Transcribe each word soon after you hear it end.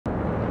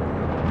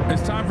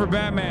It's time for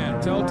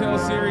Batman. Telltale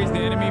series, The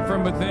Enemy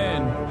from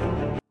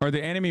Within. Or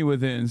The Enemy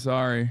Within,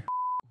 sorry.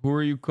 Who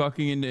are you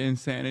cucking into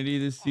insanity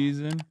this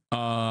season?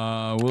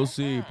 We'll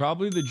see.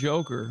 Probably the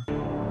Joker,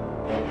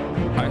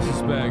 I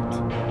suspect.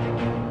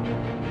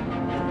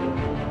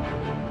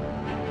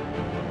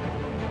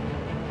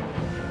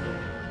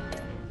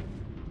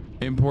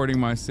 Importing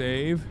my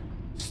save.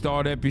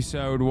 Start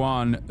episode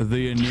 1,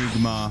 The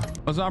Enigma.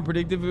 Hasan,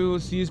 predict if we will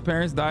see his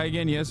parents die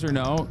again, yes or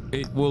no?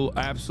 It will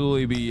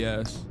absolutely be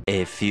yes.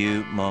 A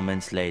few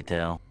moments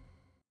later.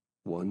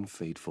 One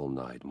fateful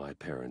night, my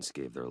parents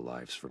gave their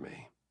lives for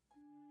me.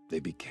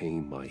 They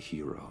became my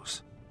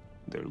heroes,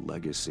 their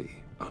legacy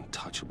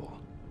untouchable.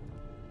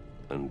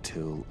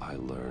 Until I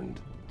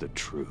learned the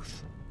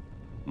truth.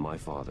 My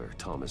father,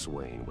 Thomas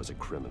Wayne, was a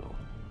criminal.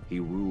 He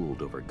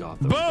ruled over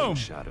Gotham. Boom!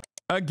 Shadow.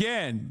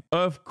 Again,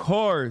 of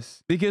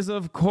course, because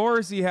of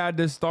course he had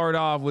to start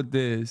off with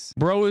this.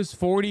 Bro is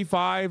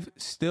 45,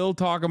 still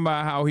talking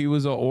about how he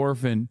was an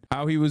orphan,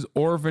 how he was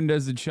orphaned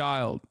as a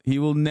child. He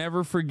will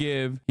never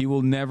forgive. He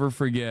will never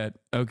forget.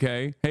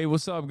 Okay. Hey,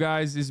 what's up,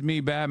 guys? It's me,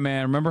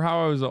 Batman. Remember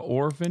how I was an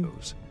orphan?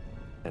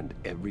 And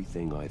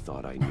everything I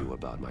thought I knew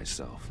about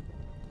myself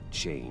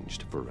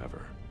changed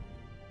forever.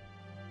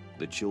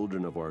 The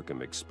children of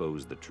Arkham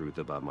exposed the truth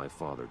about my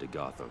father to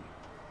Gotham.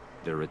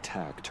 Their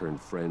attack turned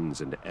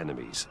friends into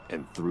enemies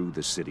and threw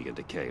the city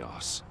into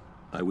chaos.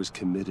 I was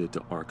committed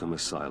to Arkham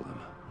Asylum,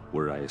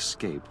 where I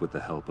escaped with the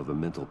help of a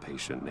mental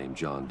patient named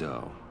John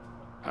Doe.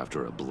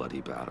 After a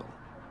bloody battle,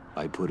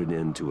 I put an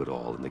end to it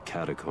all in the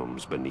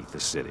catacombs beneath the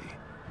city.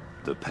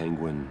 The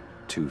Penguin,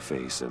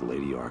 Two-Face, and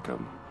Lady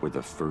Arkham were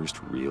the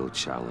first real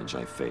challenge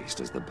I faced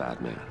as the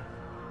Batman,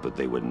 but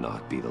they would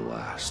not be the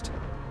last.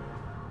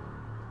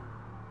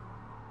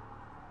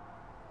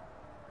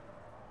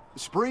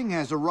 Spring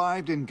has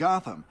arrived in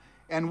Gotham,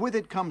 and with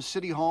it comes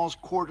City Hall's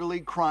quarterly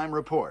crime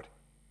report.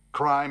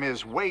 Crime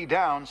is way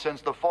down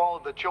since the fall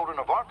of the Children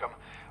of Arkham,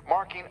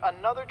 marking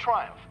another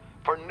triumph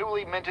for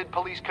newly minted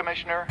Police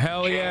Commissioner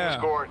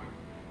James Gordon.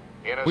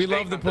 We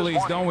love the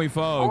police, don't we,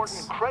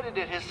 folks? Gordon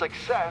credited his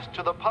success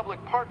to the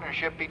public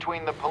partnership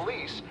between the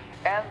police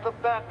and the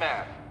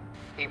Batman.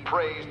 He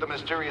praised the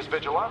mysterious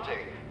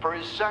vigilante for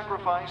his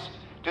sacrifice,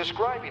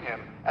 describing him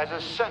as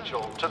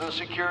essential to the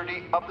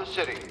security of the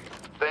city.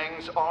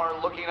 Things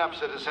are looking up,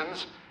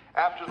 citizens.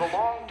 After the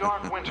long,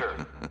 dark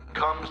winter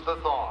comes the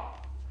thaw.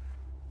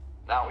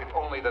 Now, if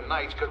only the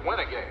Knights could win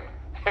a game,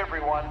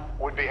 everyone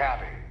would be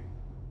happy.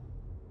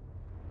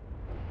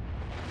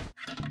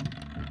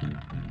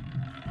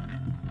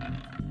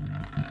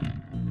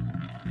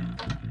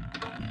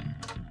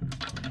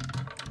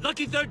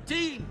 Lucky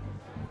 13!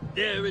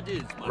 There it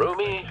is.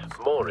 Rumi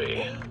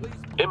Mori,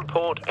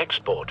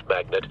 import-export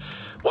magnate,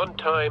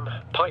 one-time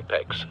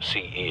Pipex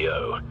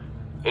CEO,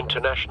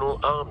 international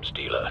arms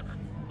dealer.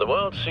 The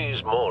world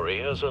sees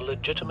Mori as a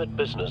legitimate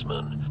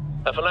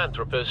businessman, a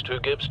philanthropist who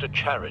gives to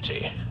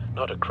charity,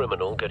 not a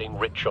criminal getting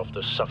rich off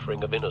the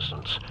suffering of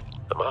innocence.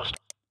 The master...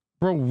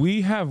 Bro,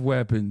 we have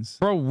weapons.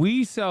 Bro,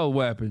 we sell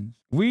weapons.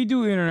 We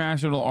do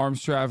international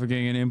arms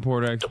trafficking and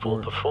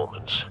import-export.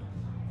 Performance.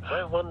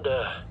 I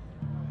wonder...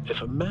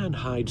 if a man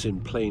hides in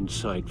plain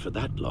sight for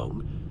that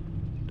long,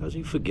 does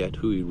he forget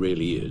who he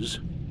really is?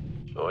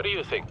 What do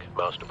you think,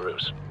 Master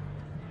Bruce?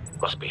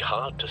 Must be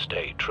hard to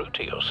stay true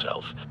to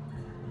yourself.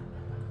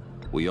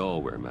 We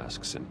all wear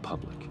masks in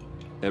public.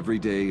 Every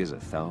day is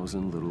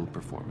 1,000 little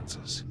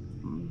performances.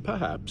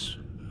 Perhaps,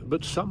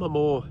 but some are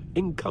more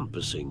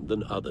encompassing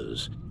than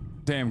others.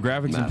 Damn,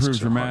 graphics Masks improved are hard to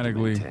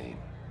dramatically. maintain.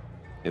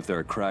 If there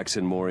are cracks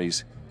in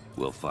Mori's,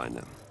 we'll find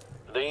them.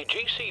 The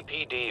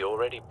GCPD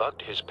already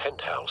bugged his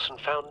penthouse and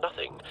found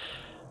nothing,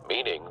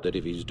 meaning that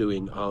if he's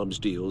doing arms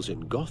deals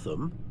in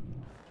Gotham...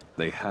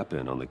 They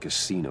happen on the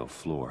casino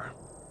floor.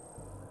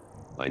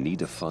 I need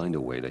to find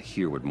a way to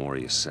hear what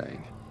Mori is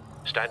saying.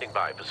 Standing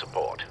by for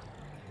support.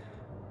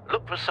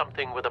 Look for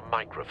something with a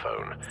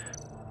microphone.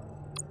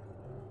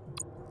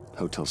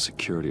 Hotel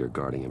security are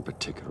guarding him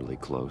particularly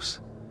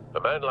close.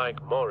 A man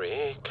like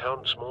Mori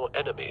counts more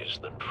enemies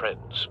than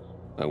friends.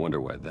 I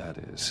wonder why that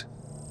is.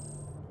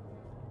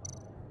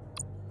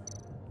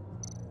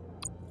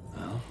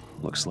 Well,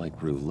 looks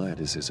like roulette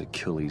is his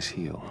Achilles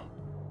heel.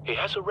 He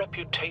has a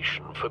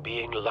reputation for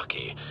being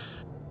lucky,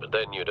 but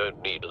then you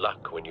don't need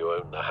luck when you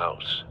own the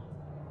house.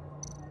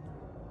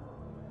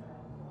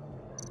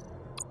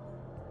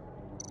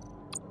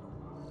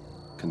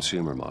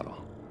 Consumer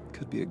model.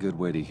 Could be a good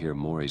way to hear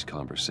Mori's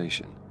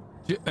conversation.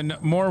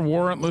 More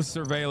warrantless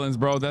surveillance,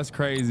 bro. That's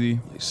crazy.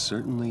 He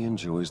certainly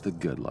enjoys the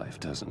good life,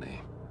 doesn't he?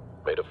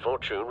 Made a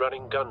fortune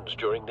running guns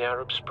during the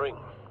Arab Spring.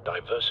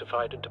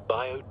 Diversified into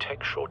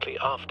biotech shortly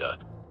after.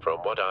 From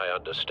what I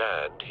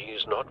understand,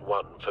 he's not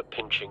one for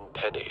pinching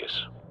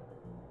pennies.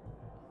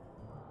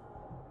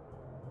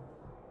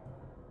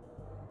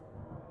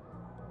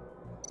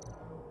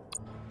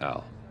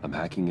 Al, I'm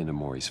hacking into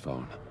Mori's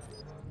phone.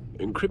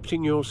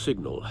 Encrypting your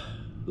signal.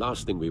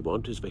 Last thing we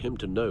want is for him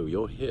to know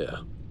you're here.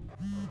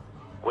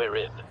 We're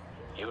in.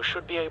 You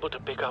should be able to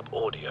pick up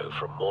audio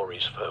from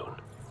Mori's phone.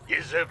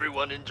 Is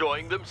everyone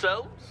enjoying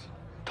themselves?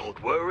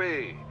 Don't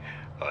worry.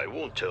 I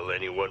won't tell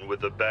anyone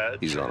with a badge.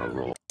 He's on a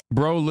roll.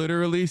 Bro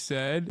literally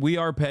said, we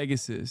are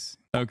Pegasus.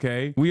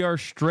 Okay, we are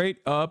straight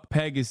up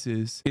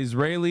Pegasus,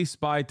 Israeli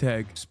spy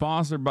tech,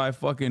 sponsored by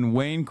fucking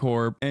Wayne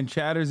Corp. And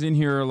chatters in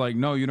here are like,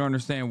 no, you don't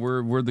understand.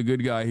 We're the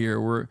good guy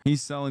here.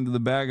 He's selling to the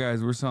bad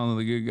guys. We're selling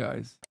to the good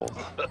guys.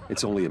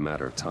 It's only a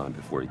matter of time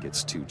before he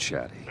gets too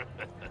chatty.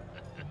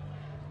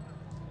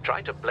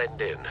 Try to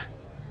blend in.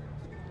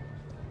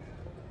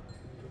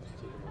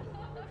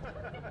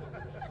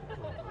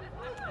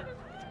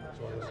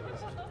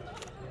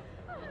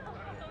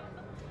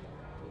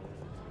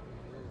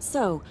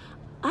 So,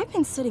 I've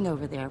been sitting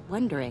over there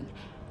wondering,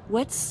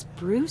 what's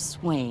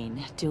Bruce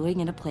Wayne doing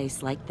in a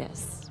place like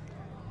this?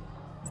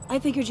 I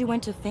figured you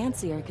went to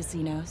fancier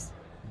casinos.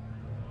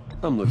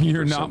 I'm looking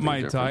You're for not something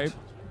my different. type.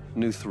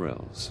 New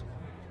thrills.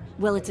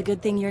 Well, it's a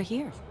good thing you're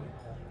here.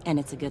 And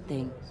it's a good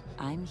thing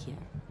I'm here.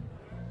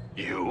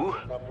 You?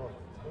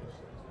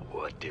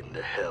 What in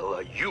the hell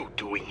are you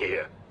doing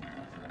here?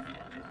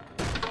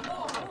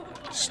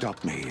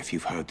 Stop me if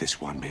you've heard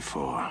this one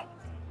before.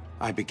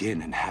 I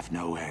begin and have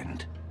no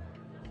end.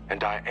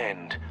 And I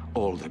end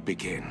all that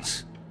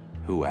begins.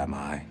 Who am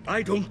I?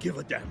 I don't give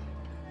a damn.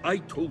 I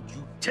told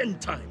you 10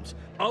 times.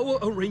 Our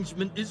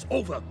arrangement is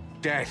over.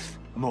 Death,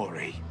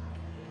 Maury.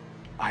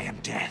 I am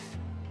death.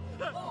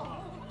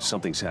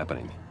 Something's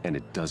happening, and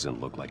it doesn't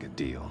look like a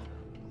deal.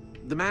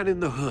 The man in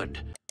the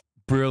hood.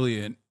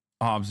 Brilliant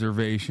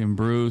observation,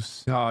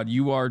 Bruce. God,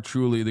 you are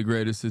truly the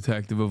greatest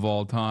detective of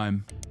all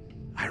time.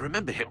 I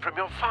remember him from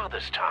your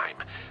father's time.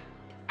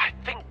 I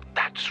think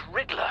that's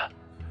Riddler.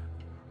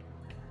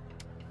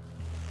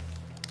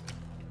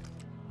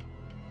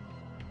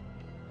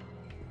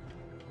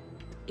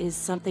 Is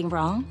something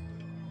wrong?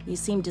 You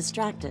seem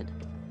distracted.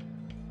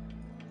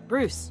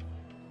 Bruce.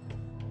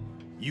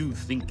 You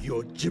think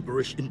your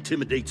gibberish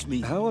intimidates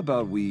me? How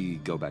about we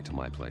go back to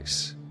my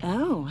place?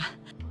 Oh,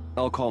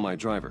 I'll call my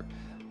driver.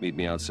 Meet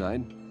me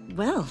outside.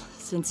 well,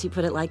 since you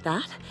put it like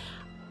that,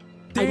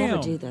 I Damn.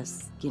 never do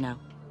this, you know.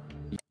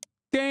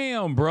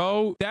 Damn,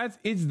 bro.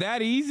 It's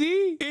that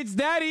easy? It's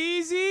that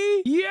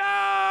easy?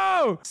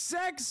 Yo!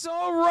 Sexo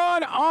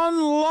run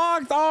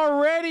unlocked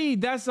already.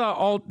 That's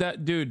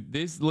dude,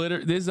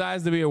 this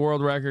has to be a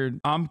world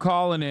record. I'm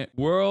calling it.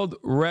 World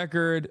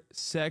record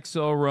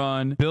Sexo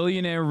run.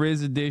 Billionaire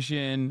Riz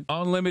edition.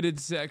 Unlimited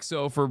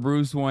Sexo for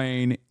Bruce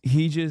Wayne.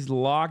 He just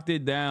locked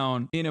it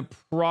down in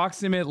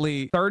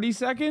approximately 30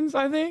 seconds,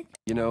 I think.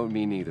 You know,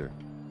 me neither.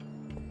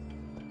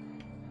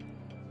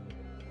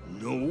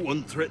 No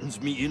one threatens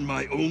me in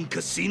my own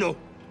casino.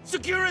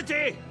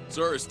 Security!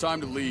 Sir, it's time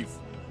to leave.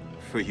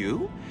 For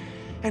you?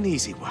 An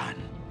easy one.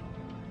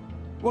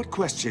 What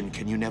question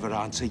can you never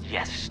answer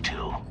yes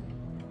to?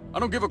 I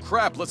don't give a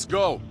crap. Let's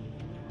go.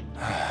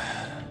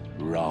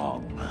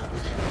 Wrong.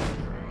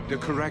 The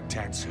correct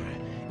answer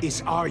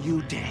is, are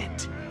you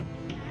dead?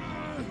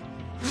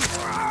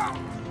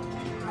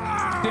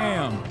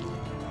 Damn.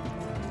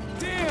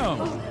 Damn.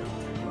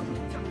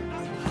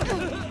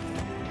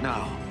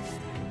 Now,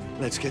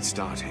 let's get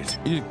started.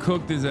 He just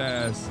cooked his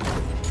ass.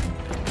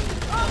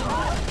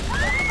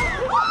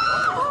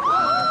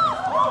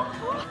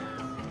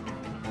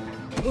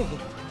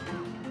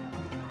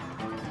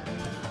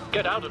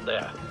 Get out of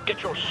there.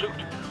 Get your suit.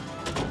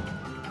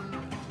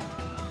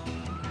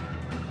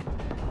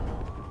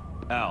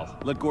 Al,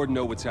 let Gordon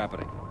know what's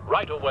happening.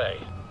 Right away.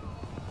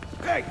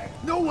 Hey,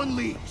 no one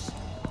leaves.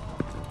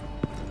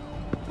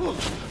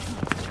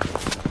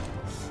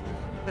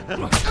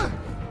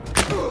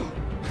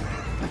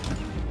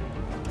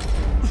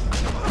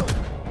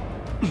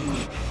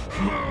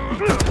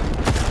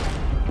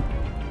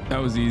 That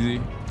was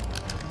easy.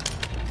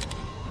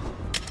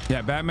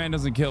 Yeah, Batman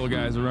doesn't kill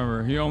guys,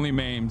 remember. He only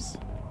maims.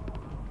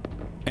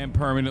 And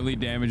permanently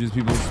damages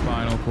people's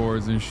spinal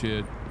cords and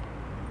shit.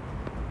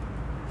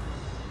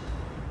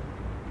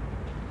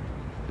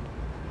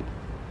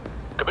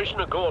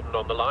 Commissioner Gordon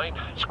on the line.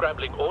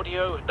 Scrambling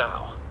audio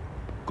now.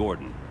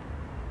 Gordon.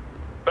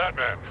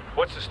 Batman,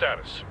 what's the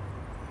status?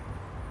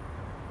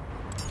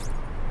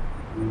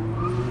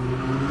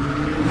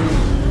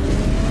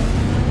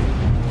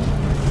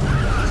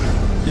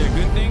 Yeah,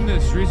 good thing the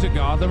streets of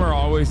Gotham are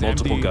always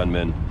Multiple empty.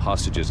 gunmen,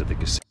 hostages at the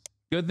casino.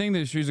 Good thing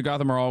the streets of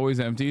Gotham are always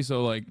empty,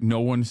 so like no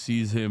one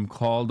sees him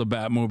call the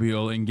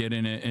Batmobile and get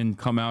in it and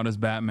come out as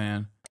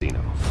Batman.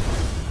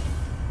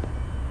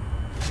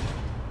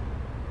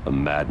 A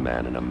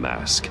madman in a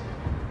mask.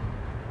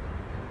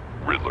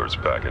 Riddler's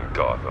back in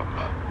Gotham.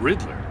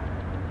 Riddler?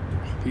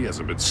 He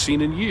hasn't been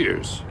seen in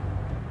years.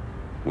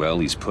 Well,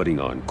 he's putting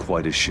on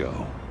quite a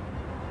show.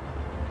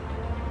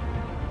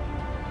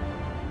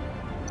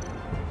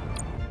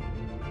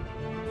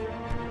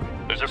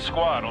 There's a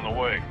squad on the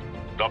way.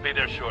 They'll be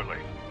there shortly.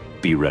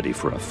 Be ready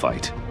for a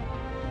fight.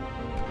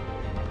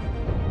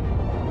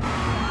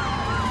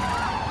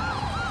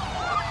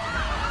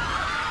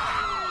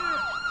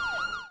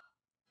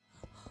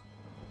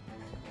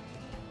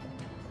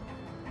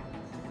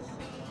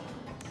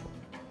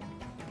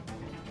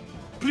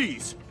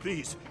 Please,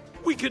 please,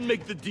 we can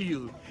make the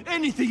deal.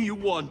 Anything you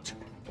want.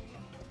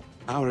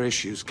 Our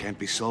issues can't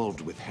be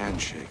solved with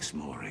handshakes,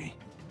 Maury.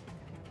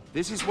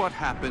 This is what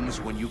happens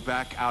when you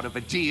back out of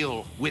a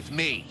deal with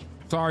me.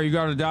 Sorry, you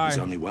gotta die. There's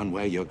only one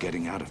way you're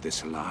getting out of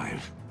this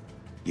alive.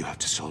 You have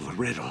to solve a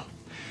riddle.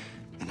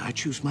 And I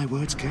choose my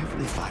words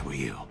carefully if I were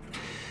you.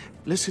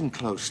 Listen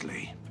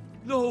closely.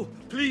 No,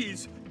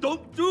 please,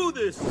 don't do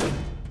this!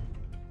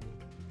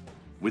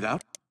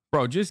 Without...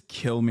 Bro, just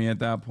kill me at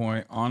that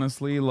point.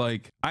 Honestly,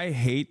 like, I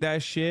hate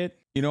that shit.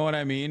 You know what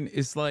I mean?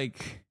 It's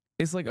like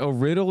a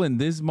riddle in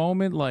this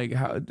moment. Like,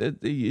 how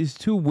it's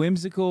too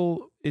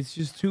whimsical. It's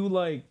just too,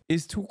 like,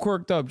 it's too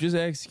quirked up. Just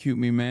execute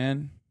me,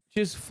 man.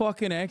 Just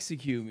fucking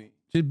execute me.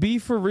 Just be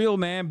for real,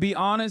 man. Be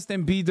honest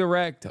and be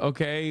direct,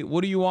 okay?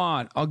 What do you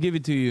want? I'll give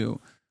it to you.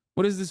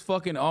 What is this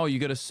fucking, oh, you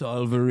gotta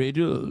solve a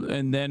riddle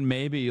and then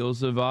maybe you'll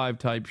survive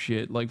type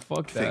shit? Like,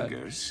 fuck that.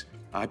 Fingers,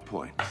 I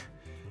point.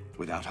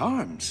 Without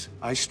arms,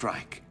 I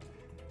strike.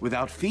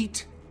 Without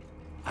feet,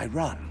 I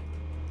run.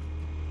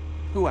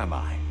 Who am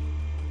I?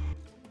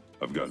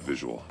 I've got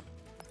visual.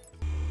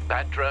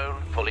 That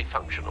drone fully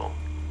functional.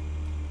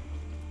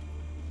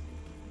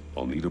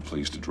 I'll need a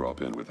place to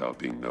drop in without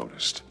being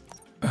noticed.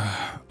 A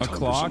Time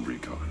clock? for some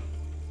recon.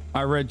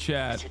 I read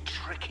chat. It's a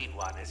tricky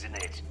one, isn't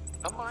it?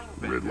 A mind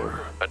Riddler.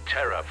 A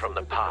terror from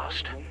the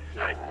past.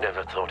 I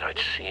never thought I'd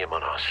see him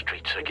on our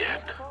streets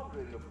again.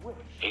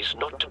 He's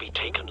not to be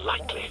taken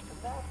lightly.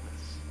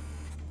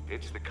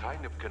 It's the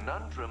kind of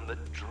conundrum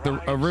that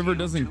drives A river you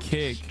doesn't to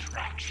kick.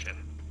 distraction.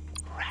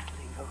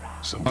 Rattling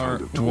around. Some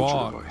kind of torture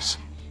walk. device.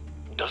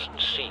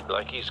 Doesn't seem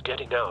like he's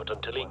getting out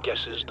until he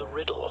guesses the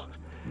riddle.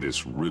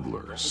 This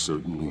Riddler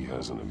certainly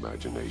has an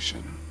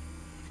imagination.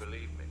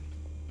 Believe me,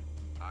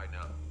 I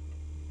know.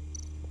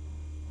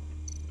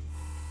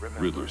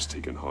 Remember, Riddler's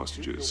taken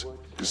hostages,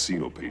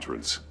 casino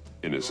patrons,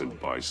 innocent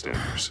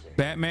bystanders.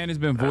 Batman has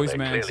been voice They're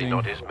clearly matching.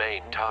 not his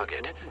main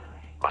target.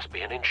 Must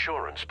be an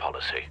insurance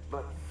policy.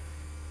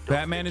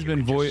 Batman has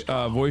been voice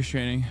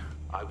training.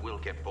 I will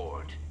get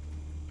bored.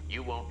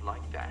 You won't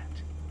like that.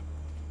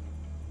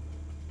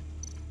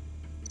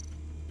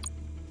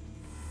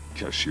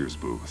 Cashier's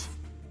booth.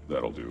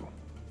 That'll do.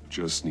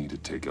 Just need to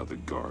take out the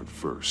guard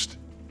first.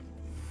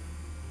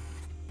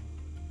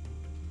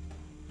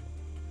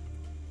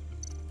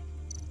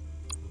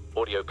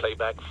 Audio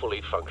playback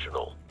fully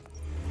functional.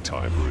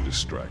 Time for a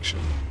distraction.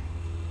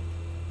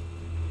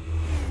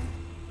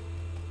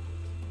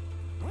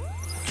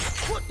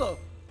 What the?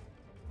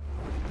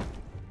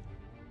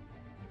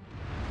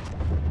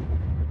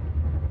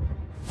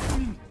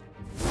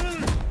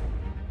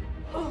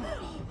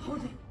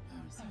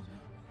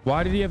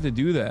 Why did he have to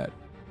do that?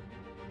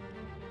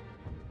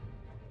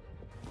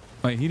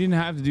 Like, he didn't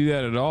have to do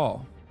that at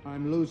all.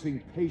 I'm losing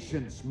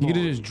patience. He could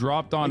have just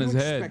dropped on his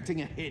head.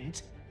 Expecting a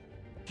hint?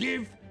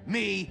 Give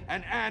me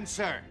an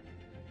answer.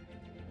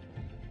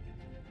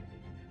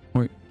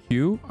 Wait,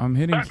 Q? I'm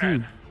hitting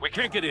Batman, Q. we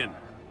can't get in.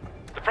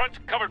 The front's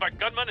covered by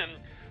gunmen and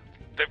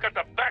they've got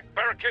the back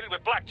barricaded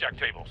with blackjack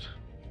tables.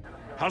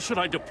 How should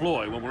I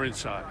deploy when we're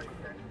inside?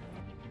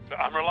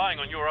 I'm relying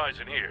on your eyes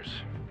and ears.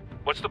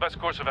 What's the best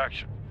course of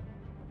action?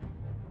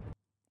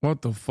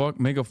 What the fuck?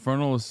 Make a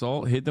frontal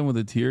assault? Hit them with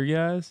a tear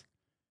gas?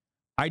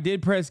 I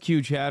did press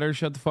Q, chatter.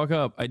 Shut the fuck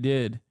up. I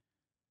did.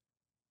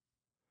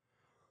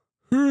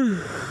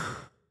 I'm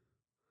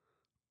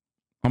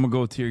gonna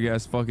go with tear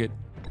gas. Fuck it.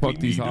 Fuck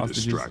these We need a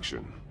hostages.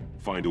 distraction.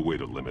 Find a way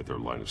to limit their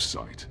line of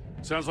sight.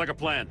 Sounds like a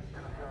plan.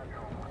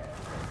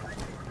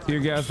 Tear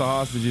gas the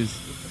hostages.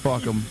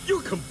 Fuck them.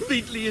 You're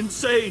completely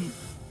insane.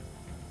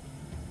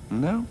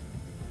 No,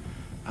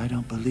 I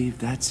don't believe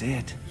that's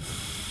it.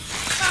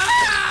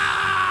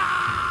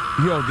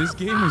 Yo, this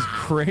game is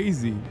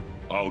crazy.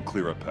 I'll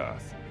clear a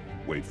path.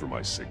 Wait for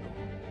my signal.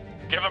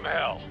 Give him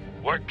hell.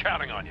 We're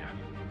counting on you.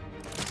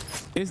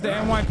 It's the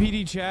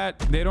NYPD chat.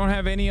 They don't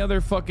have any other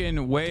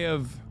fucking way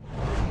of...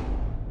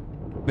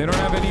 They don't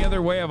have any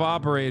other way of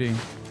operating.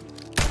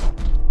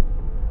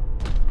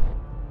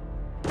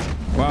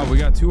 Wow, we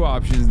got two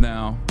options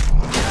now.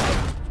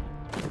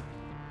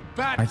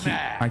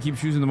 Batman! I keep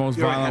choosing the most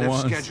You're violent ahead of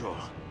ones. schedule.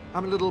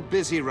 I'm a little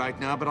busy right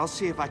now, but I'll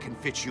see if I can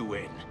fit you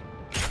in.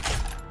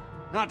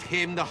 Not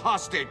him, the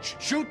hostage.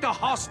 Shoot the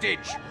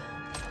hostage!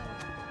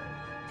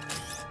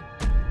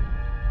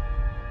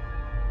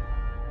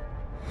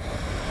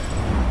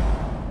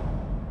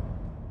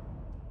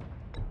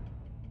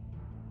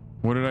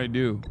 What did I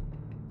do?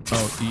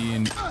 Oh, E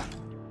and...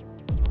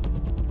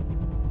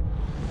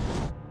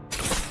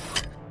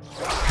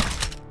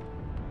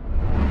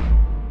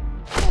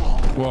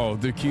 Whoa,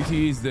 the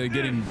QTEs, they're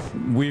getting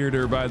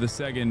weirder by the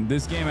second.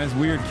 This game has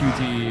weird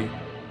QTE.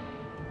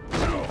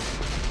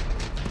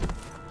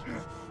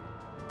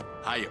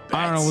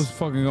 I don't know what's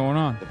fucking going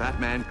on. The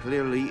Batman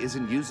clearly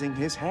isn't using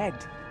his head.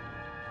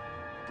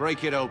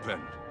 Break it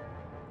open.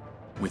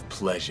 With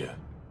pleasure.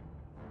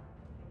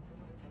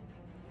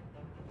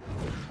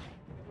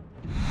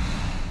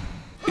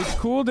 It's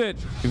cool that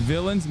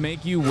villains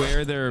make you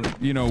wear their,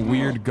 you know,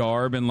 weird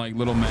garb and like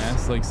little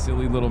masks, like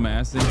silly little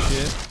masks and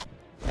shit.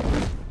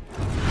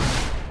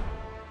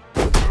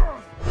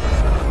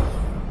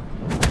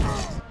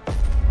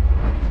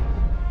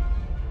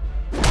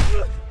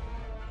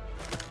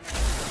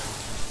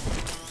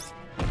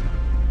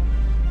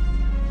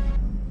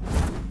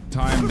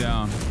 tie him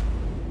down.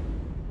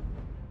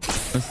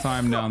 Let's tie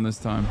him down this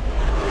time.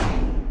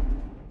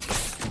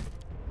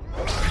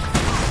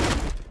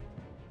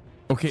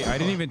 Okay, I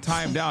didn't even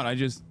tie him down.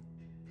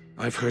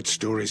 I've heard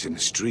stories in the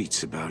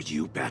streets about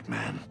you,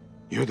 Batman.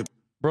 You're the...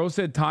 Bro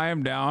said tie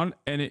him down,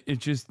 and it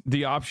just,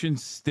 the option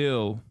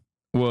still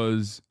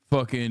was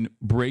fucking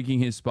breaking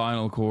his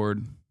spinal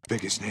cord.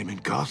 biggest name in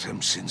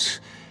Gotham since...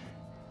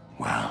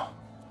 well,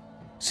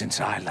 since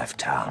I left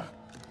town.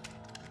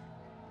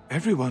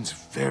 Everyone's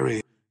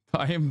very...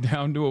 tie him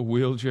down to a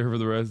wheelchair for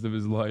the rest of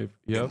his life.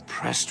 Yep.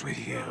 impressed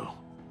with you.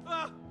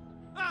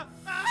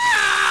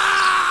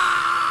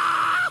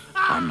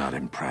 I'm not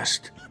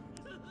impressed.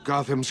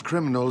 Gotham's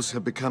criminals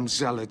have become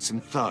zealots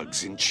and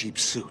thugs in cheap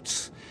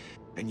suits.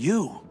 And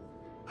you,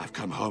 I've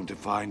come home to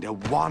find a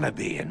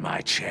wannabe in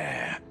my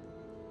chair.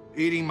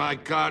 Eating my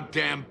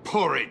goddamn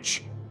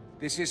porridge.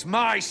 This is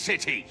my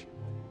city.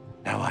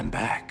 Now I'm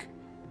back.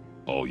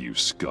 All you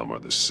scum are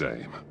the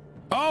same.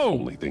 Oh!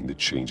 Only thing that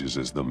changes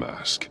is the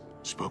mask.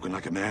 Spoken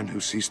like a man who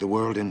sees the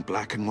world in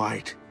black and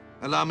white.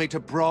 Allow me to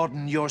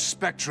broaden your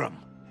spectrum.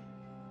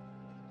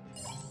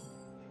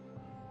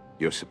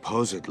 You're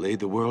supposedly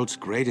the world's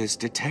greatest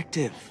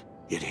detective.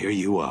 Yet here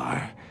you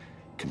are,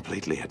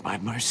 completely at my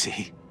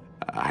mercy.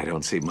 I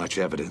don't see much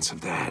evidence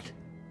of that.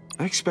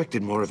 I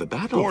expected more of a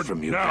battle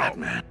from you,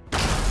 Batman.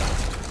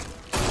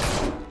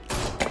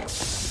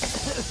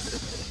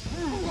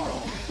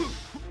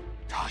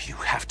 Oh, you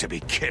have to be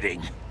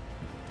kidding.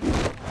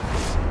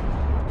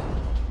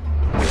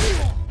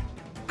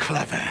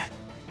 Clever,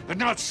 but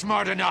not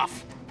smart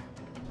enough.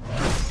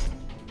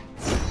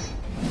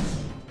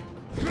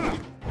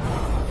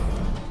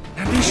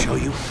 Let me show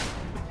you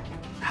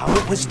how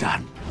it was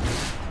done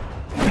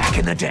back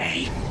in the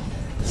day.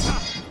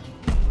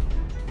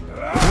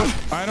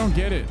 I don't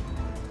get it.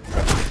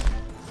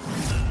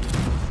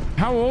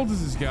 How old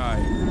is this guy?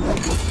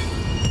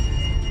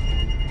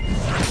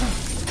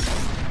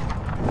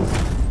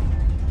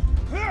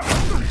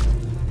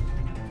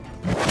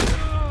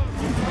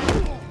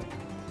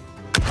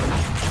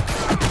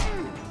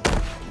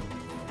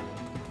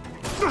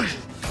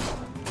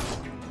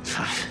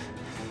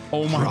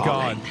 Oh my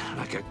God.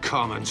 Like a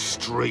common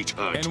street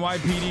hood.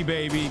 NYPD,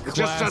 baby. Classic. It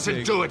just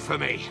doesn't do it for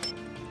me.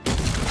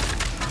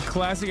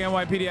 Classic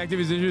NYPD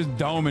activists, they're just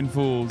doming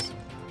fools.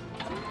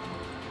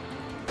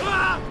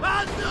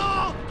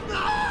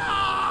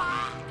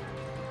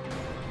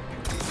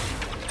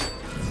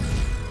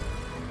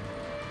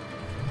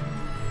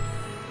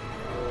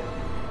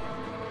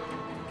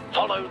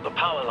 Follow the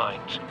power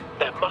lines.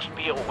 There must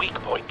be a weak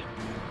point.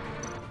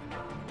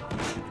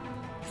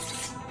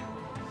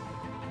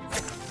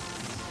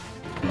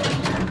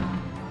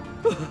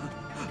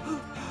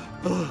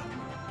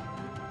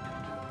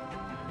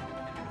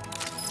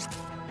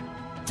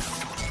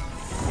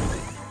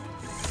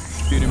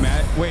 Dude,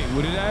 wait,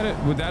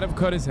 would that have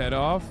cut his head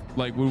off?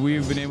 Like, would we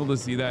have been able to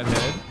see that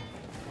head?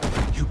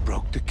 You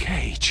broke the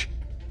cage.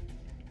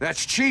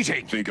 That's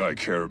cheating. Think I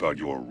care about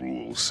your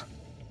rules?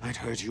 I'd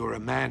heard you were a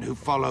man who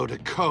followed a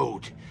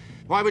code.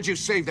 Why would you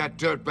save that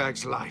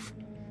dirtbag's life?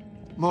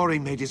 Maury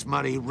made his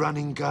money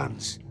running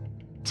guns,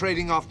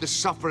 trading off the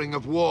suffering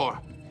of war.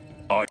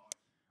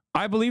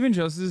 I believe in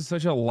justice is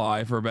such a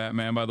lie for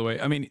Batman, by the way.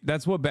 I mean,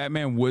 that's what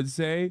Batman would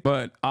say,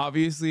 but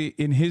obviously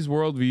in his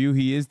worldview,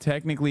 he is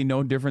technically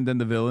no different than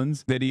the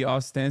villains that he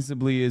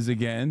ostensibly is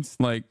against.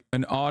 Like,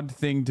 an odd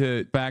thing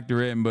to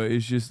factor in, but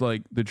it's just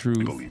like the truth.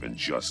 I believe in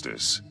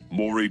justice.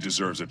 Maury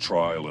deserves a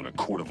trial in a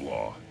court of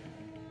law.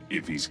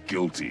 If he's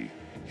guilty...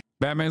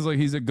 Batman's like,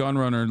 he's a gun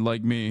runner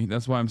like me.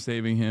 That's why I'm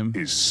saving him.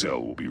 His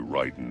cell will be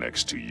right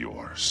next to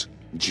yours.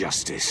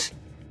 Justice.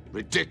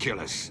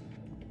 Ridiculous.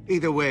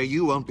 Either way,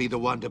 you won't be the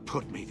one to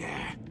put me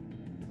there.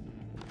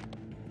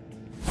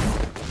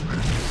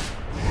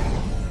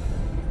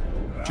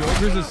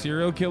 Joker's a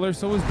serial killer,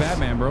 so is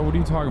Batman, bro. What are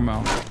you talking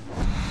about?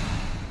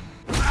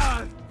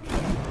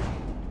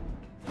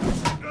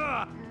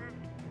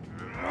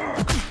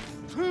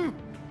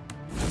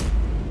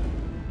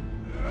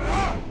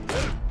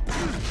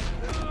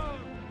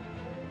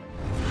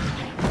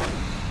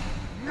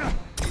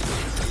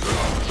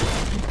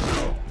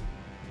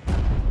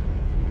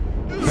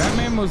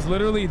 Was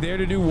literally there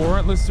to do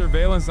warrantless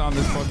surveillance on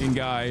this fucking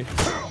guy.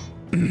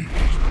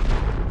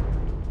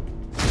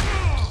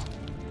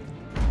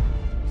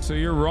 So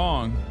you're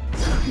wrong.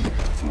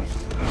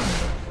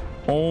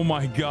 Oh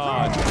my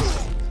God.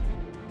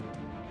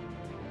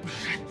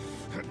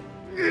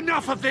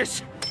 Enough of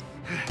this!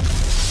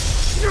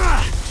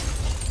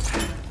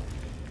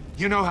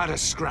 You know how to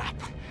scrap.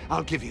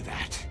 I'll give you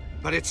that.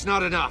 But it's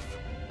not enough.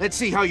 Let's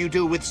see how you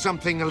do with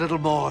something a little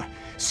more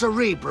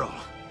cerebral.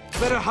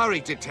 Better hurry,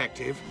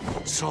 detective.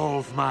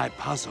 Solve my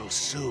puzzle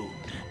soon.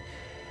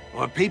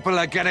 Or people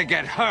are gonna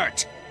get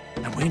hurt.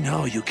 And we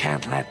know you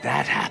can't let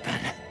that happen.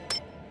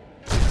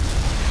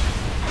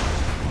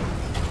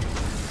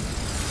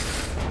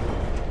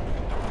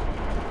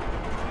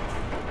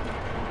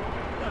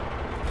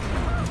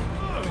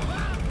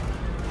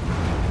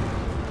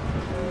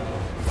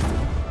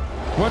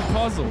 What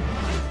puzzle?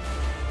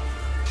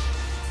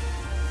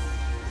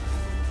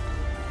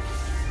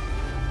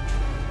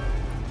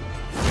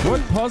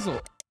 What puzzle?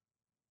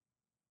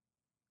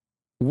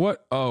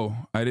 What? Oh,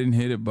 I didn't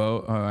hit it,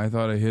 Bo. I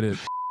thought I hit it.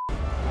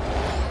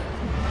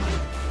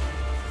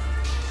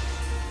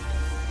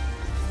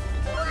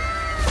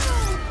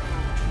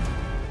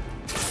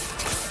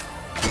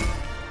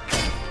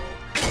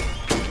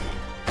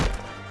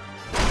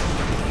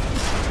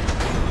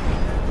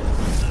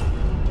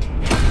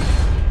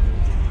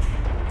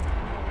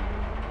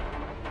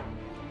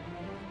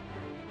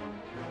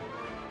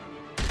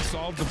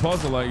 Solved the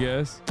puzzle, I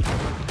guess.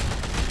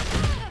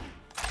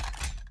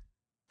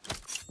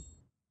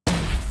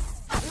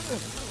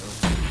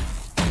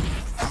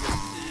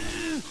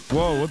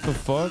 Whoa, what the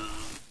fuck?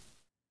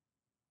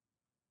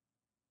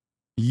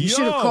 You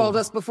should have called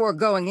us before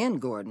going in,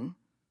 Gordon.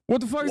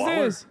 What the fuck is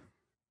this?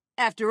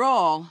 After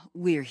all,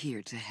 we're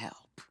here to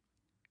help.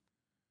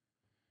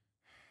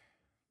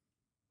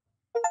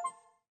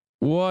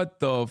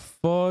 What the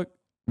fuck?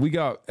 We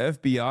got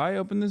FBI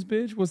up in this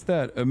bitch? What's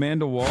that?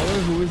 Amanda Waller?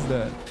 Who is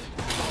that?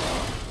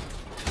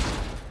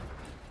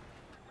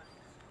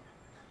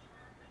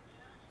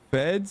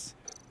 Feds?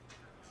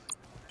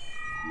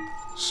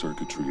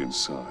 Circuitry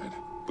inside,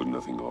 but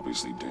nothing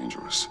obviously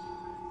dangerous.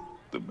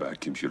 The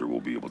back computer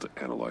will be able to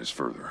analyze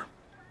further.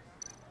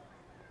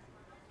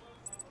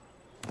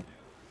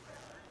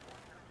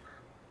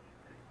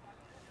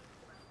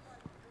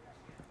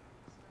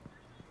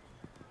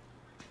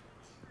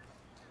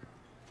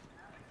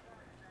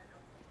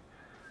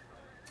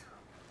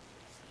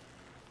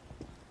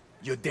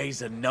 Your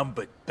days are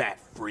numbered, bat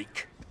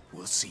freak.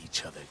 We'll see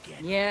each other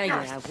again.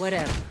 Yeah,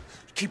 whatever.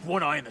 Keep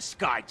one eye in the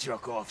sky,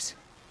 jerk-offs.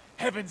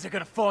 Heavens are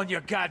gonna fall on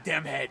your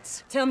goddamn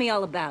heads. Tell me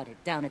all about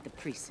it down at the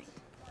precinct.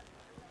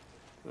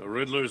 The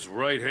Riddler's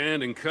right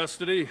hand in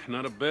custody.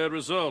 Not a bad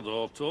result,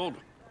 all told.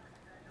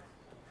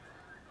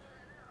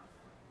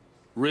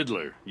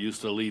 Riddler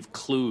used to leave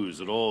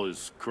clues at all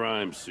his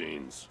crime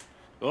scenes.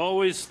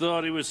 Always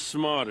thought he was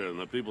smarter than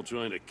the people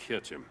trying to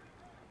catch him.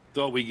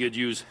 Thought we could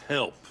use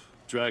help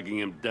dragging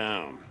him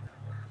down.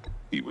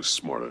 He was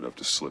smart enough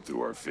to slip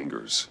through our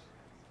fingers.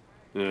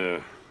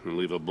 Yeah, and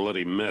leave a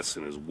bloody mess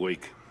in his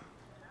wake.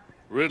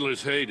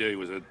 Riddler's heyday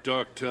was a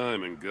dark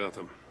time in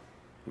Gotham.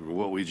 And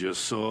what we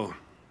just saw,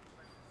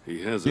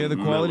 he has the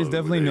quality's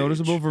definitely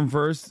noticeable from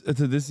first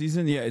to this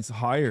season. Yeah, it's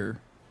higher.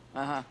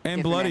 Uh-huh.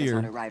 And bloodier.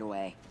 On it right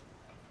away.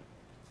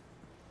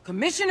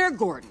 Commissioner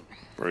Gordon.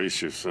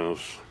 Brace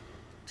yourselves.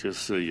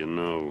 Just so you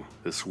know,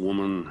 this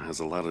woman has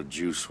a lot of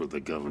juice with the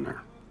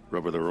governor.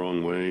 Rub her the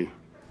wrong way,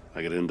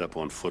 I could end up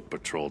on foot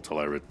patrol till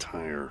I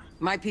retire.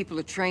 My people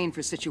are trained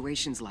for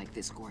situations like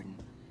this, Gordon.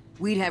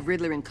 We'd have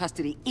Riddler in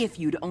custody if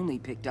you'd only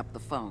picked up the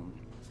phone.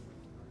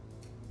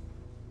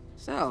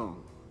 So,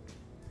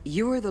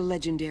 you're the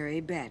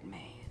legendary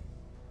Batman.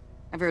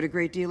 I've heard a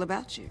great deal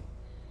about you.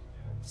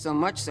 So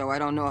much so, I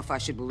don't know if I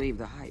should believe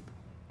the hype.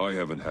 I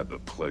haven't had the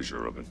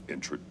pleasure of an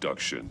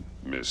introduction,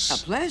 Miss...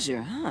 A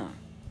pleasure, huh?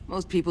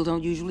 Most people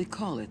don't usually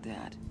call it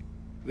that.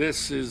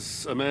 This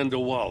is Amanda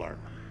Waller,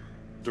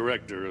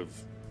 director of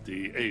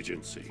the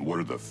agency. What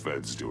are the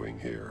feds doing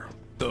here?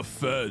 The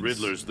feds?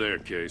 Riddler's their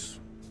case.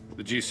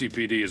 The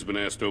GCPD has been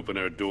asked to open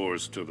our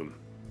doors to them.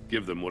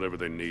 Give them whatever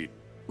they need.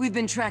 We've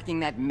been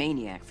tracking that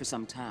maniac for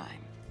some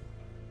time.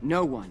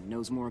 No one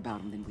knows more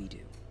about him than we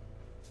do.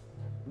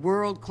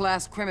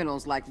 World-class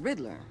criminals like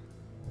Riddler.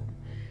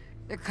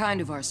 They're kind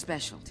of our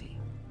specialty.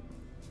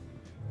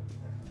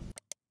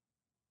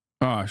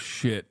 Oh,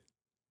 shit.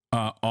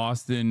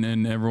 Austin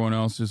and everyone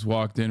else just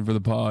walked in for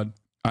the pod.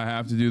 I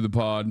have to do the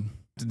pod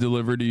to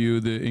deliver to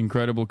you the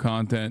incredible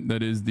content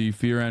that is the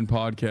Fear End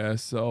podcast.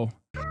 So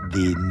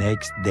the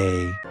next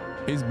day,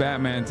 it's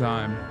Batman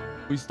time.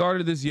 We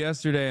started this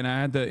yesterday and I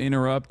had to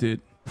interrupt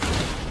it.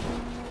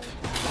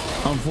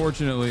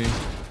 Unfortunately,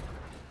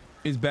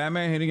 is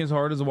Batman hitting as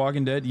hard as The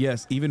Walking Dead?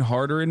 Yes, even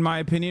harder in my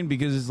opinion,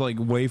 because it's like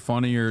way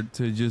funnier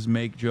to just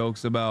make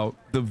jokes about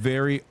the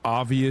very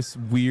obvious,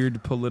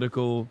 weird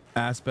political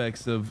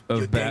aspects of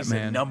Your Batman. days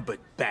are numbered,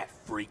 bat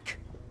freak.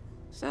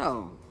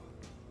 So,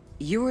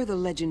 you're the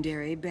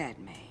legendary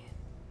Batman.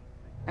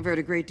 I've heard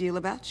a great deal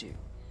about you.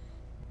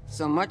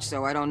 So much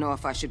so, I don't know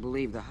if I should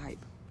believe the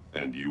hype.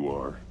 And you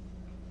are?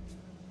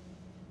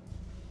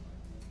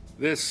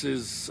 This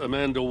is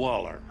Amanda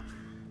Waller,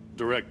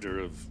 director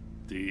of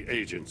the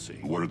agency.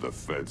 What are the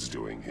feds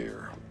doing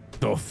here?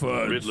 The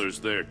feds? Riddler's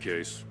their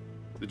case.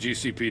 The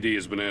GCPD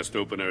has been asked to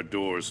open our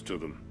doors to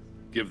them.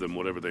 Give them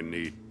whatever they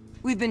need.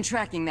 We've been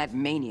tracking that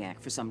maniac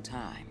for some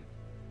time.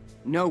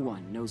 No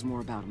one knows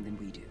more about him than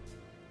we do.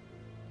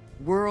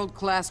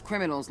 World-class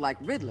criminals like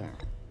Riddler.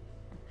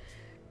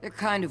 They're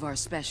kind of our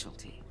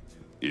specialty.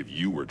 If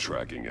you were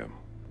tracking him,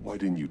 why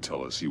didn't you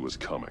tell us he was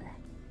coming?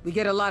 We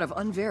get a lot of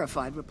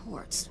unverified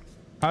reports.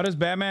 How does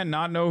Batman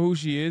not know who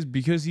she is?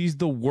 Because he's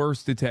the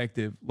worst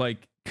detective,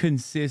 like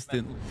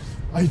consistently.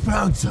 I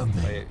found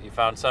something. Wait, you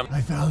found some? I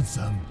found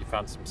some. You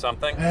found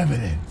something?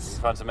 Evidence.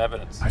 You found some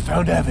evidence. I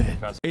found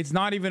evidence. It's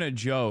not even a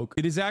joke.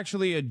 It is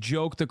actually a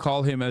joke to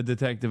call him a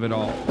detective at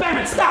all.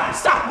 Batman, stop!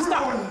 Stop!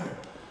 Stop!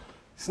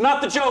 It's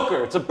not the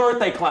Joker. It's a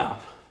birthday clown.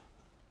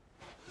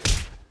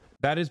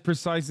 That is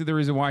precisely the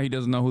reason why he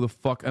doesn't know who the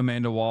fuck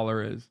Amanda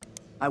Waller is.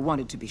 I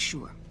wanted to be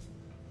sure.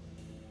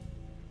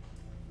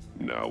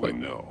 Now we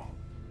know.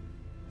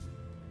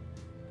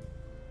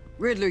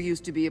 Riddler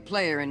used to be a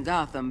player in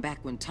Gotham back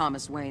when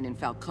Thomas Wayne and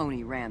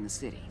Falcone ran the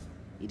city.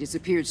 He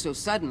disappeared so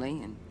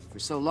suddenly and for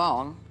so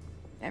long,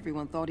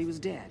 everyone thought he was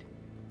dead.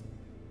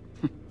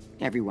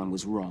 Everyone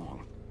was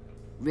wrong.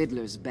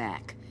 Riddler's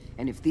back,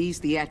 and if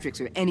these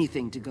theatrics are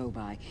anything to go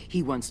by,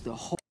 he wants the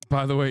whole...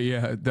 By the way,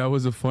 yeah, that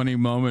was a funny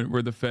moment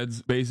where the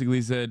feds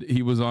basically said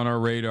he was on our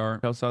radar.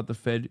 Helps out the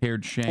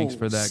Fed-haired Shanks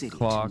for that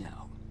clock.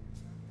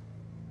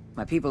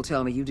 My people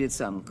tell me you did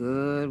some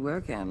good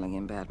work handling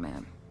him,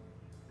 Batman.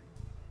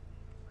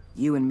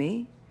 You and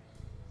me?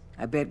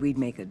 I bet we'd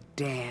make a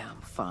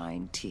damn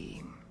fine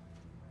team.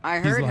 I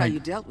heard how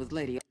you dealt with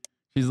Lady...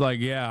 She's like,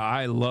 yeah,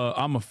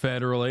 I'm a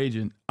federal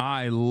agent.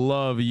 I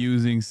love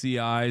using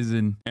CIs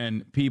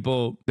and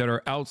people that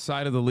are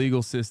outside of the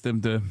legal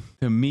system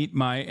to meet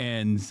my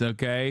ends,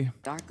 okay?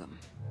 Arkham.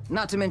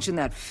 Not to mention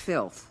that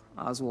filth,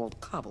 Oswald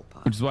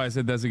Cobblepot. Which is why I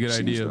said that's a good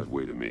idea. Seems that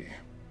way to me.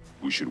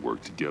 We should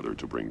work together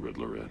to bring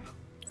Riddler in.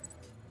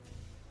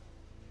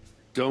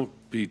 Don't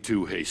be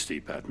too hasty,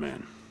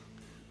 Batman.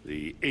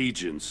 The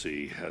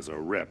agency has a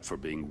rep for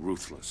being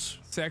ruthless.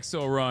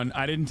 Sexo run.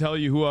 I didn't tell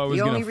you who I was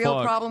gonna fuck. The only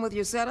real problem with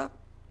your setup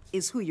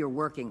is who you're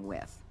working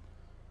with.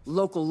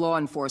 Local law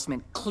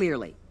enforcement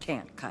clearly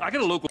can't cut it. I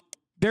got a local...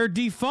 They're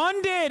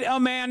defunded,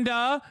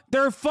 Amanda.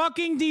 They're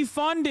fucking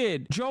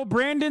defunded. Joe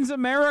Brandon's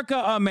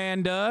America,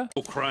 Amanda.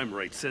 Crime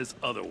rate says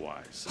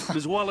otherwise.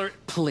 Ms. Waller...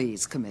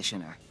 Please,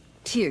 Commissioner.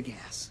 Tear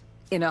gas.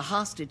 In a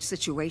hostage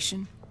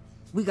situation,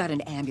 we got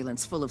an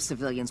ambulance full of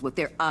civilians with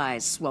their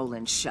eyes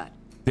swollen shut.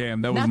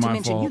 Damn, that was Not to my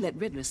mention fault. you let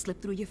Riddler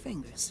slip through your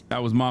fingers.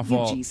 That was my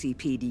fault. You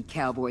GCPD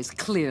cowboys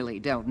clearly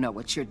don't know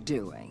what you're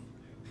doing.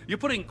 You're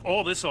putting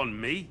all this on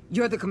me?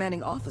 You're the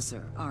commanding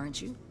officer,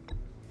 aren't you?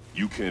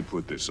 You can't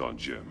put this on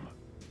Jim.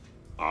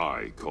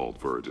 I called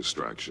for a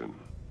distraction.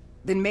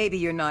 Then maybe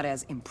you're not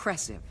as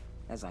impressive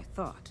as I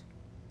thought.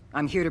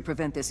 I'm here to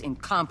prevent this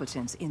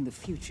incompetence in the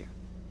future.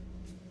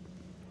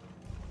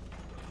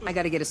 I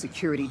gotta get a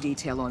security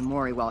detail on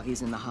Mori while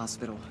he's in the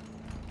hospital.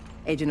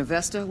 Agent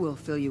Avesta will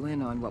fill you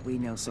in on what we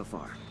know so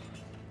far,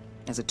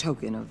 as a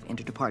token of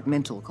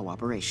interdepartmental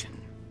cooperation.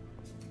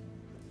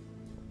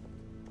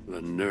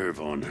 The nerve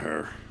on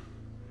her.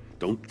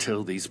 Don't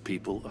tell these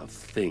people a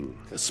thing,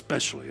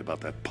 especially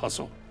about that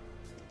puzzle.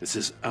 This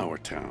is our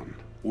town.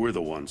 We're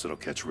the ones that'll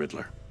catch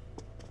Riddler.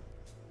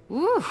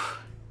 Ooh,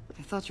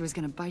 I thought you was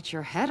gonna bite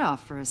your head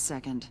off for a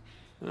second.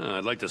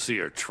 I'd like to see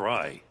her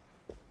try.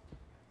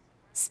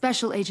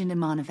 Special Agent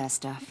Iman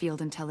Avesta,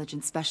 Field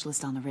Intelligence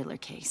Specialist on the Riddler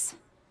case.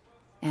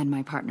 And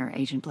my partner,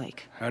 Agent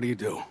Blake. How do you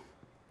do?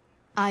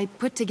 I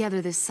put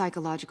together this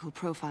psychological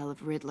profile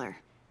of Riddler.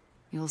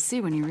 You'll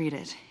see when you read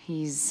it.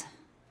 He's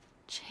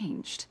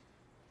changed.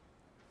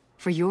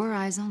 For your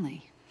eyes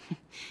only,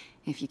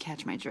 if you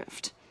catch my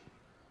drift.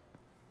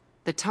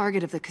 The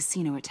target of the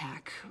casino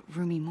attack,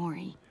 Rumi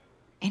Mori.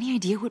 Any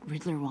idea what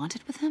Riddler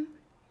wanted with him?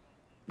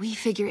 We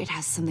figure it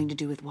has something to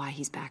do with why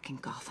he's back in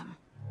Gotham.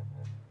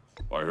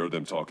 I heard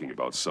them talking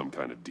about some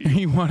kind of deal.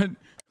 He wanted...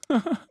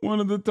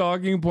 One of the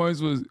talking points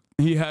was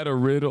he had a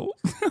riddle.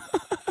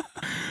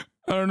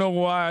 I don't know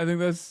why. I think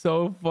that's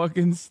so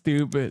fucking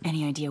stupid.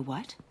 Any idea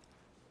what?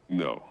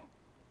 No,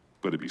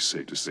 but it'd be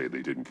safe to say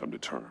they didn't come to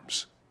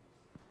terms.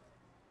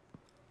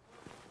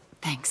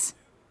 Thanks.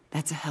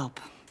 That's a help.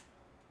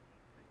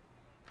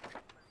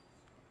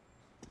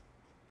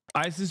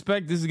 I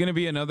suspect this is going to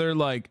be another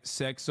like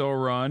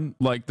sexo run,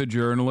 like the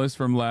journalist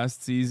from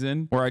last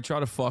season, where I try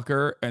to fuck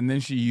her and then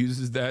she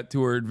uses that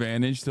to her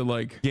advantage to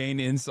like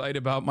gain insight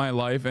about my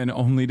life and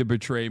only to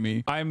betray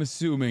me. I'm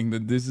assuming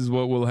that this is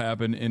what will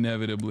happen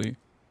inevitably.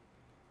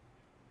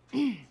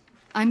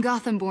 I'm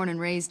Gotham born and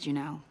raised, you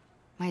know.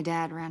 My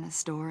dad ran a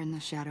store in the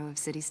shadow of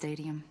City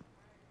Stadium.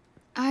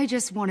 I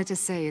just wanted to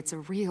say it's a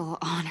real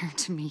honor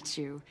to meet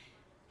you.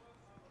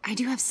 I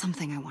do have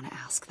something I want to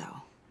ask,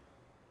 though.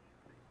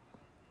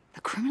 The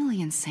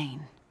criminally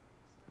insane.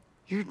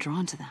 You're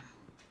drawn to them,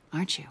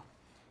 aren't you?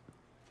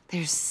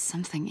 There's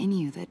something in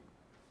you that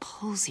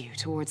pulls you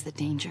towards the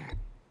danger.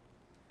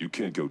 You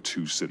can't go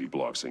 2 city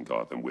blocks in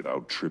Gotham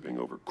without tripping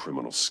over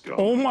criminal scum.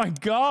 Oh my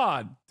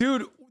god.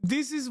 Dude,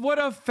 this is what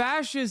a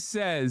fascist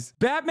says.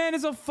 Batman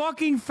is a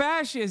fucking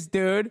fascist,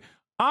 dude.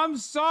 I'm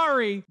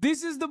sorry.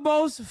 This is the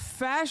most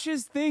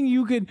fascist thing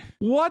you could...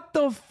 What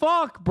the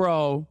fuck,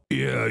 bro?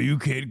 Yeah, you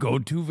can't go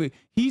too...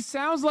 He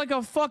sounds like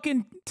a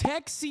fucking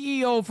tech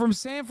CEO from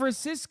San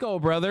Francisco,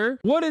 brother.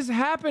 What is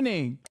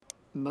happening?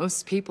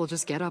 Most people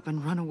just get up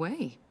and run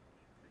away.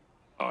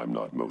 I'm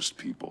not most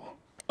people.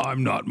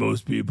 I'm not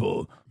most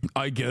people.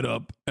 I get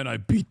up and I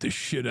beat the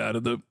shit out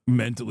of the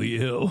mentally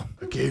ill.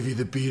 I gave you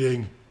the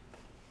beating,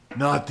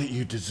 not that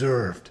you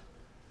deserved,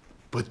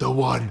 but the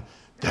one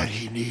that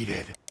he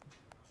needed.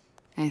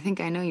 I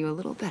think I know you a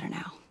little better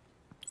now.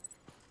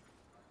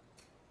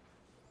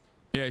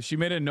 Yeah, she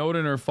made a note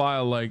in her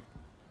file like,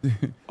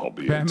 I'll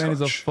be Batman in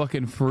is a touch.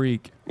 fucking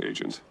freak.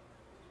 Agent.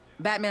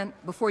 Batman,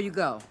 before you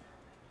go,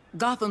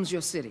 Gotham's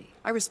your city.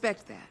 I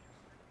respect that.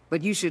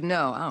 But you should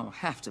know I don't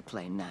have to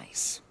play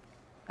nice.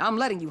 I'm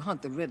letting you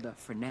hunt the Riddler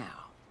for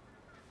now.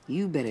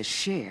 You better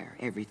share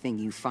everything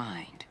you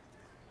find.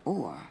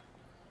 Or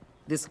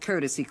this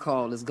courtesy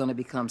call is gonna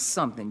become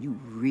something you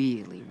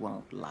really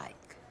won't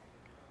like.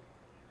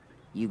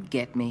 You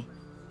get me?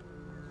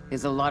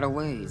 There's a lot of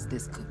ways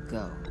this could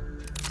go.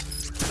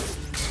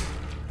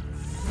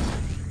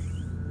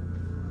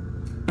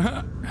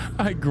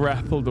 I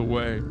grappled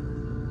away.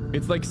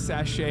 It's like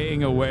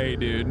sashaying away,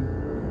 dude.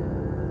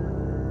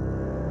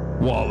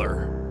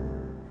 Waller.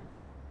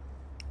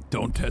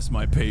 Don't test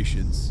my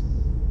patience.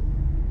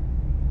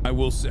 I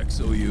will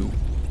sexo you.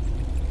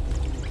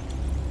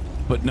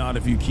 But not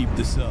if you keep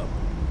this up.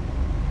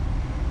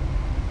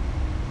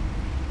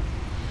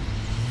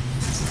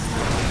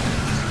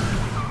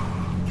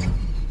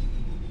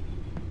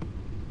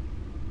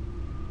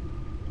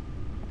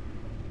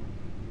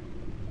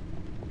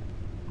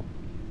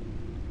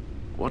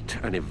 What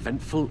an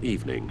eventful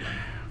evening.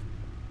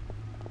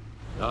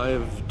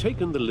 I've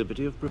taken the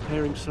liberty of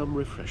preparing some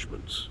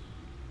refreshments.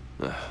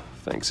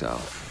 Thanks,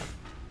 Al.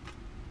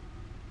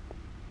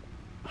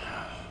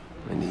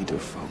 I need to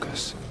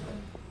focus.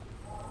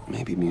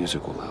 Maybe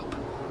music will help.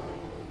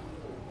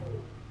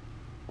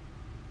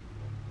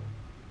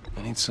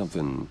 I need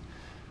something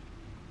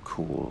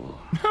cool.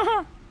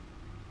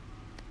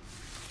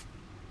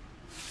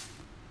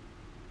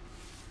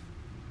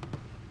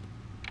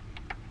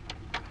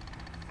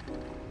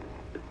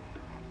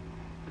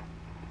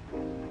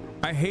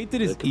 I hate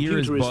that his the ear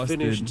is computer busted.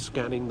 Finished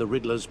scanning the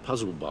Riddler's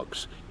puzzle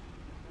box.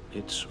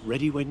 It's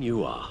ready when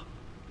you are.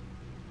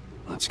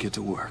 Let's get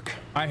to work.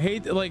 I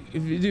hate that, like,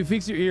 if you do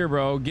fix your ear,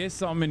 bro, get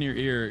something in your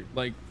ear.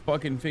 Like,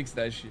 fucking fix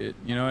that shit.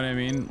 You know what I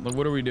mean? Like,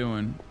 what are we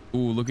doing?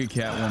 Ooh, look at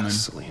Catwoman.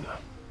 Selena.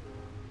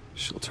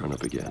 She'll turn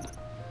up again.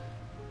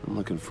 I'm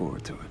looking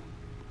forward to it.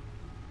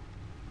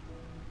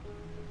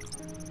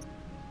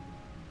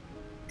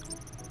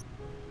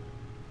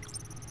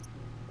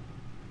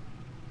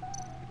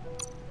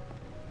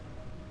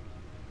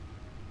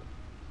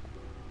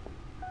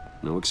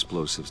 No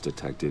explosives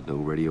detected, no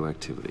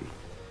radioactivity.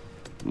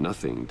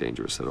 Nothing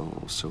dangerous at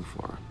all so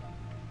far.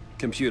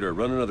 Computer,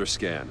 run another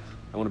scan.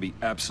 I want to be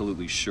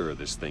absolutely sure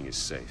this thing is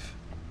safe.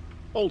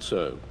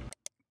 Also,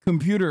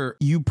 computer,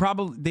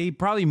 they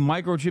probably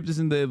microchipped this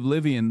into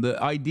oblivion.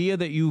 The idea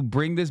that you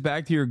bring this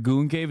back to your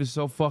goon cave is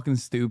so fucking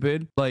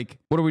stupid. Like,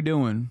 what are we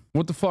doing?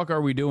 What the fuck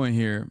are we doing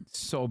here?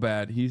 So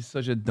bad. He's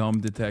such a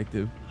dumb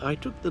detective. I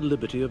took the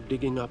liberty of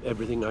digging up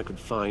everything I could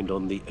find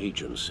on the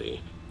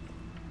agency.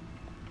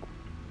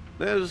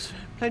 There's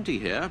plenty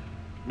here.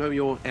 Know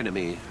your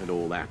enemy and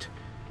all that.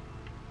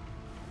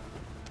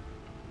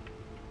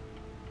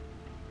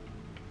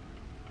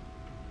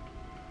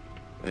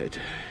 It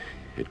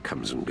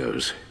comes and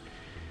goes.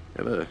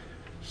 Ever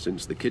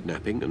since the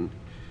kidnapping and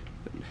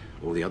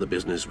all the other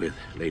business with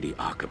Lady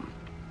Arkham.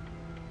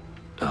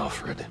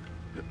 Alfred.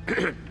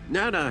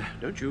 No,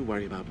 don't you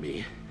worry about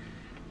me.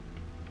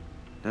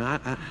 No,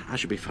 I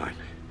should be fine.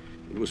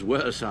 It was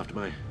worse after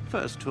my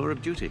first tour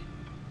of duty.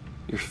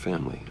 Your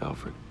family,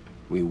 Alfred.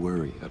 We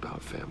worry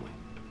about family.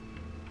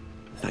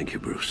 Thank you,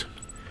 Bruce.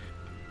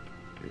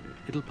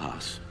 It'll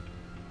pass.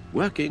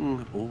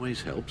 Working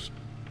always helps.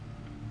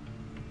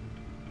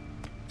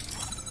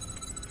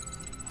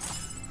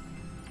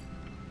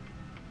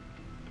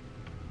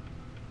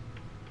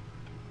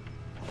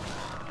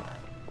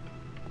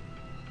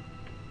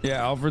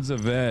 Yeah, Alfred's a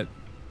vet.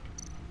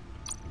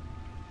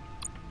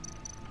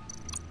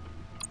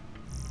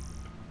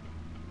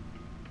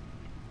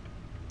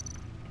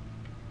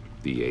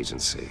 The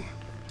agency.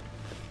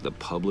 The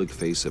public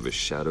face of a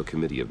shadow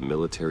committee of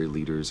military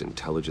leaders,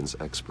 intelligence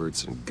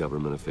experts, and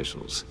government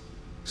officials.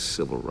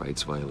 Civil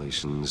rights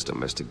violations,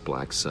 domestic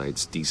black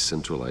sites,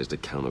 decentralized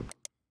accountability.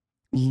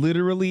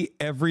 Literally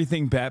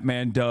everything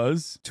Batman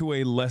does to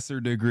a lesser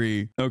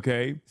degree,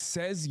 okay?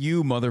 Says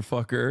you,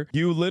 motherfucker.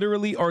 You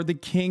literally are the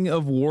king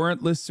of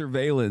warrantless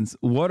surveillance.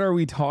 What are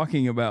we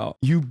talking about?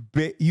 You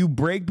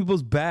break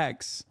people's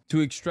backs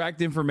to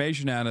extract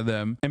information out of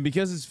them. And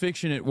because it's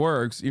fiction, it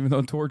works, even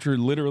though torture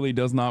literally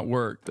does not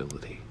work.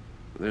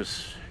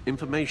 This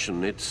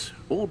information, it's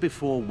all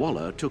before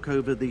Waller took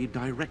over the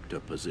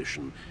director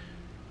position.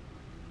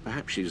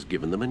 Perhaps she's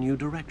given them a new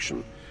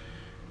direction.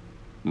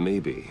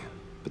 Maybe.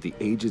 But the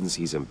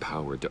agency's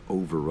empowered to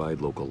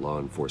override local law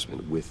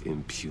enforcement with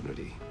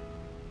impunity.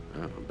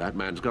 Oh,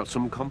 Batman's got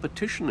some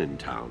competition in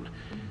town.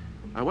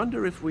 I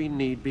wonder if we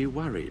need be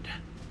worried.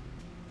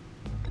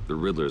 The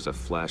Riddler's a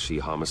flashy,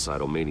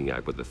 homicidal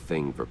maniac with a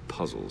thing for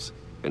puzzles,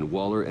 and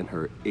Waller and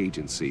her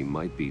agency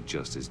might be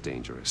just as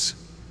dangerous.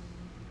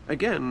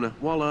 Again,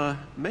 Waller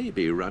may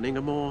be running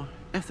a more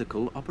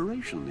ethical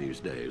operation these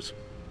days.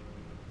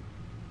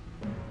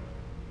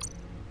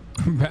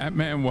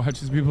 Batman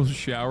watches people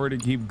shower to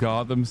keep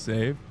Gotham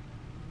safe.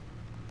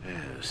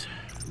 Yes.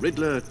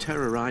 Riddler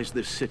terrorized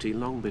this city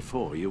long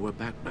before you were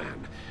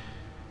Batman.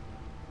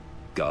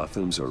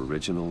 Gotham's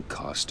original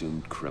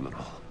costumed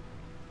criminal.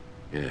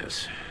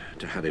 Yes.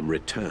 To have him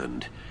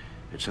returned,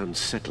 it's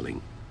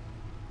unsettling.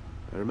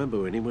 I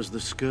remember when he was the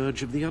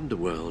scourge of the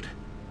underworld.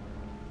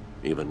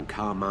 Even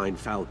Carmine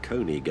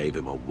Falcone gave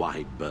him a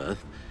wide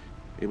berth.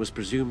 He was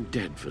presumed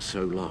dead for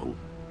so long.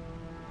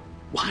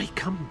 Why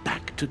come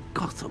back to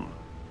Gotham?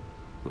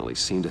 Well, he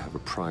seemed to have a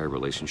prior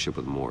relationship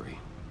with Mori.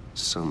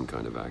 Some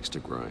kind of axe to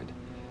grind.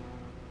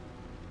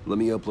 Let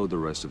me upload the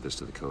rest of this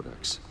to the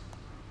Codex.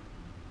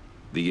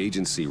 The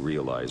agency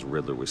realized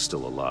Riddler was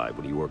still alive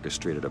when he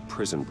orchestrated a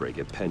prison break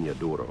at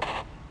Peñadoro.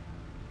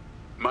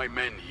 My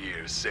men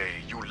here say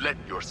you let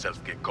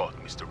yourself get caught,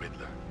 Mr.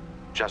 Riddler.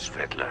 Just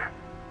Riddler.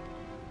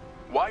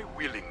 Why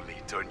willingly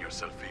turn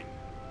yourself in?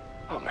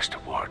 Oh,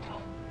 Mr. Warden,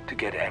 to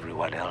get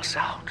everyone else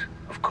out,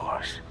 of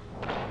course.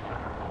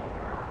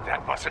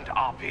 That wasn't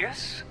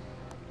obvious?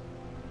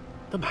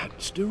 The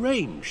man's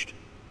deranged.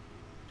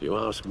 If you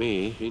ask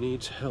me, he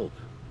needs help.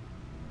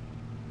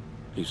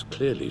 He's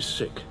clearly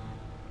sick.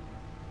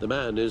 The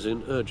man is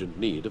in urgent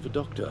need of a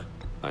doctor.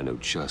 I know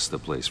just the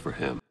place for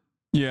him.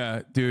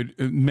 Yeah, dude,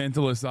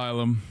 mental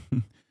asylum.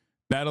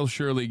 That'll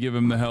surely give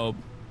him the help.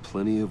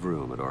 Plenty of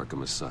room at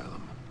Arkham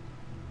Asylum.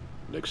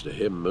 Next to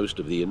him, most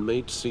of the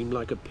inmates seem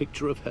like a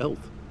picture of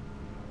health.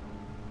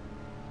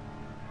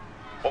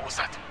 What was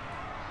that?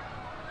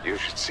 You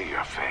should see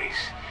your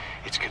face.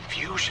 Its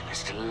confusion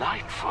is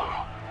delightful.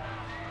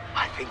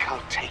 I think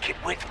I'll take it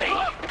with me.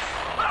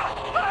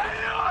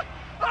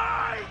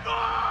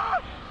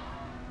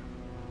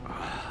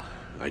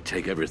 I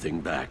take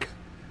everything back.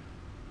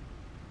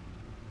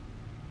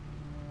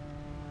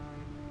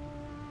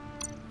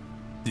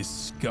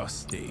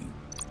 Disgusting.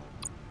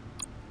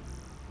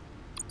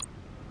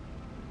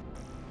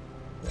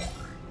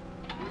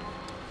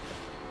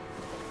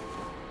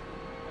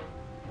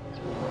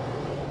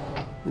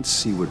 Let's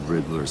see what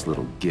Riddler's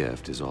little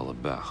gift is all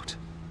about.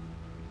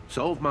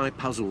 Solve my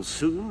puzzle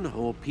soon,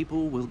 or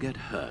people will get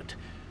hurt.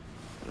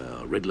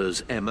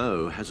 Riddler's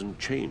MO hasn't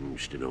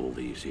changed in all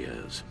these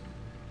years.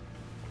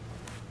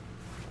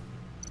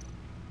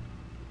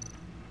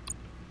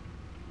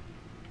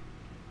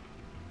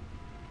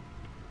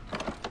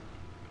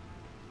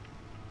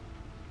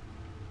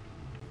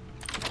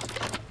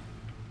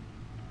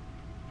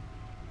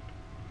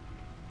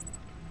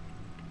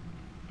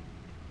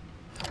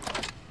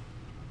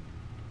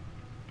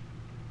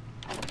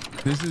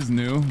 This is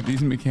new.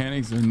 These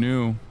mechanics are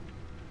new.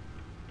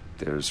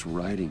 There's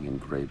writing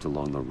engraved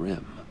along the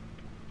rim.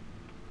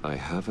 I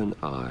have an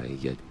eye,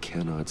 yet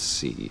cannot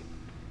see.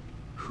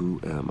 Who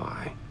am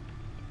I?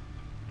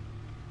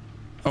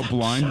 A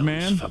blind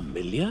man?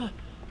 Familiar?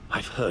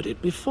 I've heard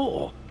it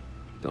before.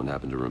 Don't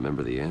happen to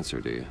remember the answer,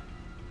 do you?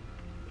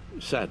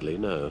 Sadly,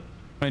 no.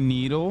 A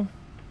needle?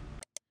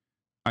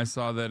 I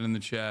saw that in the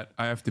chat.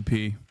 I have to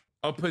pee.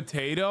 A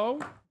potato?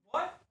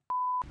 What?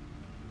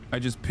 I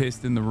just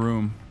pissed in the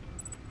room.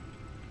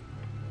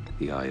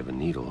 The eye of a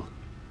needle.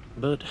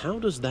 But how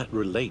does that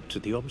relate to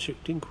the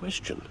object in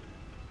question?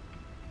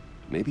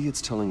 Maybe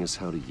it's telling us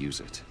how to use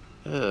it.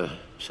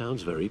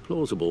 Sounds very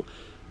plausible.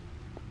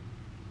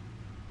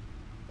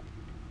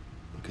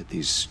 Look at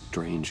these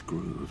strange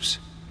grooves.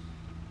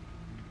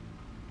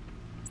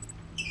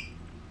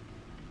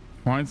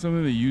 Find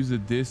something to use a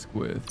disc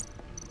with.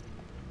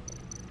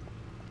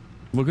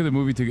 Look at the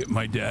movie to get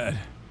my dad.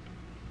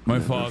 My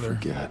father.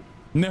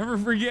 Never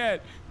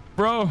forget.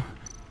 Bro.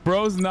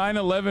 Bro's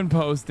 9/11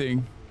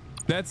 posting.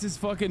 That's his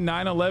fucking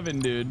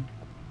 9/11, dude.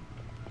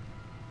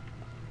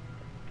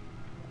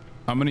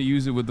 I'm gonna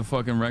use it with the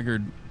fucking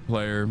record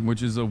player,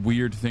 which is a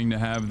weird thing to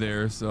have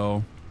there,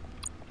 so.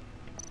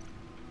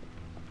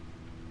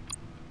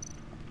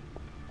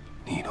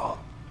 Needle.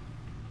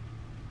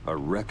 A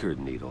record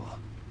needle.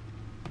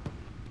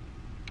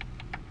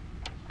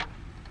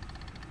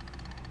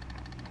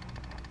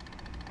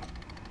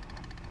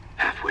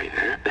 Halfway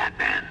there,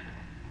 Batman.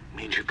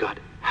 Means you've got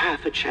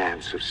half a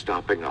chance of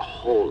stopping a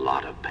whole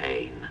lot of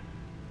pain.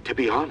 To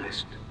be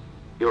honest,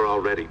 you're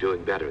already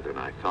doing better than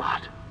I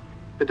thought.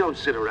 But don't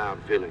sit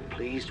around feeling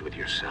pleased with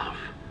yourself,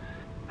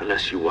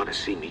 unless you want to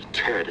see me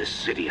tear this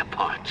city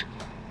apart.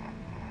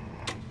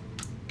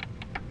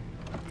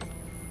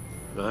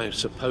 I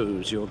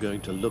suppose you're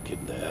going to look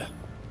in there.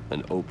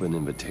 An open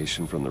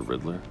invitation from the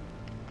Riddler?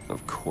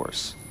 Of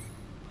course.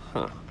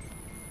 Huh.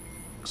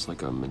 Looks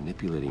like I'm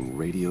manipulating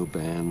radio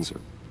bands or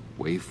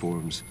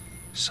waveforms,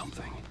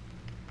 something.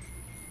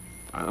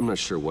 I'm not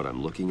sure what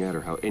I'm looking at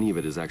or how any of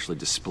it is actually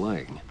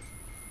displaying.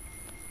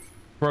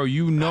 Bro,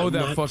 you know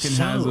that fucking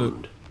has a...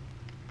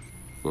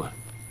 What?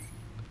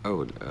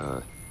 Oh,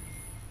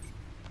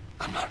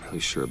 I'm not really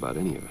sure about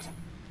any of it.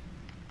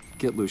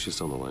 Get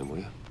Lucius on the line, will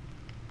you?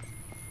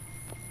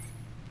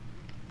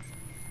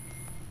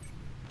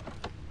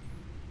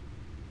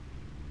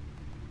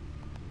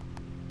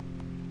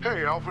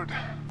 Hey, Alfred.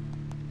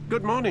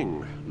 Good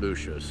morning,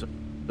 Lucius.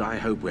 I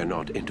hope we're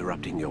not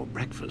interrupting your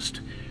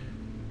breakfast.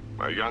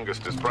 My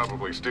youngest is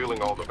probably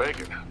stealing all the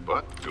bacon,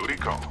 but duty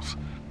calls.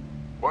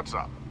 What's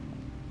up?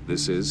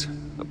 This is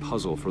a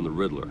puzzle from the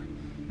Riddler.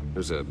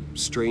 There's a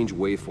strange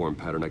waveform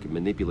pattern I can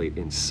manipulate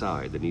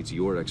inside that needs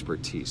your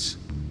expertise.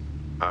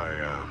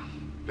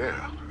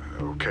 Yeah,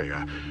 okay.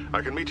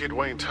 I can meet you at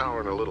Wayne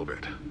Tower in a little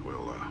bit.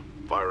 We'll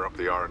fire up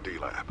the R&D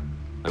lab.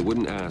 I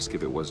wouldn't ask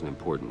if it wasn't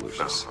important,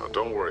 Lucius. No,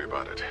 don't worry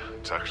about it.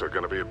 It's actually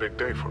going to be a big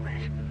day for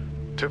me.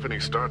 Tiffany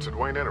starts at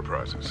Wayne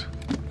Enterprises.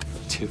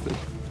 Tiffany?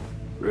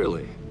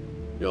 Really?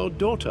 Your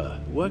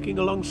daughter working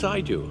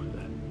alongside you.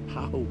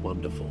 How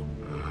wonderful.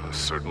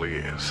 Certainly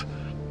is.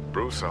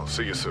 Bruce, I'll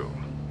see you soon.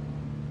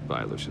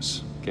 Bye,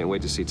 Lucius. Can't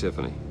wait to see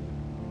Tiffany.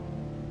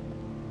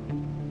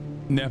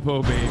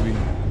 Nepo baby.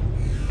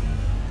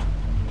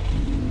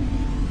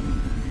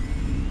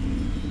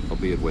 I'll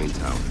be at Wayne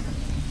Tower.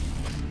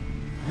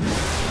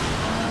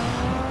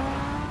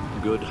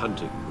 Good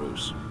hunting,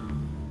 Bruce.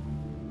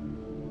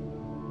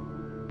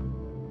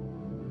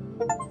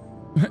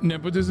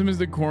 Nepotism is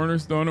the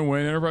cornerstone of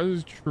Wayne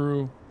Enterprises.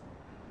 True.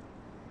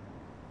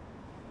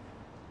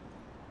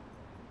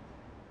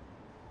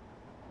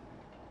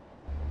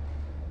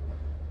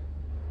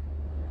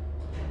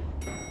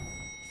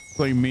 It's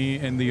like me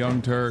and the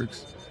Young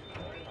Turks.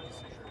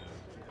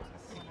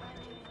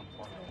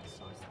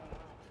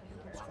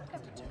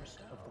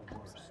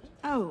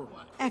 Oh,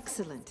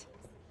 excellent.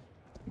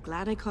 I'm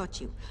glad I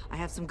caught you. I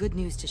have some good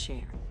news to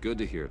share. Good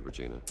to hear it,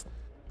 Regina.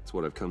 It's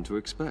what I've come to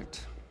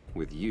expect,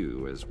 with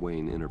you as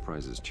Wayne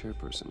Enterprises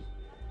chairperson.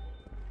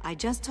 I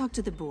just talked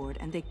to the board,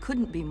 and they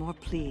couldn't be more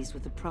pleased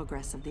with the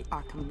progress of the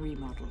Arkham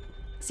remodel.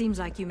 Seems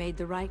like you made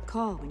the right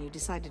call when you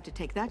decided to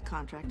take that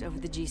contract over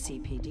the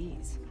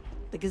GCPD's.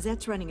 The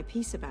Gazette's running a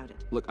piece about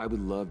it. Look, I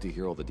would love to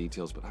hear all the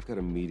details, but I've got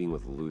a meeting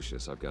with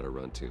Lucius I've got to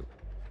run to.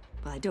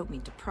 Well, I don't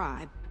mean to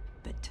pry,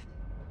 but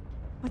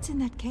what's in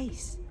that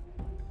case?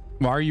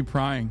 Why are you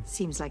prying?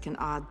 Seems like an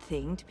odd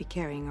thing to be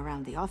carrying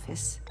around the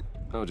office.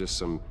 Oh, just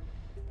some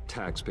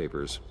tax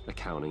papers.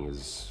 Accounting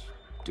is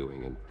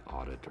doing an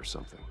audit or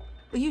something.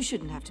 Well, you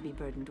shouldn't have to be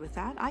burdened with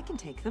that. I can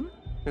take them.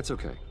 It's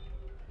okay.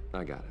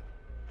 I got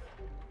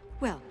it.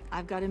 Well,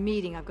 I've got a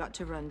meeting I've got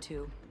to run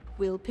to.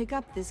 We'll pick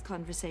up this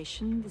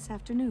conversation this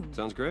afternoon.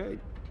 Sounds great.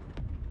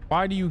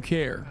 Why do you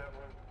care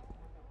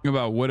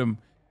about what I'm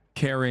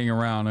carrying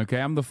around?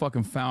 Okay, I'm the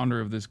fucking founder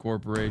of this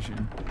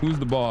corporation. Who's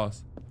the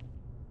boss?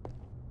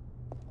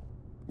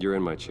 You're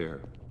in my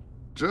chair.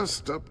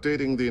 Just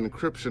updating the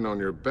encryption on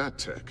your bat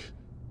tech.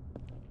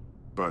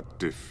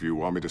 But if you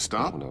want me to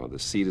stop? No, the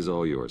seat is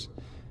all yours.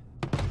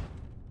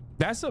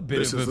 That's a bit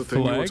this of a is the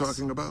thing you were flex.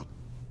 talking about?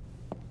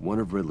 One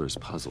of Riddler's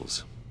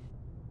puzzles.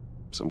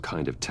 Some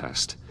kind of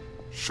test.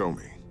 Show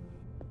me.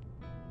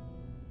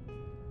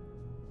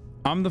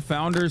 I'm the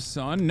founder's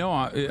son? No,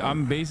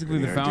 I'm basically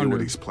Any the idea founder.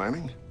 what he's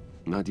planning?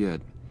 Not yet.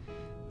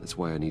 That's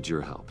why I need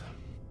your help.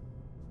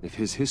 If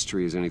his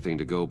history is anything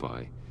to go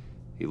by,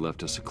 he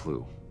left us a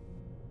clue.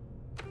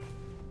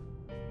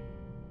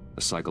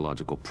 A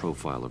psychological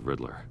profile of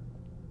Riddler.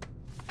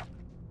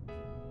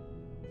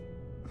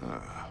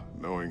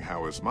 Knowing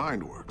how his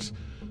mind works,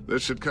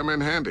 this should come in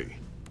handy.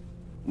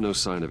 No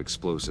sign of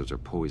explosives or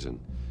poison.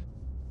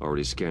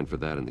 Already scanned for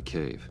that in the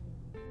cave.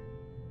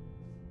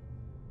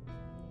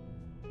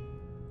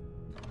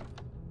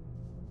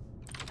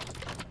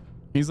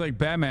 He's like,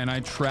 Batman,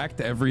 I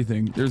tracked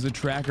everything. There's a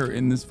tracker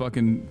in this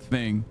fucking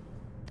thing.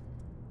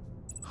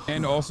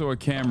 And also a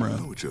camera.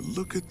 Would you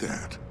look at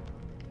that?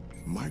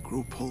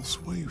 Micropulse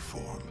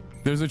waveform.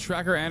 There's a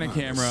tracker and a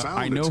camera. sound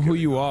I know it's who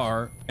you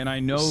are, and I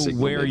know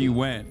Signal, where maybe. you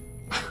went.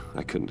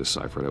 I couldn't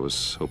decipher it. I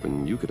was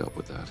hoping you could help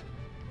with that.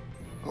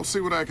 I'll see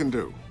what I can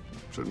do.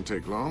 Shouldn't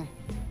take long.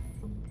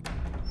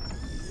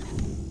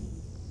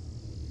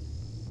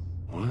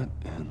 What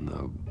in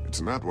the...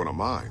 It's not one of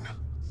mine.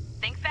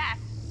 Think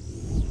fast.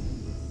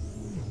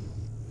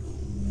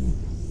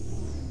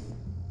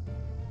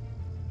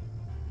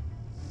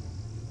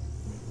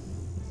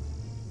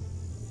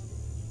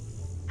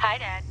 Hi,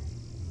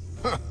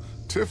 Dad.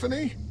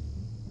 Tiffany?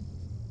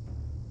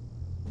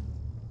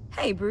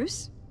 Hey,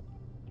 Bruce.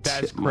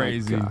 That's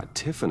crazy. My God,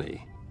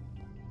 Tiffany.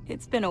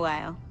 It's been a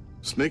while.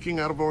 Sneaking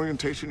out of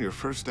orientation your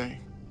first day?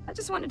 I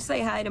just wanted to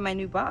say hi to my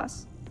new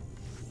boss.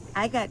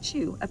 I got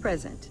you a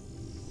present.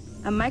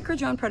 A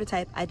micro-drone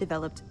prototype I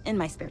developed in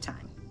my spare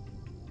time.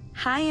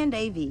 High-end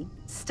AV,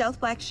 stealth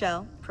black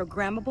shell,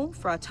 programmable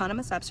for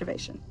autonomous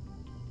observation.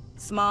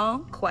 Small,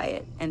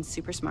 quiet, and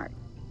super smart.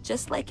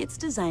 Just like its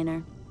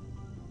designer.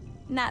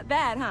 Not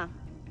bad, huh?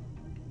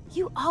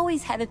 You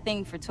always had a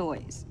thing for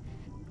toys.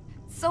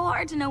 So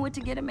hard to know what to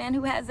get a man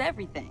who has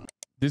everything.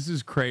 This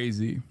is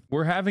crazy.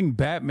 We're having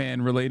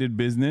Batman related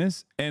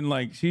business and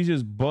like she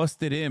just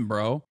busted in,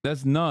 bro.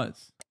 That's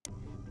nuts.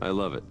 I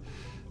love it.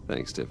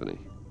 Thanks, Tiffany.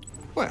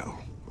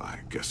 Well, I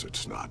guess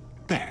it's not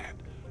bad.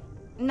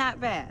 Not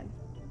bad.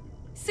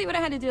 See what I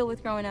had to deal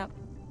with growing up?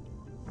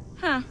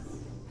 Huh.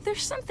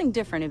 There's something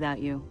different about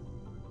you.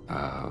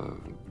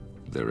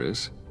 There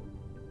is?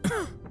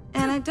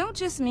 And I don't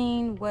just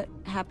mean what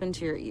happened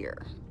to your ear.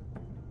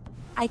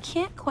 I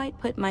can't quite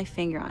put my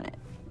finger on it.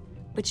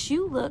 But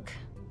you look...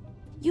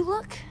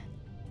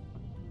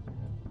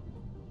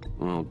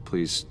 Well,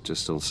 please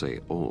just don't say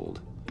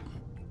old.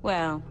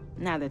 Well,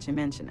 now that you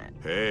mention it.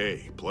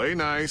 Hey, play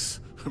nice.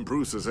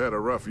 Bruce has had a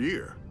rough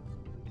year.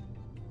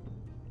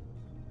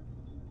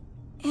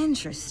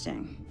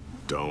 Interesting.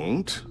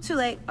 Don't. Too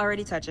late,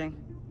 already touching.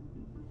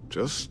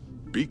 Just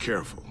Be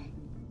careful.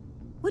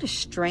 What a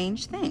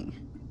strange thing.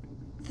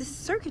 This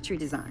circuitry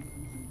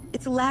design.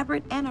 It's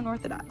elaborate and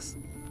unorthodox.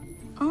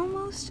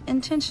 Almost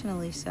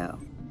intentionally so.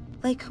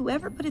 Like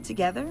whoever put it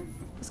together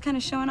was kind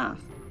of showing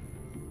off.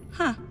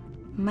 Huh.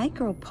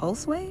 Micro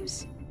pulse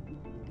waves?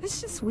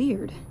 It's just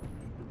weird.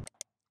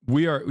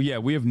 We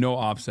have no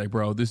OPSEC,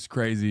 bro. This is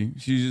crazy.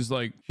 She's just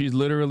like, she's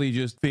literally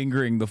just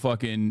fingering the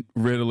fucking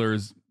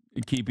Riddler's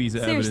key piece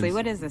of evidence. Seriously,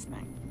 what is this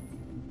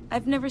thing?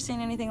 I've never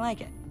seen anything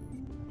like it.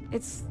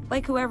 It's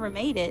like whoever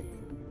made it.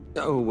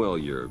 Oh, well,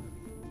 your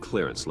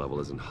clearance level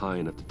isn't high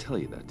enough to tell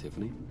you that,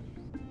 Tiffany.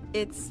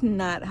 It's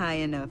not high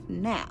enough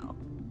now.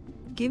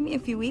 Give me a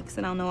few weeks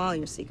and I'll know all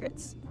your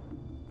secrets.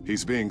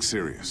 He's being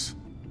serious.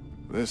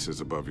 This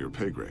is above your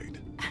pay grade.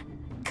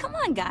 Come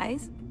on,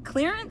 guys.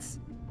 Clearance?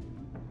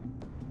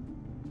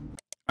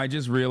 I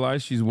just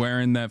realized she's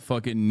wearing that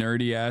fucking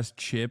nerdy ass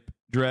Chip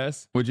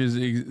dress, which is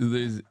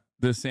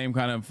the same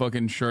kind of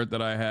fucking shirt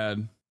that I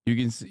had.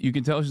 You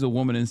can tell she's a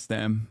woman in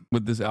STEM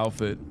with this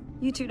outfit.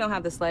 You two don't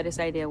have the slightest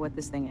idea what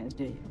this thing is,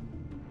 do you?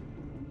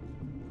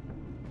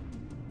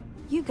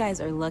 You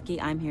guys are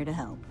lucky I'm here to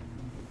help.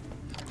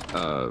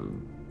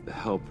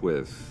 Help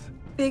with...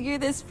 Figure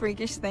this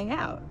freakish thing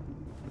out.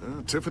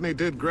 Tiffany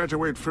did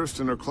graduate first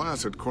in her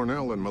class at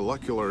Cornell in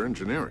molecular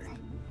engineering.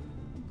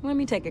 Let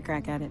me take a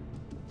crack at it.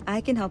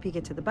 I can help you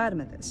get to the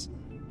bottom of this.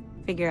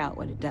 Figure out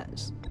what it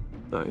does.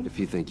 All right, if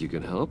you think you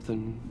can help,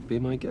 then be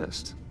my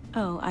guest.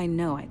 Oh, I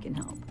know I can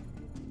help.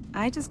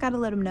 I just gotta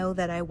let him know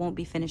that I won't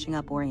be finishing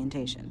up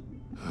orientation.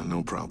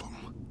 No problem.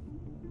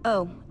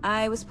 Oh,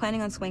 I was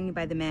planning on swinging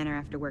by the manor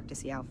after work to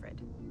see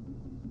Alfred.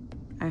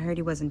 I heard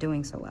he wasn't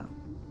doing so well.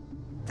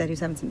 That he was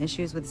having some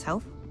issues with his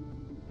health?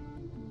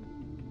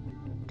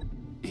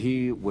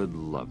 He would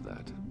love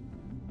that.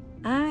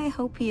 I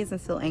hope he isn't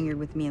still angered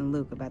with me and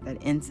Luke about that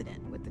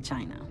incident with the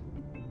china.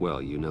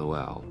 Well, you know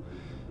Al.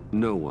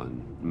 No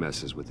one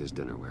messes with his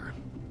dinnerware.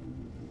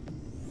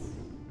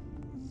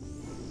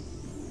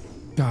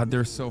 God,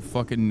 they're so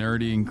fucking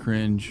nerdy and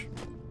cringe.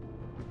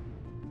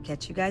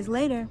 Catch you guys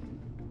later.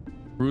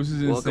 Bruce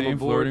is insane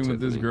flirting with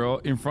this girl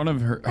in front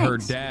of her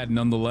dad,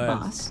 nonetheless.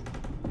 Boss.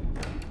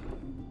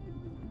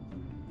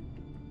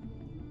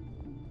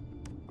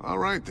 All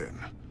right, then.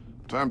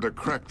 Time to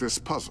crack this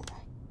puzzle.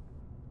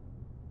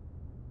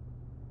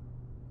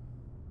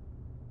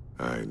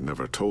 I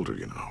never told her,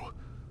 you know.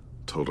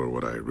 Told her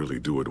what I really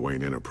do at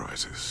Wayne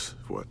Enterprises.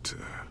 What,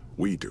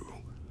 we do.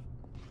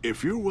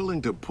 If you're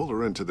willing to pull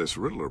her into this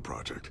Riddler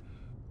project,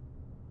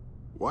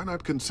 why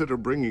not consider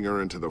bringing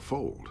her into the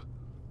fold?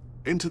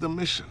 Into the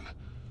mission?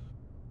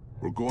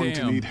 We're going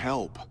to need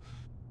help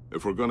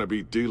if we're going to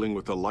be dealing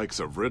with the likes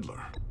of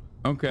Riddler.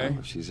 Okay. Well,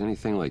 if she's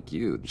anything like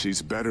you...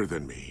 She's better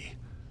than me.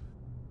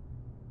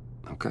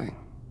 Okay,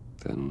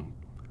 then...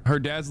 Her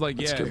dad's like,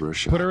 let's yeah, give her a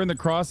shot. Put her in the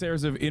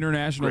crosshairs of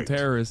international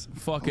terrorists.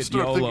 Fuck it,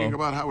 Start YOLO. thinking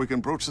about how we can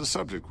broach the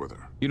subject with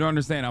her. You don't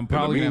understand. I'm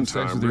probably gonna have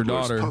sex with your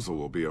Riddler's daughter. puzzle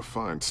will be a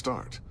fine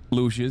start.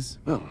 Lucius.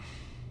 Well,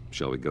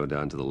 shall we go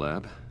down to the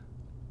lab?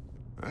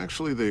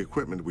 Actually, the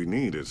equipment we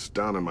need is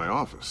down in my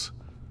office.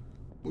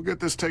 We'll get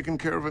this taken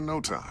care of in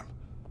no time.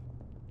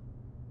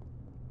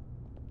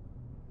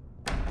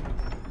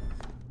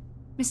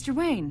 Mr.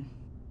 Wayne.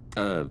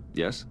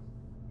 Yes?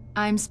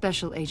 I'm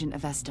Special Agent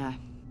Avesta.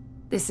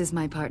 This is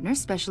my partner,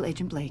 Special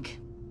Agent Blake.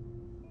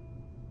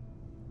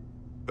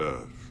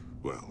 Well,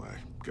 I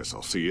guess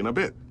I'll see you in a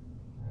bit.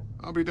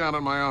 I'll be down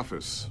in my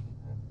office.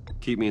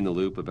 Keep me in the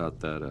loop about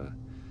that,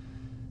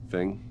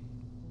 thing.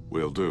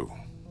 Will do.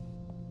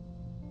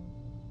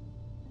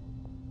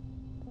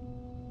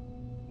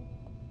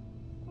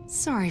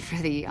 Sorry for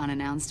the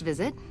unannounced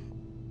visit.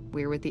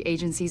 We're with the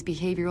agency's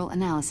Behavioral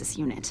Analysis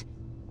Unit.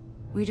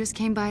 We just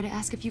came by to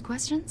ask a few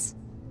questions.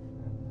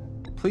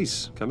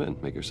 Please, come in.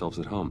 Make yourselves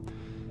at home.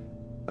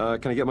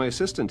 Can I get my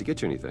assistant to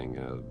get you anything?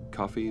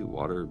 Coffee,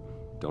 water,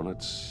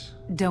 donuts?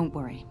 Don't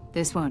worry.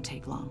 This won't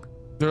take long.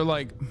 They're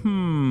like,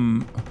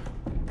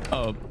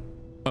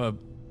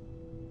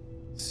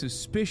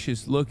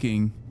 suspicious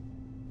looking.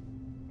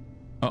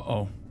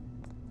 Uh-oh.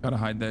 Gotta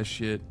hide that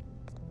shit.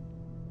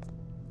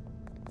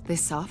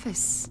 This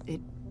office,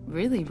 it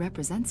really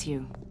represents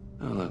you.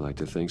 Well, I like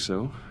to think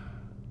so.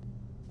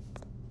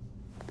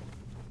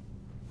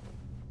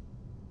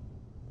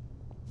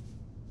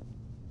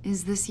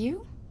 Is this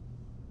you?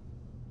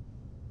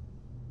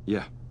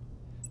 Yeah.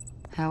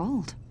 How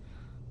old?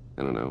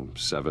 I don't know,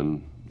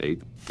 7,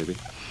 8, maybe?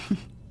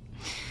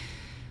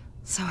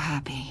 So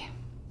happy.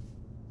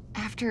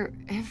 After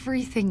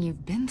everything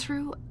you've been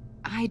through,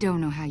 I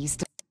don't know how you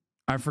still...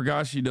 I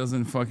forgot she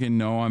doesn't fucking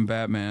know I'm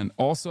Batman.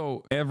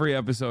 Also, every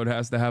episode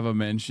has to have a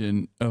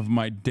mention of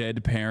my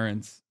dead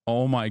parents.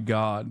 Oh my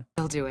God.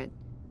 I'll do it.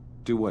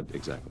 Do what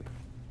exactly?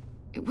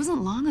 It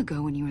wasn't long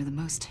ago when you were the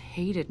most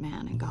hated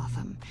man in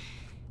Gotham.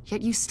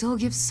 Yet you still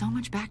give so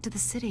much back to the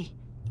city.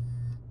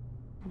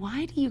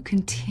 Why do you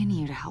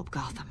continue to help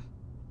Gotham?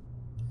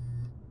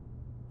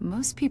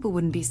 Most people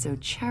wouldn't be so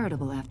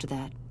charitable after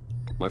that.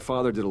 My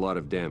father did a lot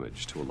of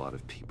damage to a lot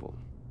of people.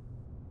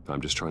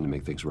 I'm just trying to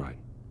make things right.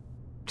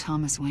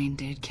 Thomas Wayne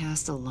did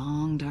cast a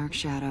long, dark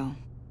shadow.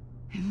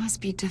 It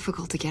must be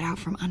difficult to get out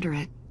from under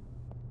it.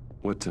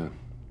 What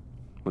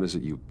is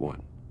it you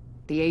want?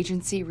 The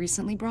agency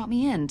recently brought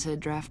me in to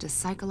draft a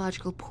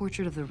psychological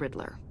portrait of the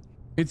Riddler.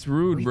 It's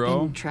rude, bro.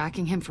 We've been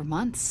tracking him for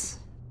months,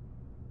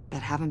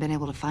 but haven't been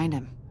able to find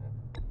him.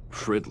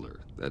 Riddler?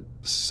 That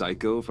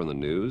psycho from the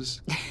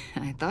news?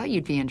 I thought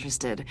you'd be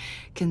interested,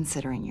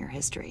 considering your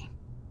history.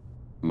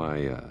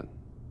 My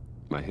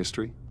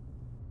history?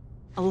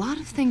 A lot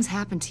of things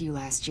happened to you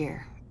last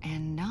year,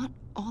 and not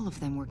all of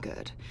them were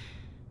good.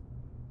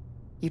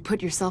 You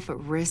put yourself at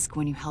risk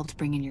when you helped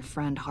bring in your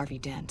friend Harvey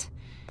Dent.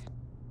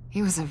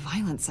 He was a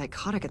violent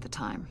psychotic at the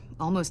time,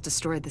 almost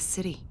destroyed the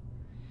city.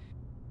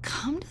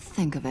 Come to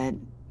think of it,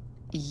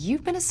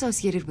 you've been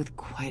associated with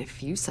quite a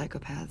few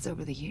psychopaths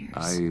over the years.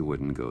 I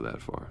wouldn't go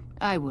that far.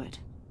 I would.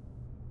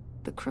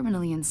 The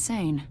criminally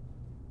insane.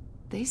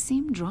 They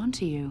seem drawn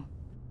to you.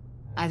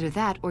 Either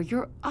that, or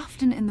you're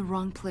often in the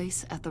wrong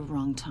place at the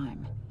wrong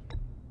time.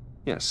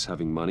 Yes,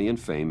 having money and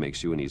fame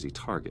makes you an easy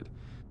target.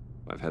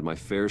 I've had my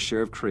fair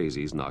share of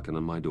crazies knocking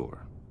on my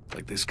door.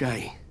 Like this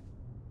guy.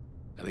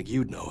 I think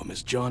you'd know him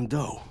as John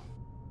Doe.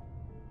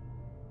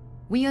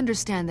 We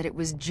understand that it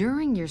was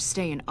during your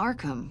stay in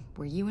Arkham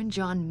where you and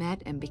John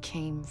met and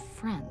became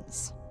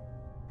friends.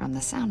 From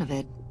the sound of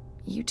it,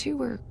 you two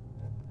were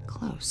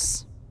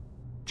close.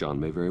 John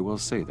may very well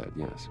say that,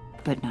 yes.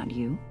 But not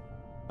you?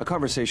 A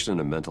conversation in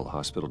a mental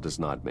hospital does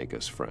not make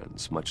us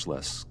friends, much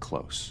less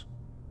close.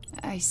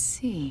 I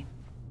see.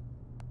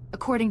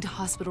 According to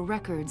hospital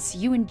records,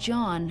 you and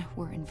John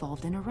were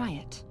involved in a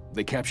riot.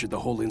 They captured the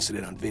whole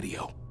incident on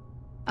video.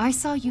 I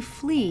saw you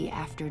flee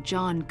after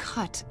John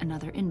cut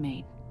another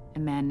inmate, a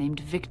man named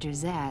Victor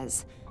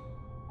Zaz.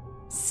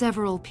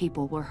 Several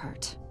people were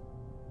hurt.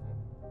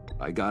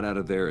 I got out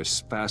of there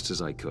as fast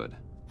as I could.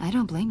 I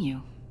don't blame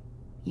you.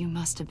 You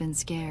must have been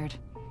scared.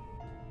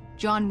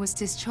 John was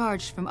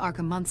discharged from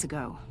Arkham months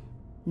ago.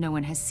 No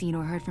one has seen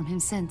or heard from him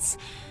since.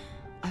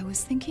 I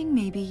was thinking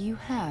maybe you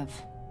have.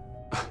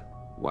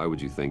 Why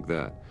would you think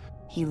that?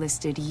 He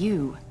listed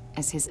you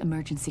as his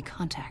emergency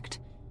contact.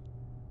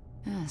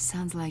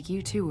 Sounds like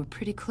you two were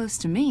pretty close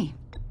to me.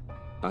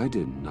 I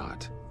did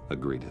not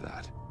agree to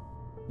that.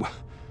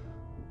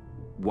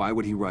 Why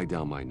would he write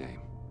down my name?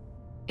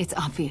 It's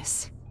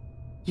obvious.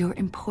 You're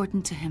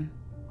important to him.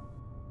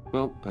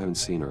 Well, I haven't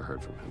seen or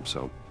heard from him,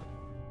 so...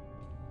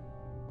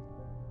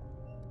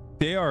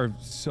 They are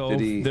so...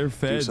 They're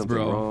feds,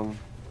 bro. Wrong?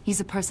 He's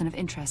a person of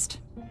interest.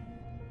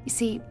 You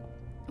see,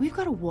 we've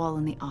got a wall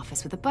in the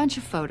office with a bunch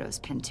of photos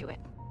pinned to it.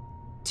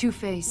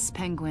 Two-Face,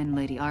 Penguin,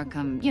 Lady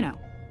Arkham, you know,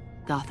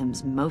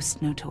 Gotham's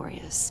most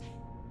notorious.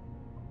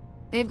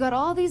 They've got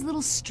all these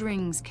little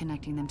strings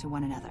connecting them to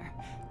one another,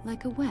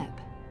 like a web.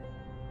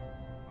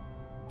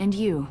 And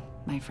you,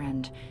 my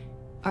friend,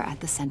 are at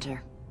the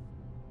center.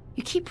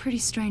 You keep pretty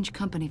strange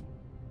company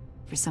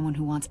for someone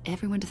who wants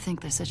everyone to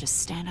think they're such a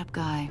stand-up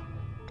guy.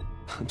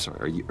 I'm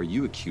sorry, are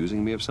you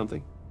accusing me of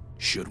something?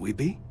 Should we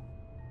be?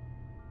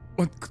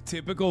 What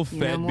typical You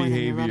know Fed more than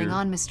you're letting behavior.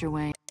 on, Mr.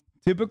 Wayne.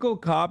 Typical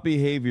cop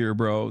behavior,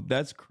 bro.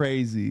 That's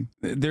crazy.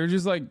 They're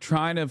just like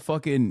trying to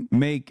fucking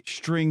make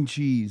string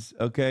cheese,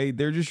 okay?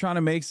 They're just trying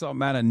to make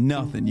something out of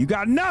nothing. You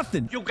got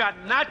nothing. You got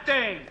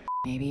nothing!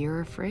 Maybe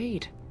you're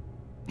afraid.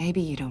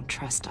 Maybe you don't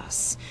trust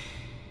us.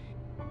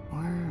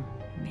 Or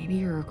maybe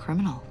you're a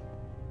criminal,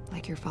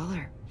 like your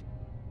father.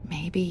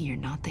 Maybe you're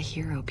not the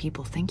hero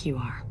people think you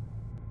are.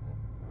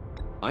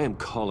 I am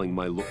calling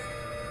my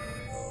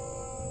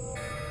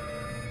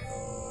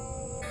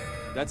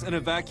That's an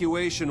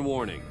evacuation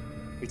warning.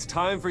 It's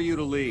time for you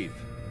to leave.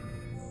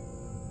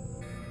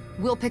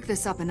 We'll pick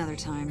this up another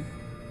time.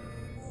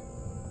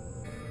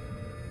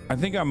 I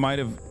think I might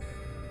have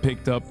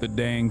picked up the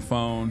dang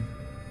phone.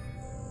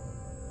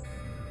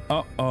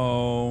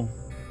 Uh-oh.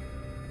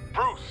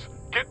 Bruce,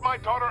 get my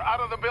daughter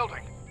out of the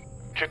building.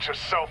 Get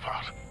yourself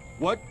out.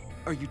 What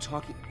are you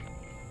talking?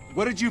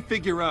 What did you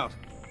figure out?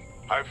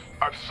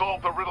 I've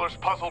solved the Riddler's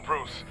puzzle,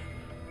 Bruce.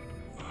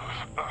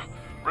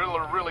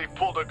 Riddler really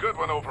pulled a good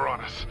one over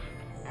on us.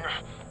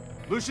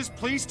 Lucius,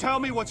 please tell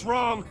me what's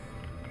wrong.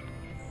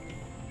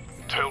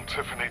 Tell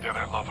Tiffany that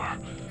I love her.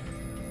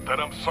 That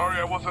I'm sorry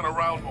I wasn't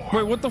around more.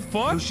 Wait, what the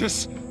fuck?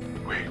 Lucius!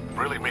 We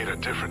really made a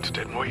difference,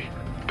 didn't we,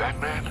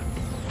 Batman?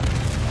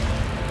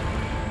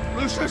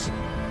 Lucius!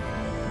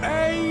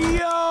 Hey,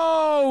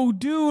 yo!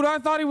 Dude, I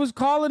thought he was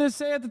calling to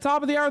say at the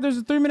top of the hour there's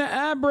a 3-minute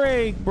ad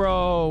break,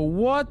 bro.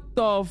 What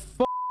the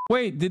fuck?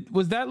 Wait,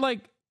 was that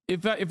like,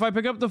 if I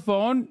pick up the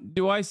phone,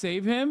 do I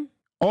save him?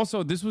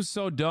 Also, this was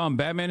so dumb.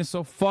 Batman is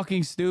so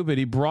fucking stupid.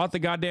 He brought the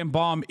goddamn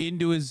bomb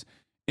into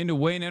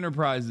Wayne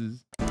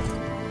Enterprises. Oh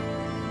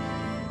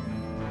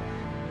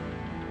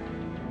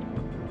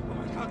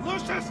my God,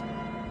 Lucius!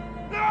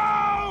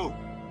 No!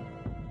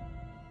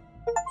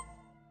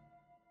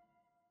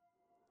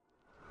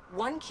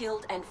 1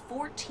 killed and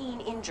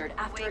 14 injured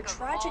after a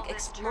tragic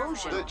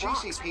explosion. The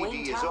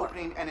GCPD is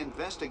opening an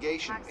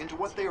investigation into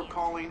what they are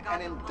calling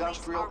an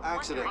industrial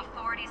accident.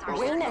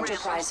 Wayne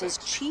Enterprises'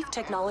 Chief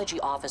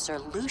Technology Officer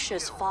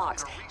Lucius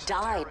Fox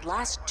died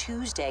last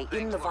Tuesday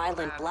in the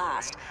violent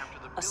blast.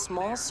 A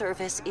small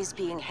service is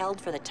being held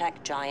for the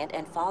tech giant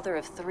and father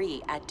of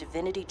 3 at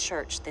Divinity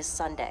Church this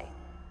Sunday.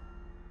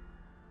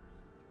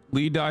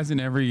 Lee dies in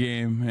every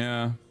game,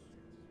 yeah.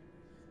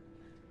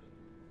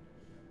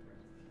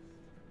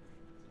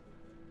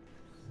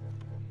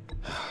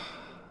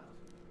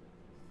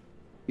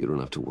 You don't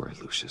have to worry,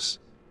 Lucius.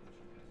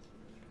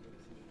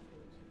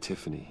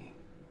 Tiffany,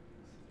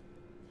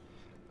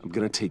 I'm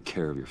gonna take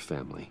care of your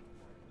family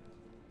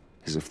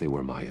as if they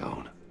were my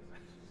own.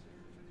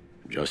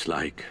 Just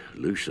like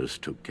Lucius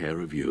took care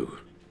of you.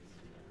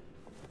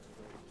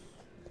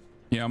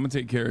 Yeah, I'm gonna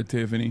take care of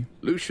Tiffany.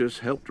 Lucius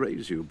helped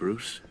raise you,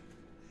 Bruce.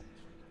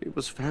 It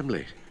was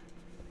family.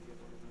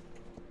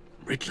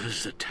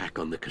 Riddler's attack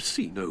on the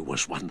casino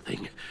was one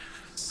thing.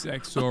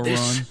 Sex or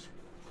run.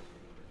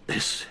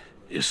 This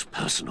is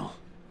personal.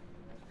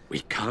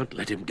 We can't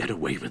let him get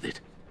away with it.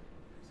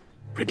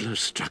 Riddler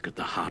struck at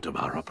the heart of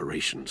our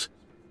operations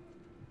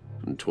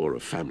and tore a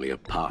family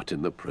apart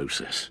in the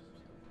process.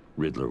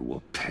 Riddler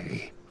will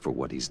pay for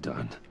what he's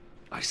done.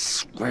 I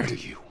swear to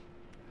you,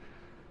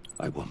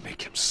 I will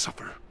make him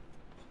suffer.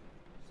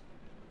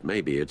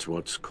 Maybe it's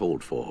what's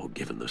called for,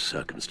 given the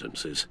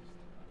circumstances.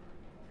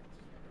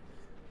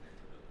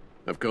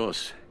 Of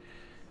course,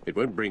 it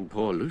won't bring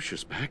poor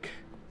Lucius back.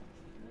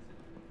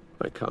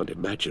 I can't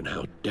imagine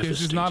how devastating.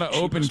 This is not an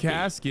open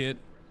casket.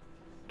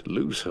 To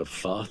lose her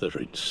father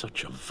in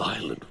such a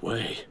violent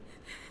way.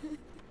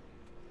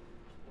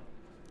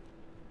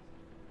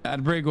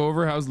 Ad break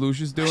over. How's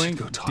Lucius doing?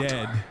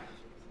 Dead.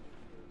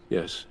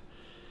 Yes.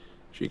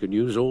 She can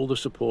use all the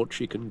support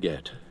she can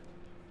get.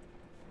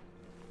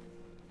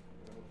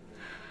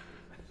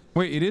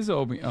 Wait, it is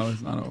open. Oh,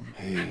 it's not open.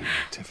 Hey,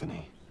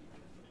 Tiffany.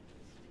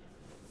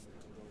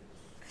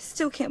 I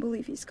still can't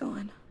believe he's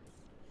gone.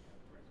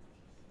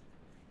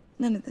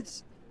 None of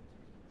this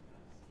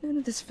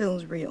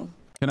feels real.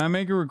 Can I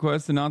make a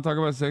request to not talk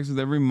about sex with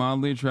every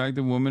mildly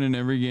attractive woman in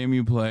every game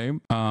you play?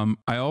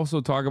 I also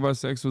talk about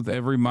sex with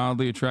every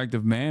mildly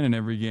attractive man in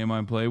every game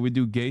I play. We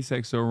do gay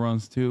sex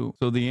runs too.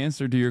 So the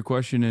answer to your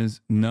question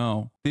is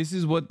no. This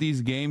is what these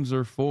games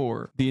are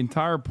for. The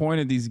entire point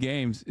of these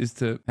games is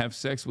to have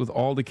sex with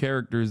all the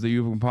characters that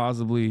you can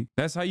possibly...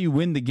 That's how you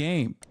win the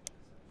game.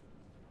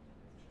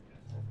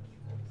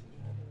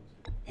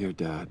 Your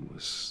dad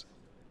was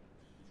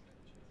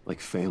like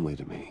family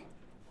to me.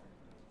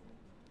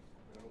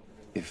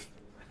 If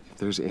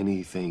there's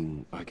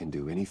anything I can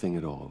do, anything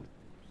at all,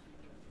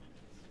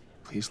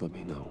 please let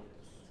me know.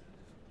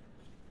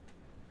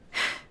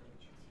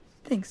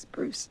 Thanks,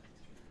 Bruce.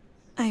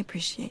 I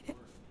appreciate it.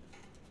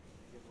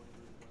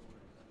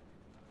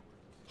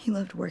 He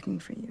loved working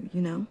for you,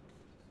 you know?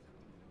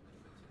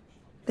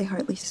 They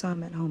hardly saw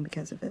him at home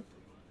because of it.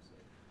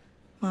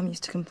 Mom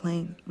used to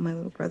complain my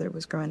little brother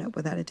was growing up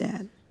without a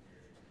dad.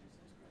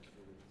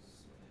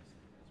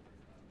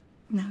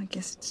 Now I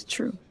guess it's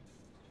true.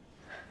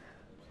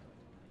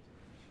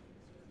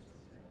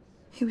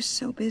 He was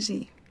so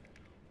busy.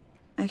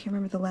 I can't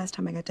remember the last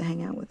time I got to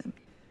hang out with him.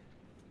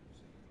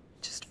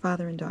 Just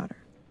father and daughter.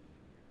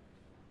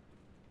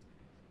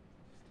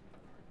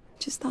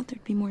 Just thought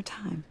there'd be more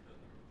time.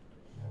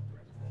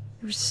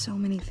 There were so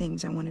many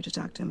things I wanted to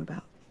talk to him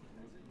about.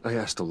 I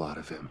asked a lot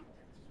of him.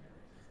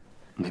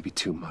 Maybe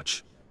too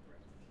much.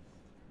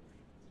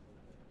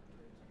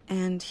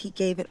 And he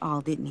gave it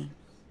all, didn't he?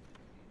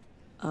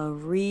 A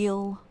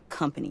real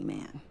company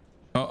man.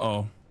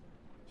 Uh-oh.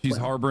 She's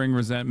harboring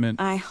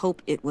resentment. I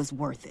hope it was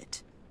worth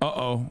it.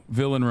 Uh-oh.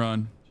 Villain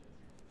run.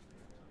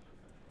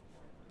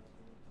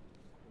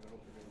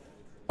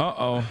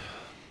 Uh-oh.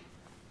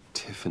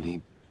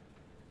 Tiffany.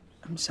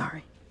 I'm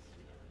sorry.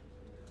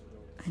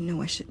 I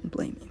know I shouldn't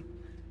blame you.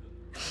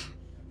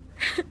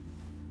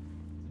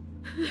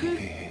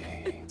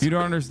 You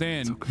don't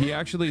understand. He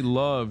actually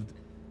loved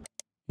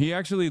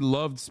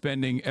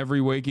spending every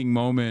waking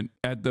moment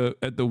at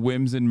the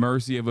whims and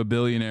mercy of a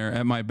billionaire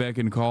at my beck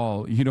and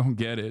call. You don't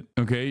get it,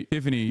 okay?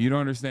 Tiffany, you don't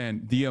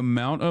understand. The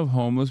amount of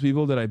homeless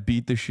people that I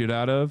beat the shit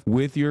out of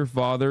with your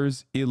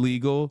father's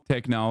illegal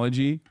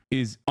technology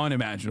is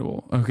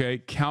unimaginable, okay?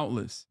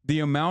 Countless. The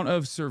amount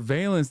of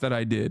surveillance that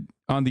I did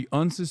on the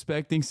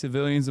unsuspecting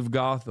civilians of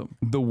Gotham,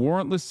 the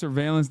warrantless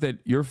surveillance that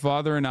your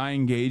father and I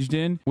engaged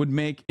in would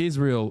make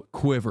Israel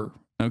quiver,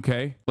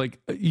 okay? Like,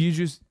 you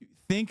just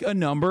think a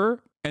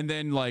number and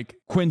then like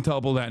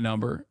quintuple that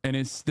number, and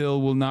it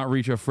still will not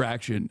reach a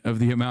fraction of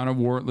the amount of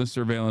warrantless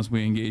surveillance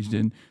we engaged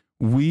in.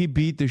 We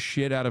beat the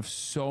shit out of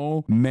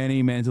so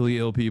many mentally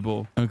ill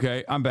people.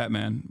 Okay, I'm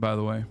Batman, by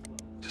the way.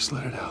 Just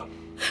let it out.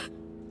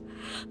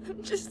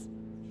 I'm just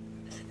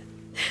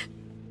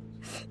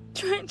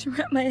trying to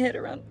wrap my head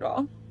around it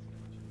all.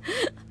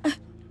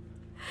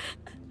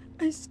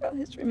 I saw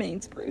his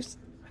remains, Bruce.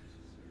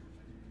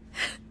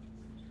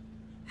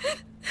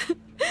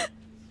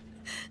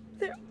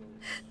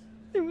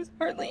 There was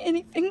hardly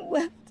anything left.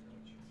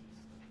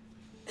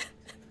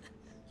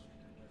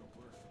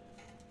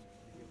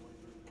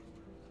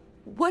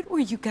 What were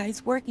you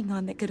guys working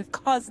on that could have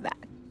caused that?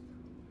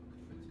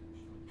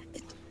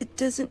 It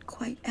doesn't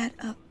quite add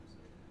up.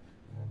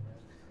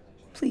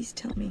 Please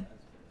tell me.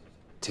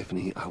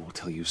 Tiffany, I will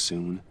tell you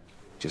soon.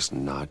 Just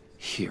not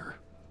here.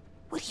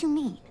 What do you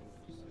mean?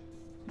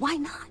 Why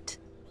not?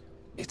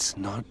 It's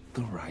not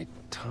the right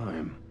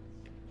time.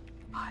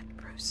 God,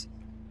 Bruce.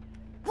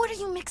 What are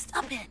you mixed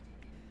up in?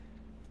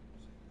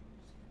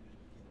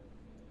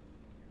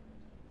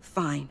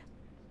 Fine.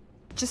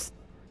 Just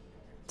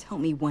tell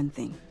me one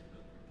thing.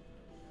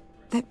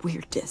 That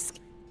weird disc.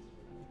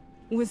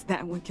 Was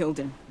that what killed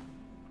him?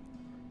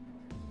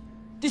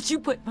 Did you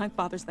put my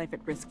father's life at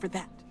risk for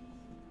that?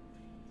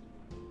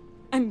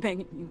 I'm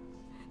begging you.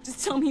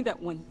 Just tell me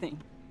that one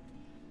thing.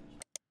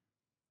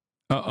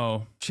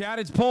 Uh-oh. Chat,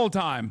 it's poll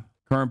time.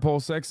 Current poll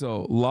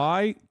sexo.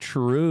 Lie,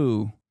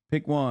 true.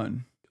 Pick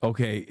one.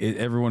 Okay,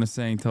 everyone is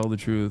saying tell the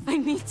truth. I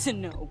need to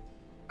know.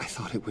 I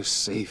thought it was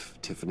safe,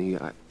 Tiffany.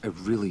 I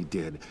really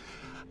did.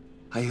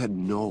 I had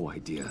no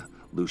idea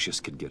Lucius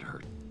could get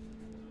hurt.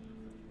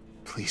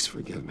 Please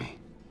forgive me.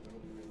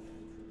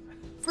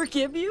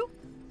 Forgive you?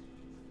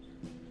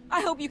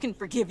 I hope you can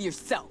forgive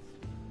yourself.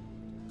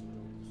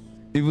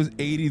 It was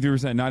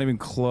 83%, not even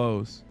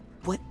close.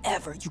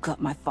 Whatever you got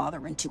my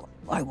father into,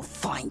 I will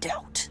find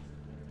out.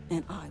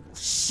 And I will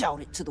shout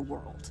it to the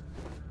world.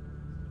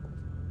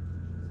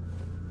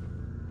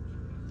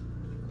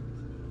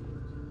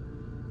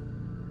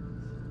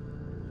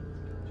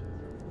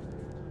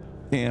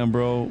 Damn,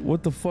 bro.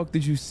 What the fuck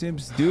did you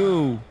simps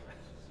do?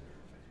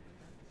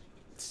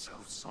 So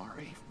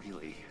sorry,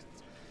 really.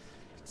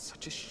 It's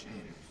such a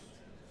shame.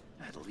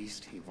 At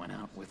least he went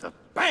out with a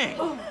bang,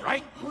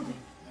 right?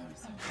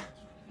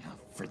 Yeah,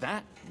 for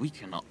that, we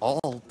can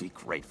all be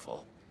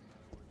grateful.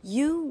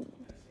 You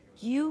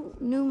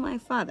knew my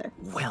father?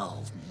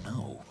 Well,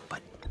 no,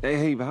 but...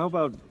 Hey, how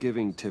about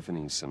giving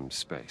Tiffany some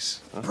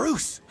space? Huh?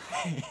 Bruce!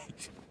 Hey,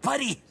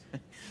 buddy!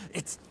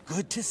 It's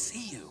good to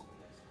see you.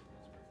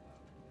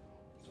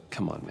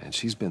 Come on, man.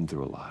 She's been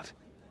through a lot.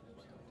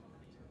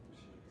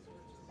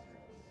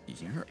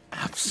 You're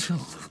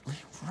absolutely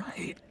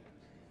right.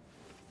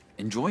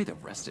 Enjoy the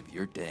rest of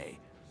your day.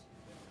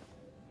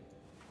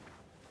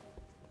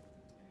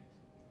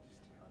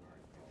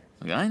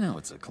 Look, I know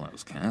it's a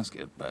closed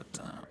casket, but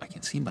I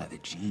can see by the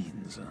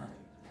jeans,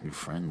 your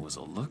friend was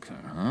a looker,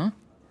 huh?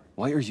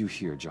 Why are you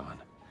here, John?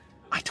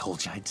 I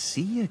told you I'd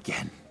see you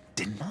again,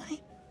 didn't I?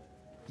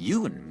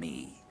 You and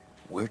me,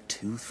 we're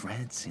two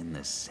threads in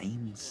the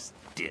same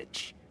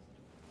stitch.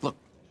 Look,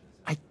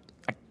 I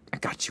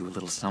got you a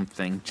little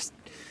something, just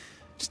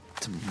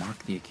to mark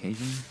the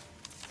occasion.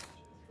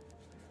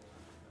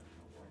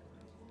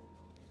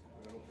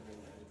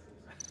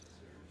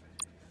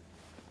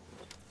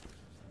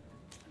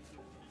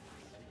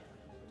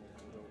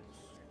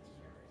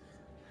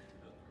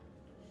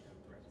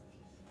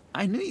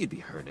 I knew you'd be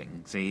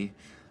hurting, see?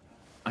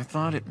 I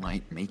thought it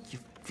might make you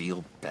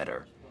feel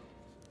better.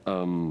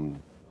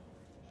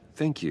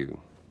 Thank you,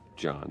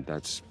 John.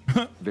 That's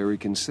very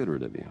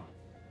considerate of you.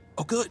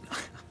 Oh, good.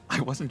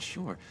 I wasn't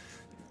sure.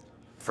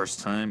 First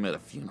time at a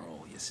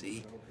funeral, you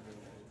see?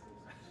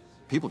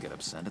 People get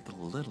upset at the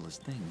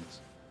littlest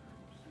things.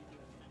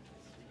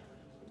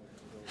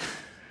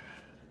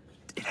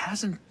 It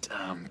hasn't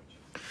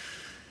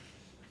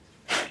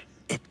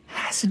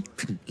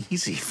been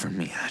easy for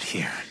me out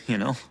here, you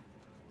know?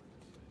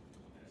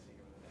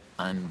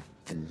 I'm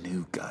the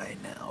new guy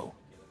now.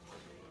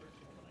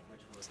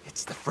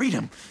 It's the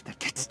freedom that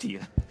gets to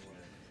you.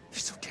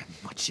 There's so damn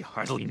much you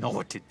hardly know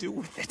what to do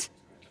with it.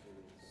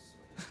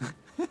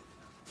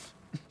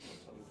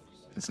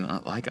 It's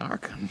not like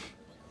Arkham.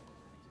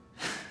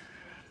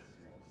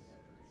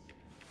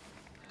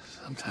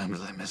 Sometimes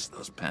I miss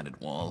those padded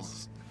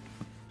walls.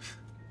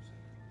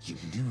 You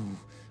knew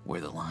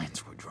where the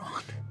lines were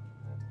drawn.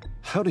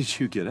 How did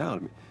you get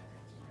out?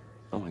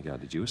 Oh my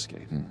God, did you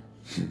escape?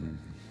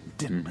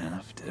 Didn't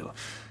have to.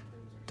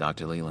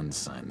 Dr. Leland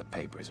signed the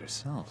papers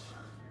herself.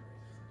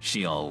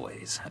 She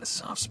always had a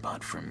soft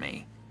spot for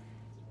me.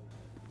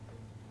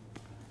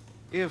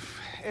 If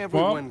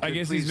everyone I could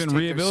guess please he's been take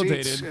their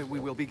rehabilitated. seats, we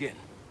will begin.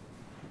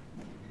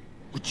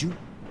 Would you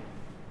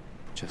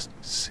just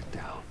sit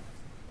down?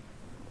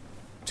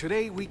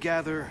 Today we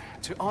gather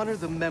to honor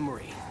the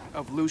memory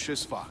of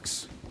Lucius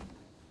Fox.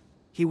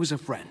 He was a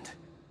friend,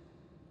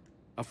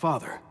 a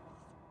father,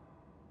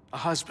 a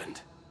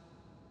husband,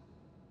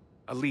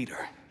 a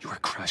leader. You are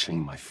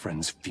crashing my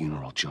friend's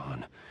funeral,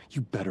 John.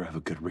 You better have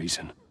a good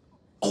reason.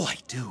 Oh, I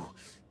do.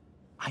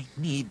 I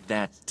need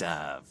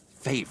that,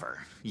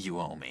 favor you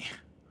owe me.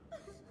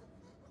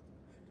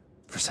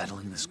 For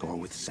settling the score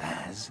with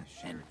Zaz,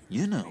 and,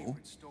 you know,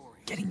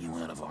 getting you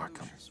out of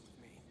Arkham.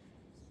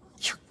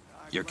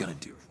 You're gonna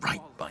do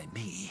right by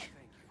me,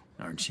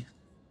 aren't you?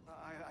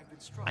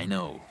 I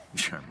know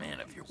you're a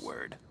man of your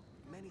word.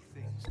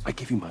 I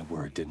gave you my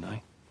word, didn't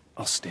I?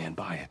 I'll stand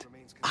by it.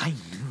 I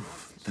knew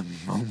the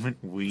moment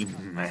we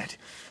met.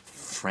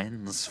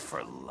 Friends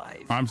for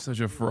life. I'm such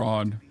a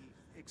fraud.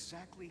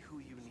 Exactly who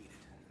you needed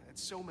at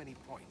so many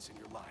points in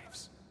your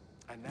lives.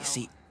 And now, you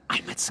see, I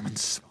met some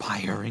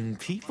inspiring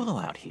people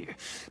out here.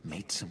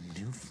 Made some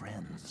new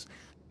friends.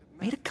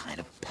 Made a kind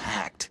of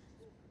pact.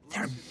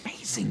 They're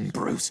amazing,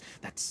 Bruce.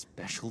 That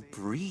special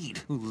breed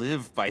who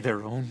live by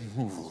their own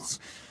rules.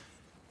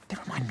 They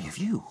remind me of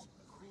you.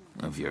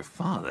 Of your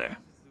father.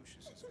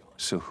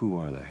 So who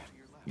are they?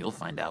 You'll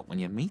find out when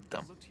you meet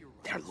them.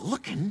 They're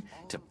looking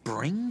to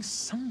bring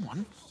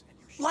someone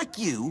like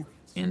you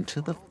into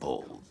the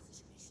fold.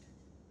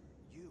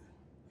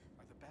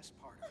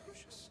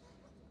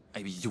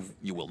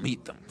 You will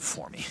meet them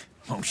for me,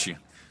 won't you?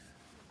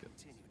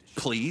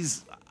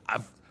 Please,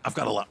 I've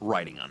got a lot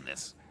riding on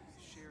this.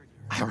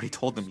 I already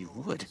told them you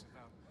would.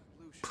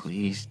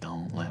 Please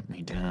don't let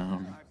me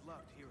down.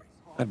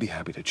 I'd be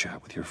happy to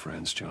chat with your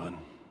friends, John.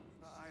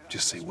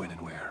 Just say when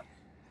and where.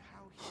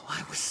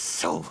 I was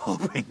so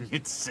hoping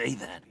you'd say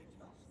that.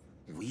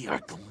 We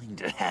are going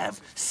to have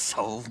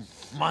so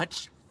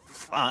much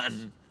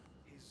fun.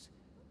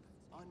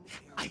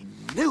 I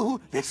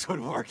knew this would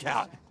work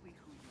out.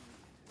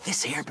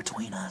 This here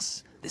between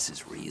us, this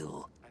is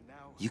real.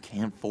 You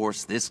can't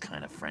force this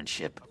kind of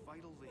friendship.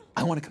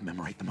 I want to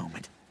commemorate the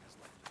moment.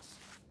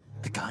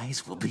 The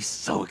guys will be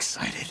so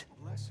excited.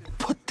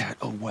 Put that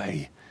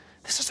away.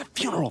 This is a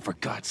funeral, for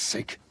God's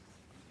sake.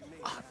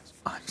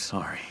 I'm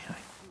sorry.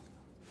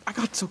 I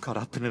got so caught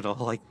up in it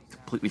all, I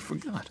completely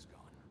forgot.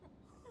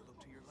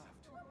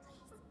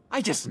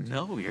 I just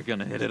know you're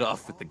gonna hit it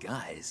off with the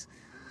guys.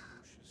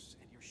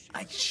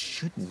 I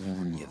should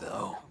warn you,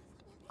 though.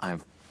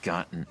 I've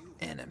got an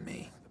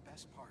enemy.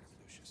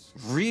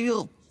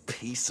 Real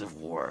piece of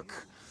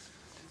work.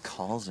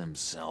 Calls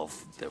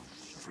himself the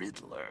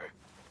Riddler.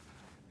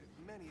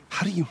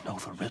 How do you know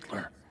the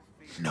Riddler?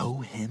 Know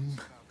him?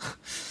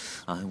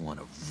 I want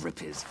to rip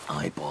his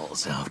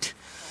eyeballs out.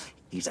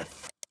 He's a...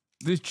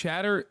 The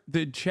chat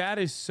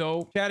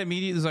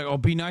immediately is like, oh,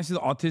 be nice to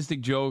the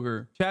autistic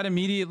Joker. Chat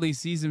immediately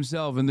sees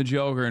himself in the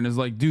Joker and is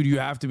like, dude, you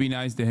have to be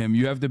nice to him.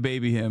 You have to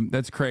baby him.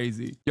 That's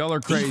crazy. Y'all are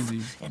crazy.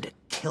 Thief and a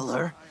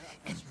killer.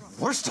 And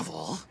worst of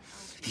all,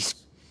 he's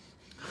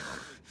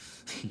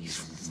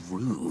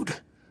rude.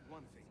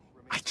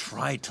 I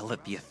tried to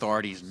let the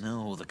authorities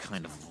know the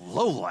kind of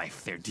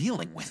lowlife they're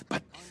dealing with,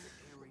 but...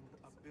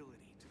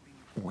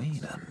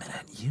 Wait a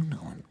minute, you know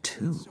him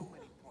too.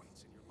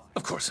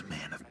 Of course, a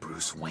man of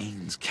Bruce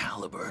Wayne's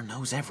caliber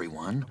knows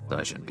everyone, but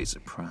I shouldn't be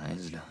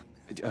surprised.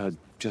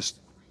 Just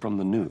from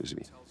the news. I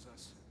mean,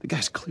 the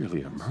guy's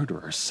clearly a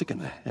murderer, sick in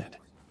the head.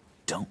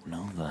 Don't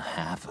know the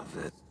half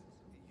of it.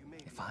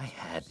 If I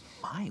had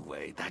my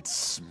way, that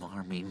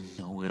smarmy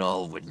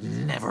know-it-all would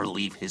never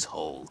leave his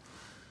hole.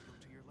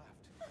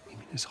 You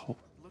mean his hole?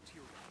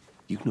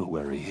 You know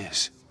where he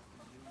is.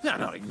 No,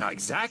 not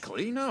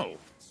exactly, no.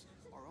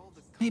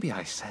 Maybe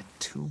I said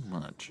too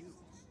much.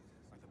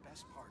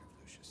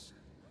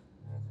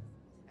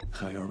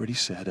 I already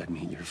said I'd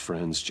meet your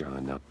friends,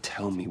 John. Now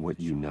tell me what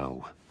you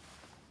know.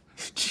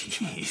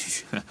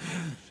 Jeez.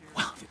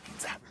 Well, if it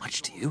means that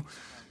much to you.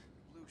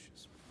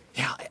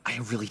 Yeah, I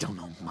really don't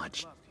know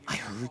much. I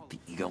heard the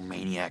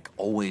egomaniac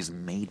always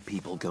made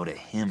people go to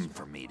him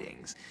for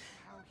meetings.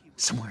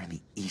 Somewhere in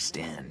the East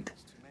End.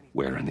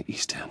 Where in the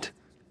East End?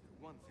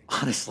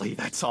 Honestly,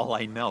 that's all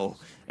I know.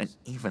 And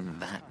even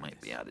that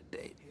might be out of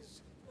date.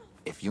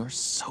 If you're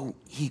so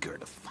eager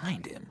to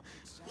find him,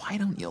 why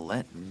don't you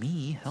let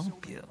me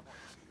help you?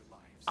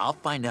 I'll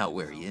find out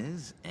where he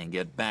is and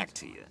get back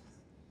to you.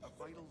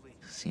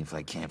 See if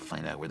I can't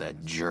find out where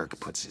that jerk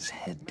puts his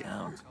head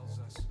down.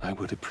 I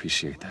would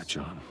appreciate that,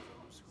 John.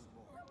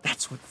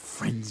 That's what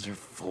friends are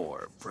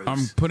for, Bruce.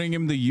 I'm putting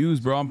him to use,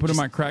 bro. I'm putting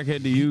my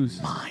crackhead to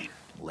use. Mine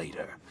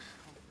later,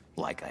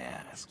 like I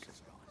asked.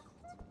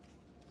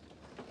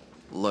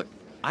 Look,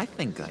 I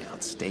think I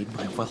outstayed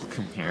my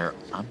welcome here.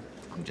 I'm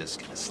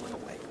just gonna slip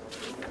away.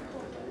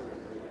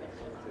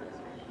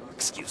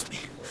 Excuse me.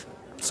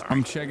 Sorry.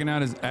 I'm checking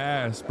out his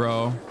ass,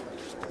 bro.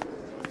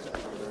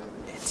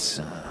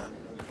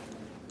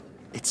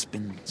 It's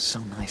been so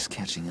nice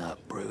catching up,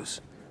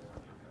 Bruce.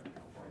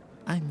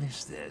 I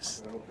miss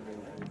this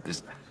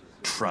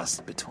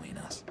trust between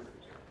us.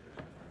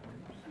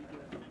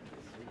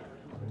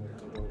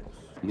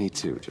 Me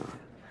too, John.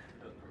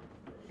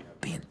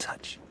 Be in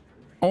touch.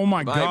 Oh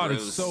my Bye, God,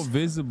 Bruce. it's so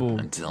visible.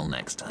 Until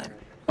next time.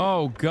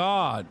 Oh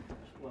God.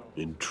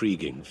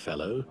 Intriguing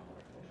fellow.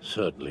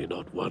 Certainly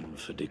not one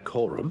for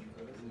decorum.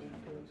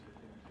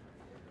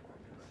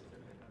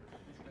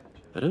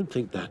 I don't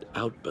think that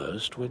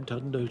outburst went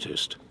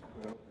unnoticed.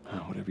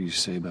 Whatever you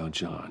say about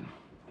John,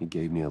 he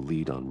gave me a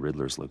lead on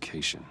Riddler's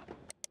location.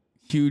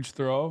 Huge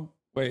throw.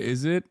 Wait,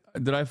 is it?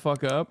 Did I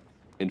fuck up?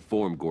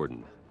 Inform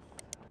Gordon.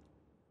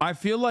 I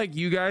feel like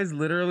you guys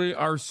literally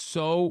are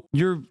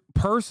you're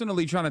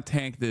personally trying to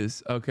tank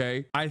this,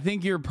 okay? I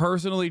think you're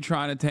personally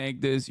trying to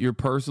tank this. You're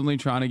personally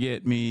trying to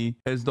get me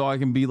as though I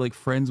can be like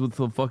friends with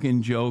the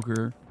fucking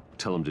Joker.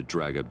 Tell him to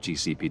drag up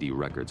GCPD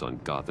records on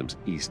Gotham's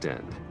East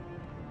End.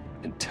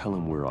 And tell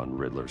him we're on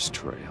Riddler's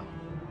trail.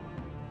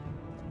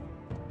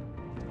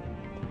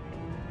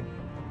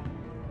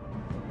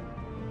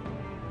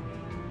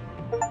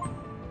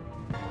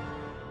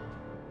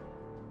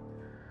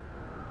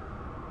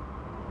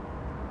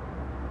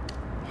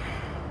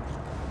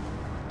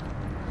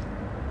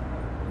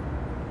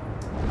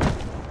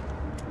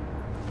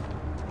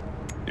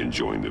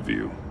 Enjoying the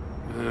view?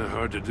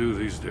 Hard to do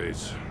these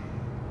days.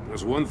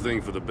 There's one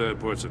thing for the bad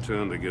parts of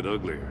town to get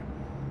uglier.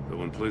 But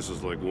when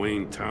places like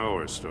Wayne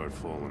Tower start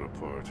falling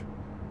apart,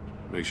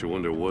 makes you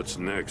wonder what's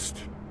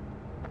next.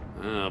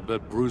 I'll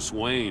bet Bruce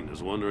Wayne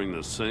is wondering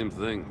the same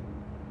thing.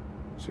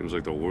 Seems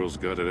like the world's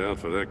got it out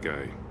for that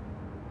guy.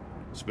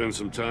 Spends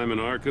some time in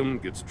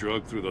Arkham, gets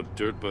drugged through the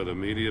dirt by the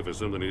media for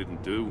something he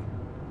didn't do.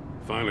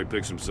 Finally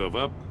picks himself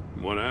up,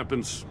 and what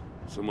happens?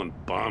 Someone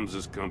bombs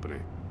his company.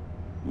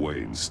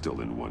 Wayne's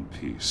still in one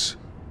piece.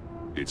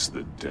 It's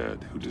the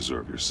dead who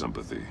deserve your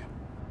sympathy.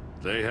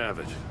 They have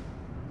it.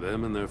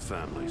 Them and their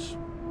families.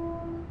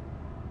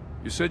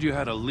 You said you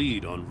had a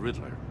lead on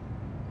Riddler.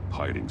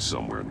 Hiding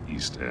somewhere in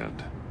East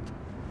End.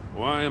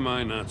 Why am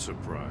I not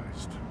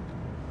surprised?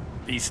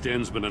 East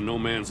End's been a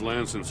no-man's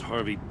land since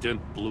Harvey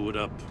Dent blew it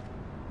up.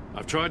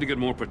 I've tried to get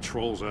more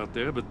patrols out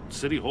there, but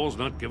City Hall's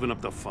not giving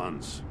up the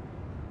funds.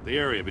 The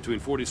area between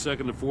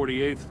 42nd and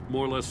 48th,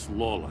 more or less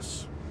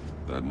lawless.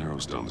 That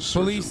narrows down the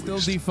search. Police still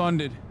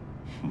defunded.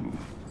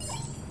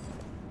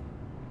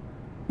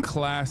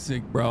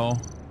 Classic, bro.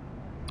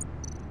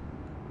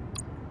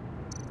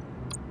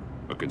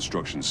 A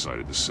construction site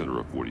at the center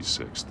of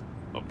 46th.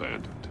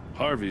 Abandoned.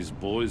 Harvey's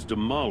boys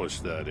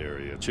demolished that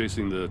area,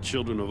 chasing the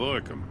children of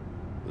Arkham.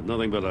 There's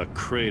nothing but a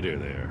crater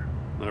there.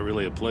 Not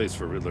really a place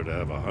for Riddler to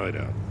have a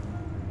hideout.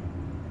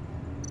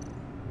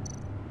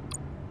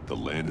 The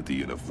land at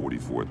the end of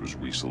 44th was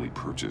recently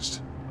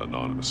purchased,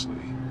 anonymously.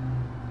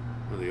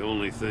 Well, the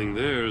only thing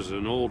there is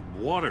an old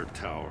water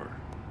tower.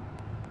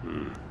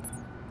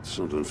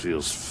 Something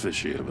feels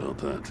fishy about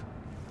that.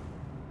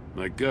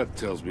 My gut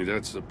tells me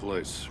that's the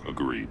place.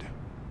 Agreed.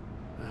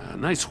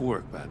 Nice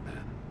work,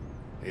 Batman.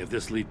 Hey, if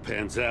this lead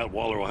pans out,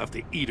 Waller will have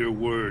to eat her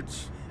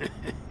words.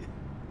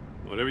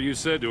 Whatever you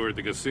said to her at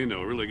the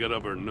casino really got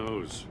up her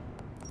nose.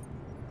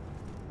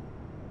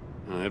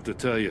 I have to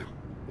tell you,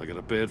 I got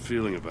a bad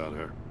feeling about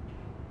her.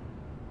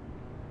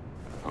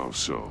 How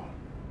so?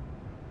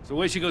 It's the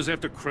way she goes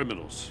after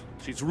criminals.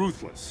 She's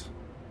ruthless.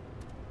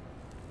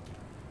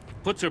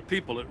 Puts her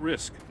people at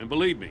risk, and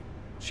believe me,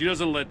 she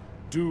doesn't let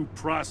due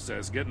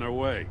process get in her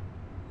way.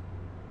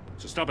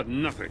 So stop at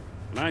nothing,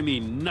 and I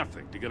mean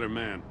nothing, to get her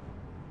man.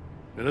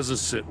 It doesn't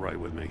sit right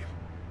with me.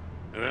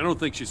 And I don't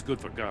think she's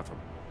good for Gotham.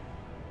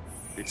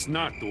 It's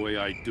not the way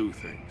I do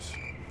things.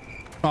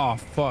 Oh,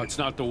 fuck. It's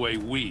not the way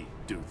we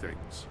do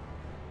things.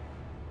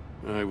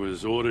 I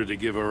was ordered to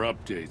give her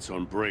updates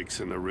on breaks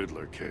in the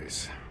Riddler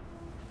case.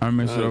 I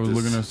missed it. I was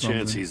looking at something.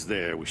 Chance he's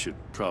there, we should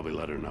probably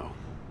let her know.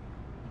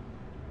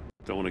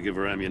 Don't want to give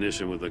her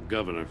ammunition with the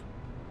governor.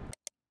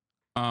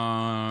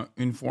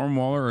 Inform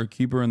Waller or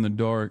keep her in the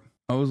dark.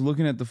 I was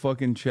looking at the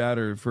fucking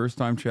chatter. First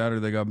time chatter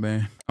they got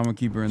banned. I'm gonna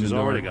keep her in the dark.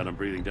 She's already got him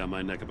breathing down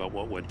my neck about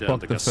what went down at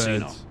the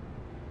casino. Feds.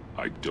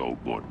 I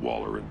don't want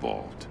Waller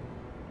involved.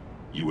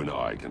 You and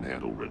I can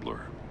handle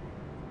Riddler.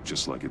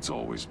 Just like it's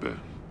always been.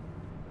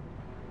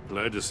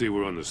 Glad to see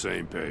we're on the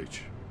same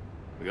page.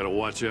 We gotta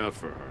watch out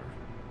for her.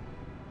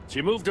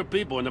 She moved her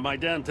people into my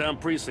downtown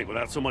precinct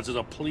without so much as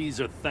a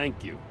please or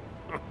thank you.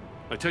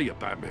 I tell you,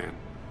 Batman,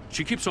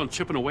 she keeps on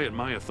chipping away at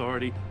my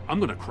authority. I'm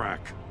gonna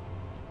crack.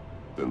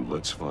 Then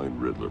let's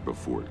find Riddler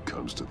before it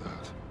comes to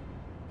that.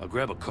 I'll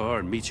grab a car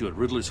and meet you at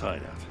Riddler's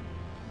hideout.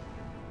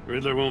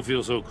 Riddler won't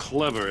feel so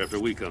clever after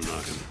we come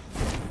knocking.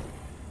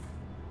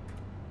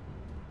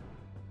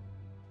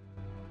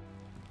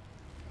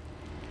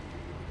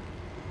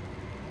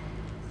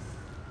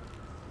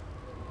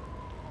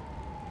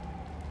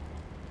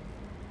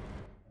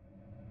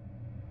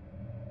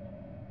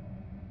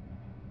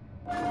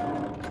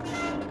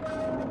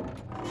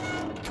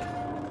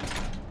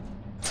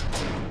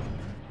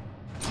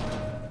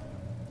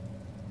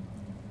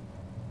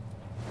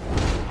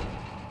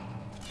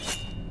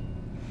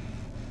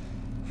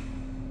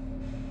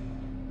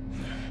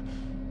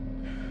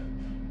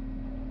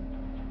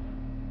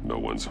 No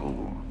one's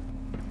home.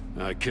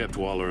 I kept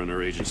Waller and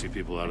her agency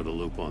people out of the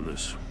loop on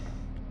this.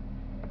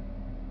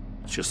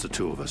 It's just the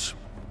two of us.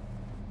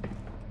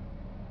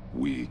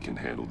 We can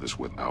handle this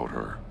without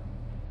her.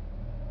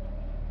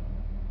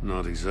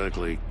 Not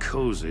exactly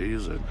cozy,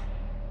 is it?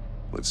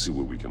 Let's see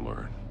what we can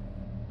learn.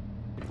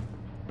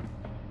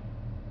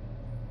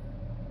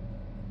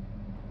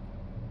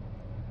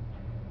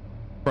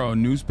 Bro,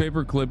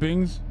 newspaper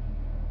clippings?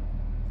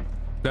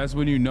 That's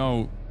when you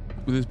know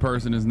this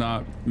person is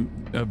not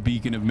a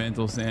beacon of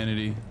mental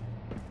sanity.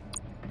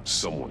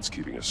 Someone's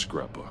keeping a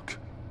scrapbook.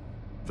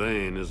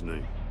 Vane, isn't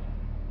he?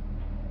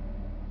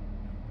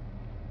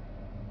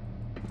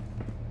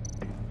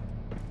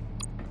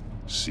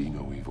 See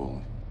no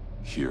evil,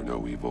 hear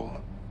no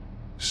evil,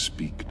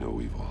 speak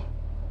no evil.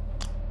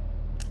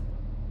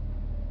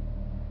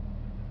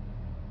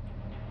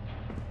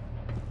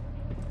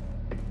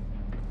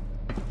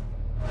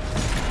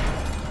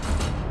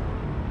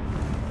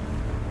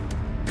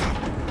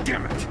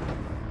 Damn it!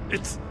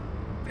 It's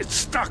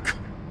stuck!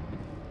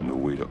 No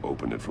way to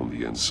open it from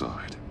the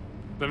inside.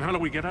 Then how do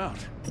we get out?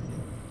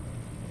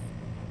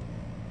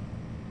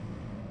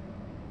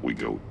 We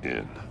go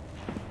in.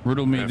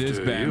 Riddle me After this,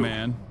 you.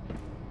 Batman.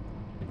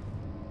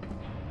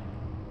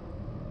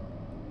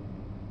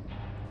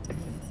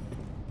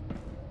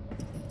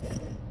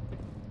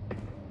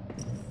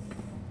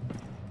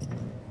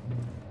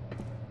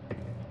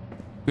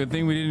 Good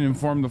thing we didn't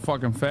inform the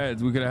fucking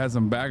feds. We could have had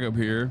some backup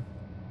here.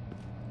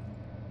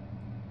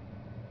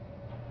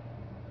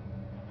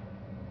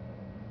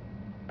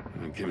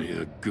 Give me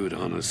a good,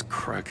 honest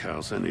crack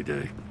house any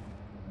day.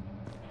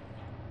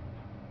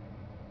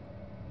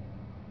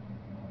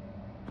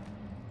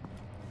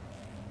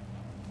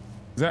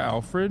 Is that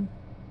Alfred?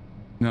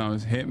 No,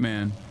 it's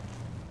Hitman.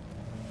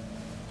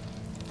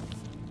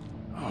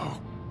 Oh,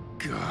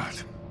 God.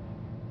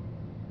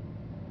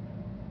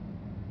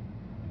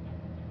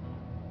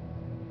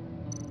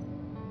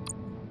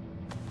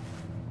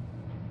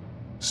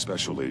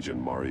 Special Agent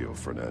Mario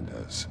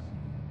Fernandez.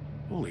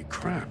 Holy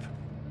crap.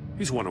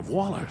 He's one of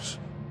Waller's.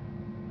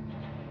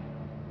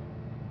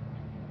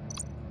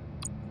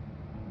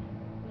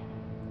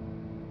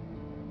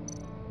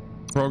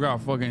 Bro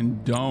got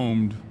fucking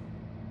domed.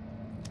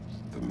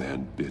 The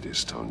man bit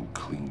his tongue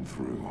clean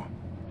through.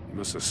 He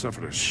must have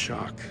suffered a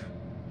shock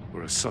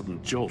or a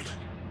sudden jolt.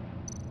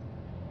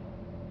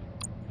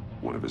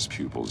 One of his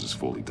pupils is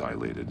fully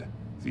dilated.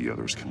 The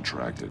other's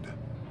contracted.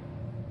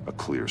 A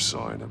clear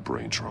sign of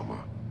brain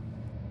trauma.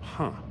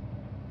 Huh.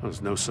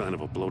 There's no sign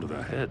of a blow to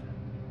the head.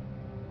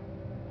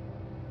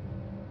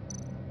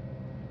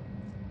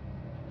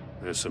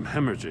 There's some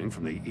hemorrhaging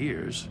from the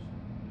ears.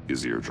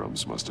 His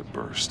eardrums must have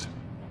burst.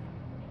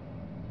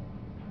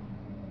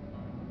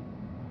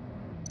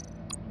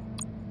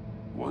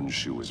 One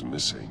shoe is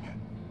missing.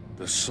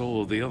 The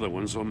sole of the other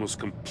one's almost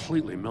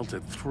completely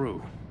melted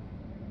through.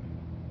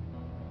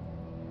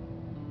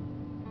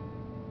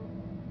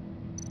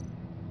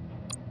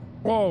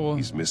 Whoa.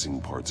 He's missing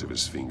parts of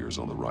his fingers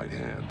on the right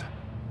hand.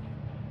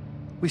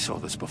 We saw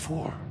this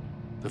before.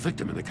 The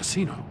victim in the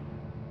casino.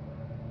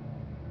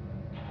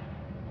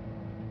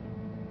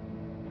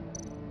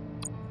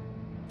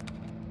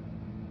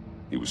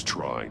 He was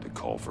trying to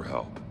call for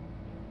help.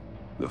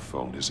 The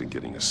phone isn't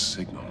getting a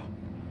signal.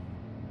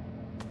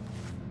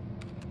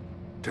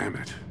 Damn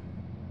it.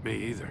 Me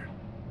either.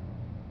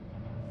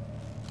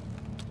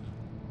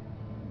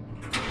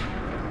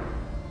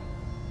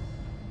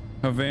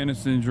 Havana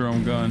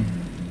Syndrome gun.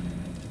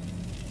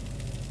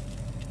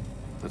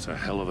 That's a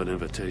hell of an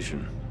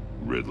invitation.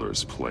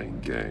 Riddler's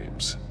playing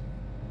games.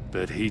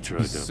 Bet he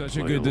tried to Such a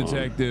play good along.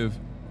 detective.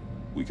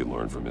 We can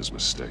learn from his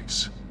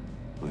mistakes.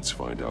 Let's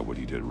find out what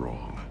he did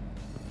wrong.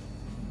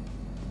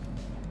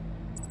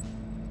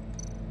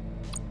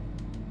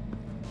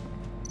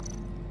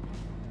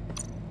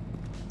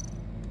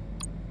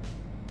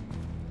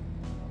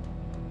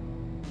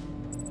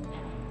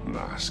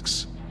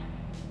 Masks.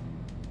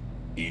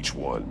 Each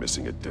one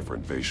missing a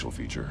different facial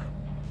feature.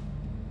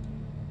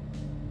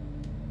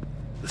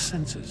 The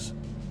senses.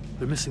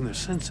 They're missing their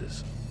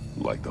senses.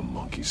 Like the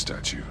monkey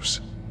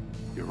statues.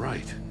 You're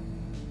right.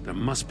 There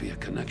must be a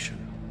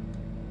connection.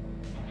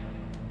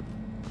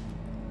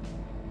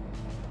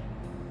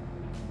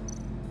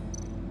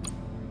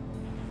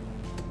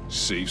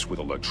 Safes with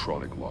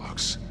electronic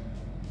locks.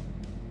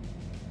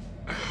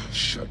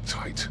 Shut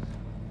tight.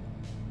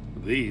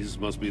 These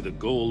must be the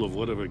goal of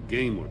whatever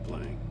game we're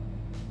playing.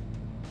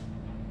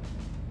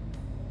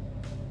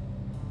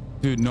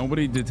 Dude,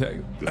 nobody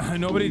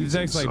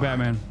detects like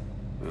Batman.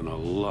 And a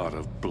lot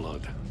of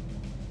blood.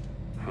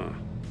 Huh.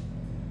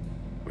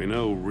 We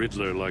know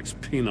Riddler likes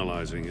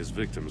penalizing his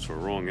victims for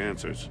wrong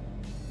answers.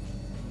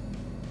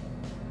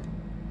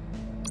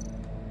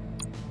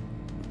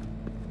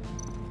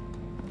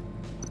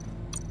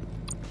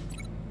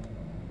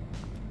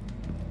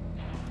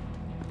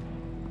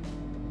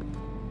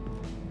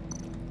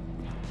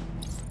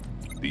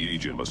 The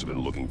agent must have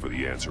been looking for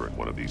the answer in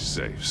one of these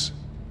safes.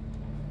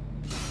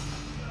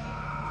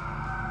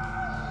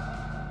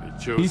 He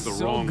chose He's the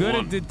so wrong good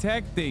one. at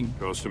detecting.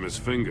 Cost him his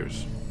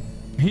fingers.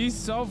 He's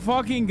so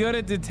fucking good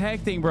at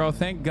detecting, bro.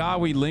 Thank God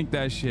we linked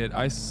that shit.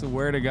 I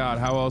swear to God,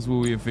 how else would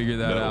we have figured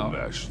that Metal out?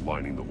 mesh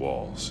lining the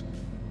walls.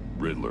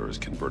 Riddler has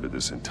converted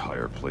this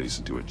entire place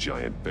into a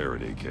giant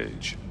Faraday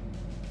cage.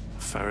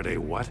 Faraday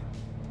what?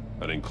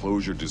 An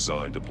enclosure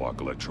designed to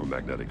block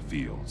electromagnetic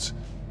fields.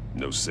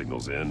 No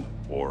signals in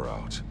or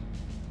out.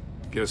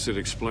 Guess it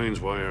explains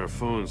why our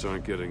phones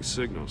aren't getting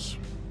signals.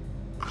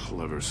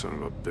 Clever son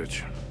of a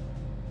bitch.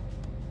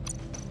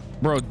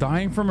 Bro,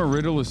 dying from a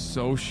riddle is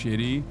so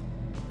shitty.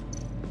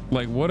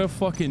 Like, what a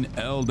fucking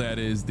L that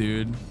is,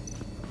 dude.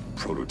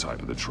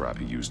 Prototype of the trap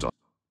he used on.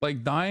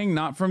 Like, dying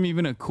not from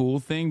even a cool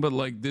thing, but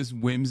like this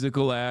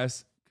whimsical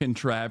ass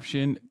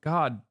contraption.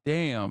 God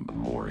damn.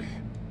 Mori.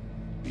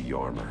 The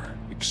armor,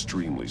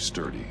 extremely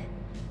sturdy.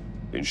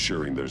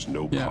 Ensuring there's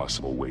no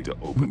possible way to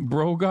open.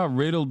 Bro got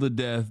riddled to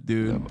death,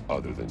 dude. Them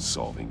other than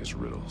solving his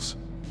riddles.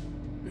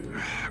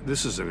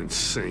 This is an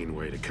insane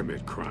way to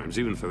commit crimes,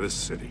 even for this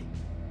city.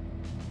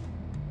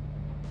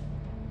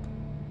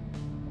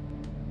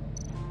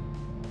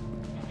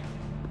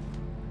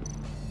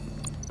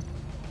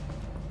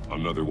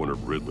 Another one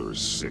of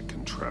Riddler's sick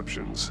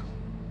contraptions.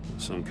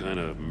 Some kind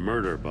of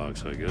murder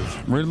box, I guess.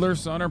 Riddler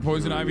son or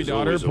Poison Ivy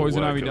daughter?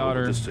 Poison Ivy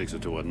daughter. This takes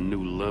it to a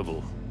new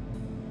level.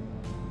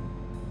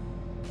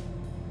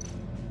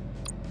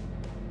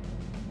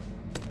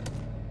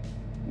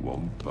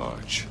 Won't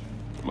budge.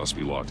 Must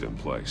be locked in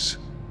place.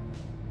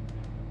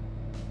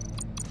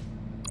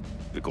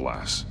 The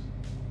glass.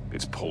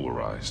 It's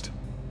polarized.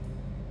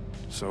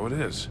 So it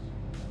is.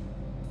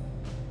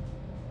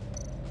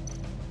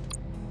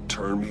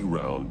 Turn me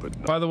round, but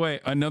not. By the way,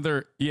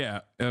 another,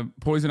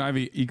 Poison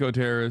Ivy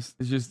eco-terrorist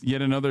is just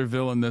yet another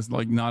villain that's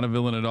like not a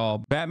villain at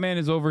all. Batman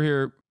is over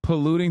here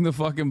polluting the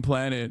fucking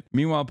planet.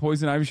 Meanwhile,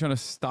 Poison Ivy's trying to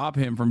stop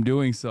him from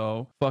doing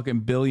so.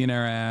 Fucking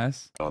billionaire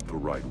ass. Not the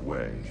right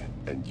way,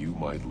 and you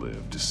might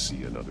live to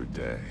see another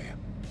day.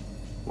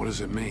 What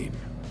does it mean?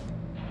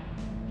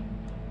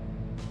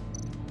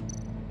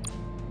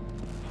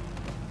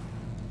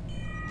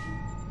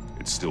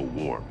 It's still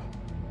warm.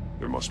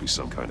 There must be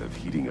some kind of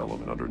heating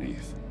element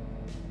underneath.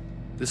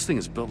 This thing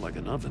is built like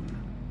an oven.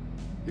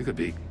 You could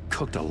be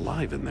cooked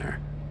alive in there.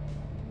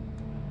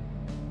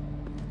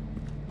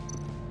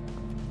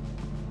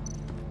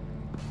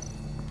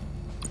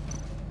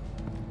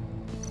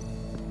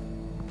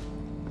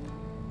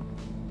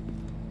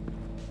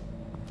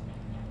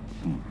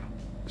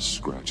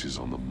 Scratches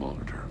on the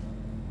monitor.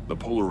 The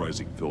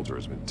polarizing filter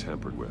has been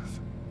tampered with.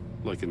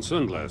 Like in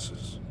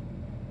sunglasses.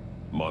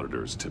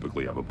 Monitors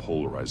typically have a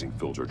polarizing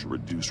filter to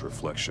reduce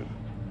reflection.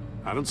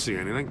 I don't see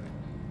anything.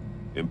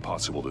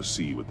 Impossible to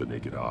see with the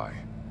naked eye.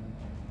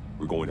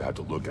 We're going to have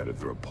to look at it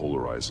through a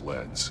polarized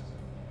lens.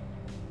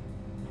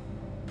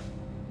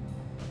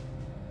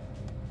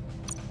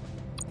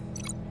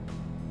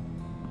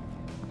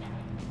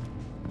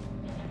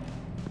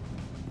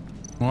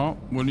 Well,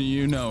 wouldn't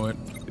you know it?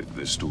 If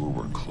this door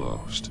were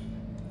closed,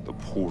 the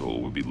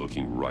portal would be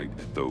looking right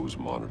at those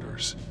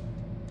monitors.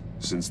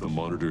 Since the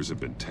monitors have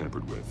been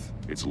tampered with,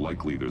 it's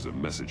likely there's a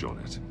message on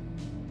it.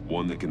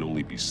 One that can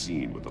only be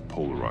seen with a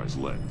polarized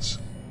lens.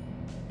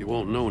 You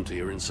won't know until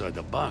you're inside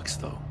the box,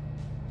 though.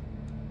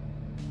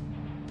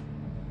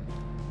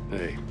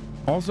 Hey.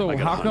 Also,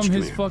 how come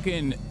his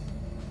fucking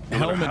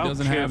helmet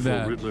doesn't have that?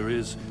 How careful Riddler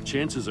is,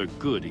 chances are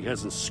good he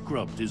hasn't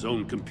scrubbed his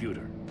own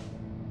computer.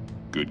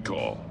 Good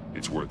call.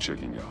 It's worth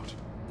checking out.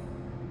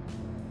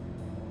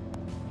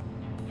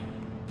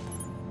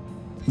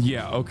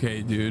 Yeah,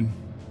 okay, dude.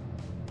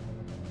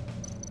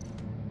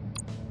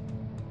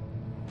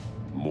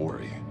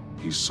 Mori.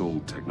 He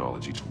sold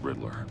technology to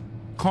Riddler.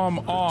 Come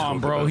on,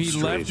 bro. He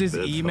left his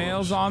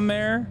emails on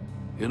there?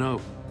 You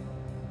know,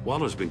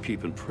 Waller's been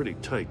keeping pretty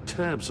tight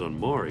tabs on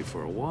Mori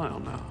for a while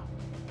now.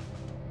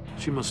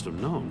 She must have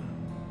known.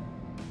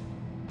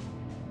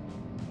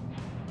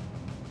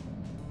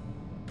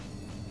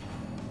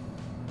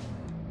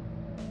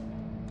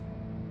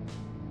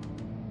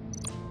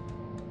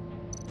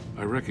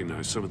 I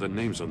recognize some of the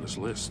names on this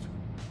list.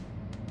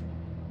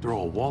 They're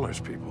all Waller's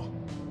people.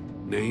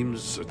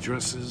 Names,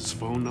 addresses,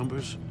 phone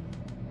numbers.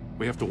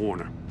 We have to warn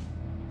her.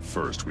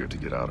 First, we have to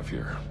get out of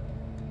here.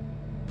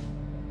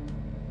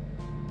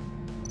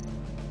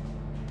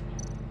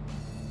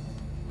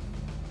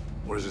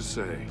 What does it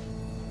say?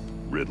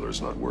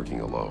 Riddler's not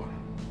working alone.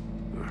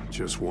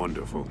 Just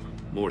wonderful.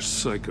 More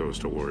psychos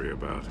to worry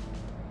about.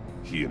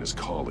 He and his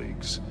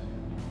colleagues,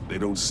 they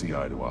don't see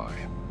eye to eye.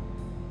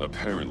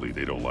 Apparently,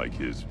 they don't like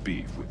his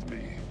beef with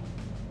me.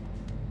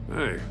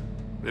 Hey,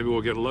 maybe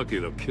we'll get lucky.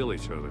 They'll kill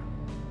each other.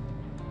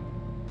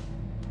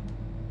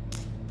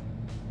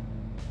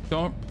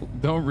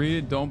 Don't read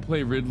it. Don't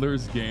play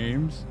Riddler's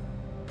games.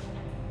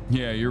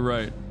 Yeah, you're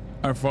right.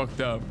 I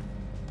fucked up.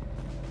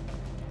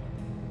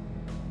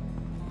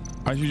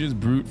 I should just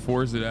brute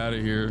force it out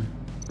of here.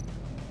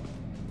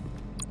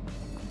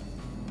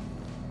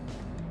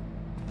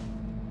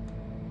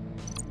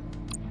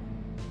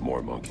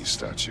 More monkey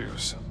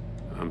statues.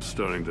 I'm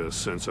starting to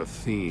sense a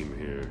theme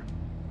here.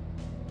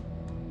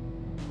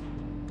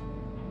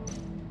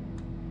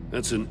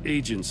 That's an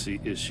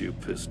agency issue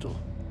pistol.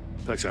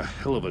 Packs a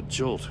hell of a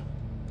jolt.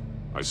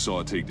 I saw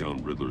it take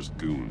down Riddler's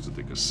goons at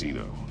the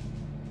casino.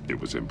 It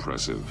was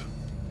impressive.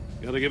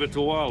 Gotta give it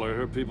to Waller.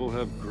 Her people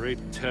have great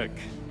tech.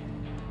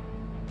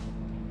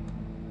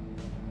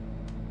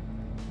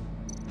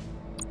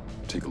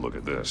 Take a look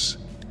at this.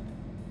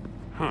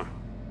 Huh.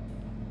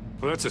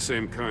 Well, that's the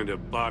same kind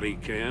of body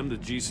cam the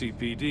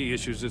GCPD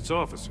issues its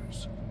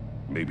officers.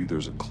 Maybe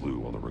there's a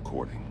clue on the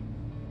recording.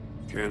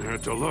 Can't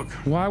hurt to look.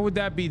 Why would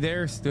that be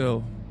there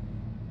still?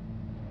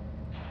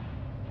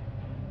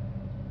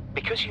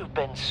 Because you've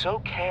been so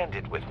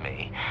candid with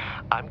me,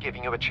 I'm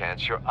giving you a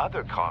chance your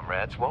other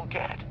comrades won't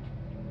get.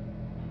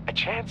 A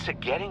chance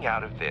at getting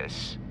out of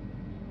this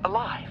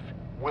alive.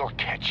 We'll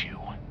catch you.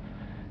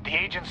 The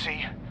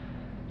agency,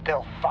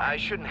 they'll find... I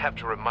shouldn't have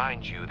to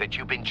remind you that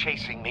you've been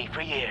chasing me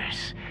for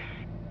years.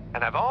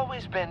 And I've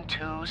always been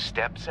 2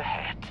 steps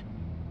ahead.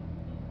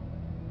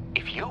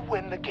 If you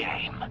win the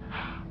game,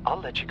 I'll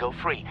let you go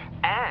free.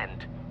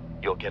 And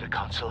you'll get a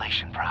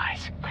consolation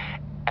prize.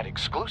 An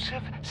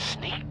exclusive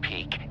sneak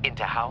peek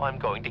into how I'm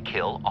going to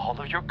kill all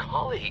of your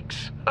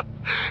colleagues.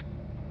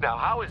 Now,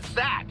 how is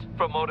that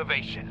for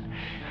motivation?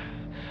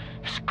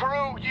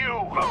 Screw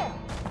you!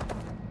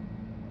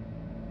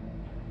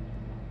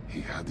 He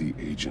had the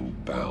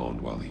agent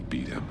bound while he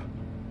beat him.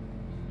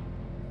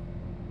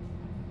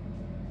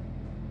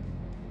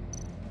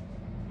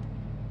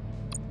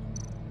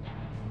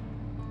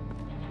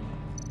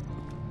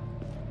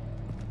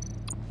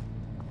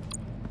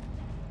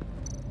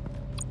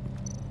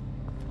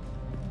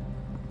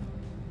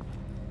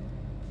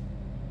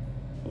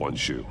 One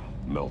shoe,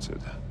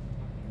 melted.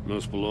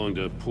 Must belong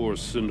to poor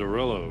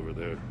Cinderella over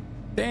there.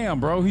 Damn,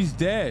 bro, he's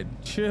dead.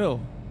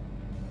 Chill.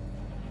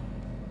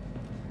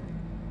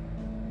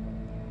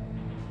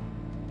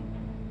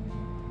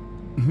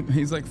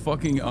 He's like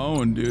fucking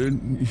owned,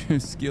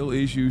 dude. Skill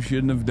issue,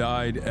 shouldn't have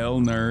died, L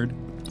nerd.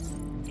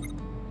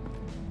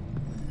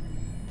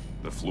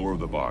 The floor of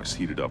the box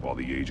heated up while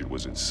the agent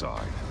was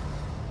inside.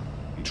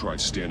 He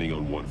tried standing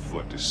on one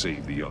foot to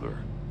save the other,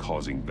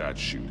 causing that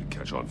shoe to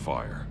catch on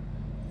fire.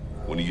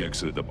 When he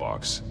exited the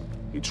box,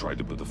 he tried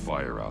to put the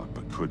fire out,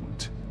 but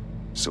couldn't.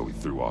 So he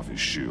threw off his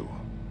shoe.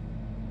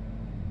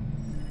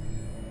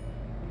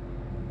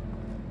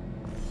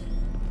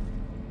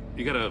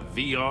 You got a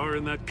VR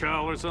in that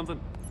cowl or something?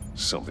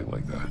 Something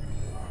like that.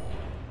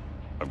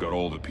 I've got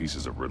all the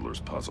pieces of Riddler's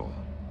puzzle.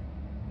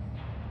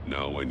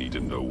 Now I need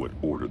to know what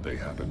order they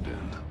happened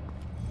in.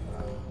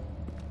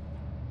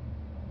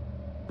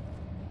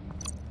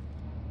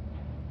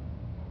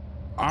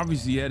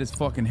 Obviously, he had his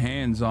fucking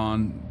hands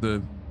on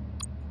the...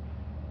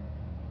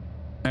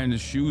 and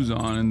his shoes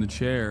on in the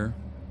chair.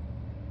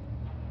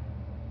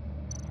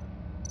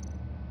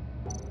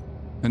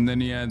 And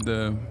then he had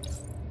the...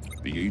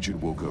 The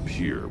agent woke up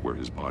here where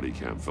his body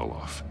cam fell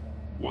off.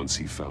 Once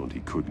he found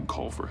he couldn't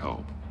call for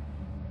help,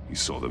 he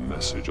saw the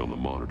message on the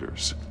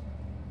monitors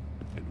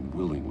and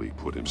willingly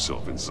put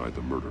himself inside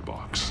the murder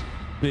box.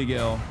 Big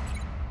L.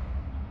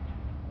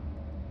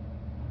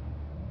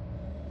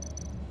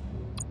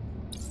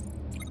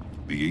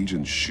 The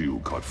agent's shoe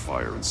caught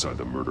fire inside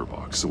the murder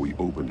box, so he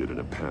opened it in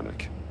a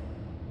panic.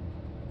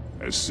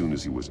 As soon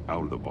as he was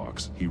out of the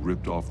box, he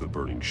ripped off the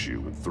burning shoe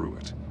and threw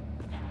it.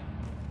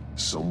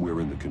 Somewhere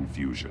in the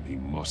confusion, he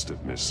must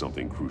have missed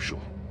something crucial.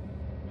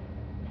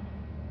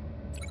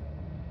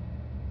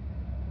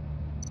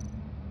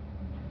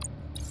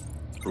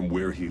 From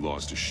where he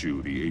lost a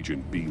shoe, the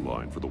agent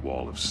beelined for the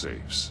wall of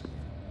safes.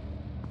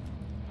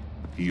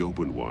 He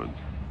opened one,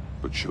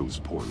 but chose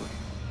poorly.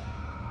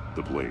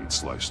 The blade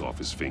sliced off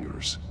his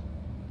fingers.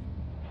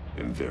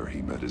 And there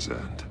he met his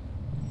end.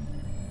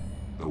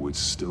 Though it's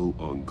still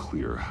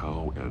unclear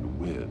how and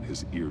when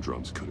his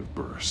eardrums could have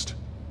burst.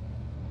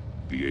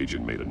 The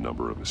agent made a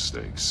number of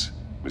mistakes.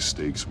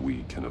 Mistakes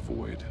we can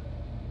avoid.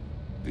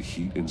 The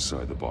heat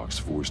inside the box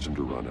forced him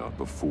to run out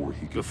before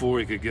he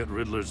could get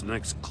Riddler's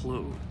next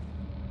clue.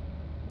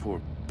 Poor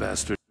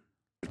bastard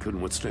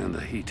couldn't withstand the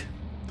heat.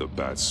 The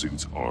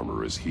Batsuit's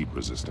armor is heat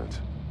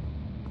resistant.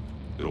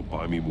 It'll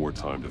buy me more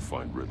time to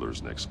find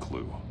Riddler's next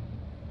clue.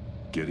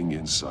 Getting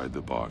inside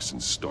the box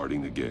and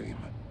starting the game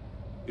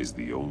is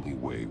the only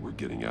way we're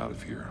getting out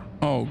of here.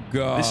 Oh,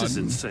 God. This is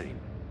insane.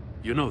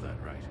 You know that,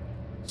 right?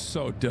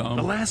 So dumb.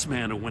 The last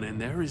man who went in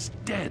there is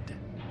dead.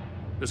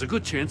 There's a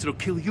good chance it'll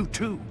kill you,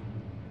 too.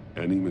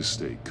 Any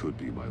mistake could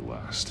be my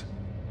last.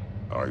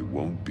 I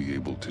won't be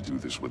able to do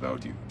this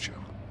without you,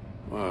 Jim.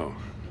 Wow.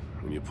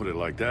 When you put it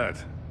like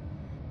that,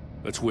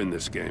 let's win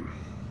this game.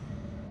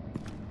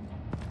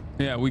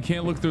 Yeah, we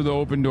can't look through the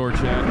open door,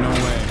 chat. No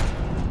way.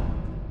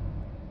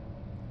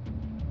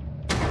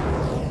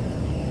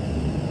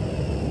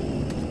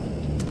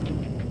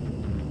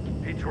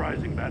 Heat's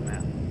rising,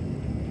 Batman.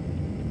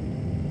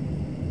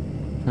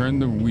 Turn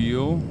the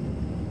wheel.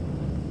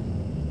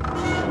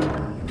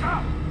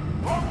 Ah!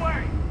 Wrong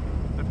way!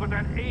 That's what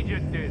that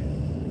agent did.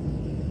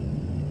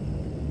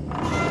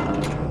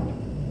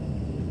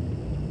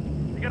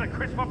 You gotta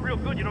crisp up real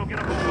good, you don't get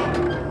a move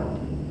on.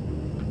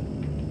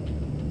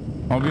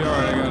 I'll be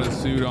alright, I got a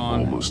suit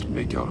on. Almost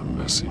make out a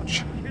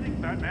message. Kidding,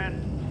 Batman.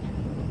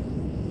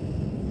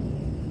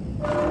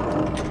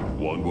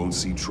 One won't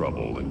see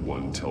trouble and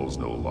one tells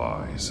no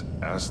lies.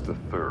 Ask the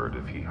third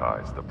if he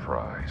hides the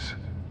prize.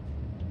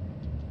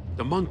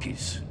 The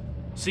monkeys.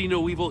 See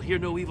no evil, hear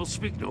no evil,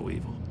 speak no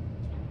evil.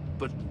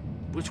 But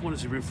which one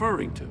is he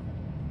referring to?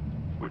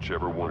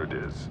 Whichever one it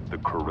is, the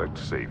correct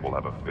safe will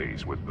have a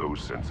face with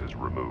those senses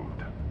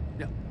removed.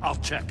 Yeah, I'll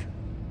check.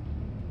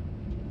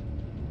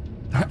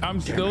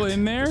 I'm still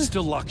in there? It's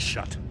still locked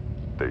shut.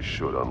 They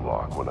should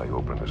unlock when I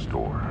open this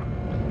door.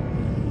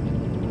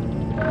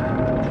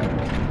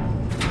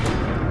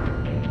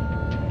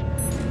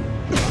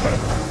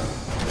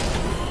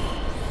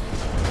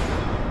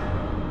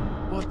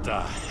 What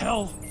the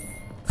hell?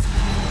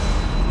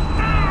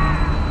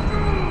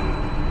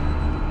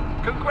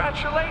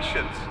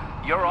 Congratulations!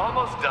 You're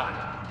almost done.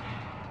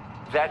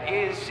 That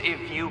is,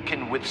 if you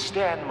can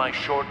withstand my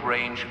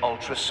short-range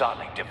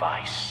ultrasonic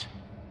device.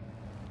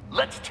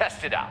 Let's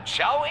test it out,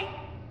 shall we?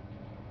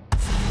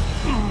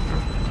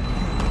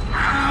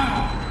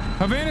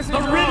 Havana's the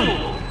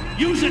riddle!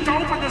 Use it to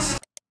open the...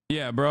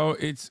 Yeah, bro,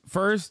 it's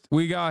first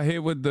we got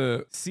hit with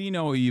the see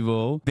no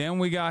evil, then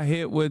we got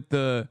hit with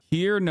the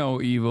hear no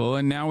evil,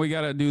 and now we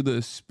gotta do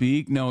the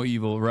speak no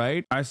evil,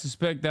 right? I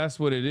suspect that's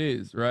what it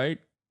is, right?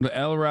 The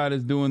Elrod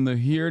is doing the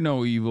hear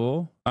no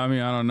evil. I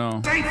mean, I don't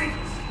know.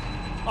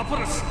 I'll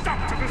put a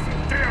stop to this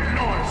damn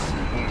noise!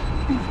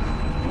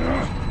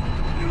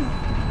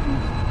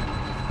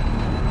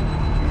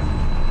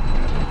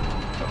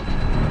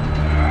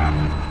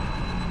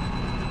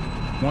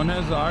 One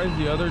has eyes,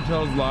 the other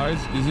tells lies.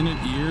 Isn't it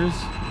ears?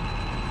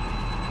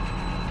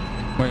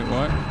 Wait,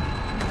 what?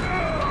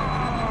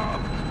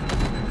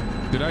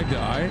 Did I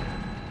die?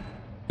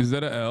 Is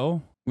that a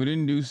L? We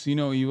didn't do see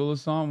no evil,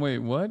 Hasan. Wait,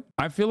 what?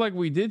 I feel like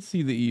we did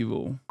see the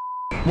evil.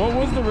 What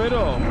was the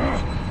riddle?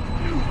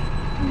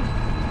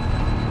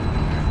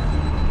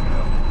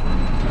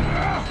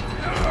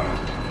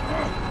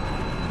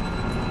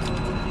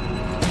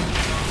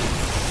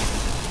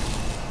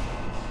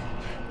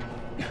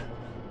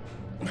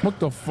 What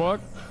the fuck?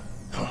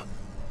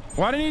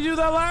 Why didn't you do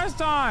that last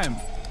time?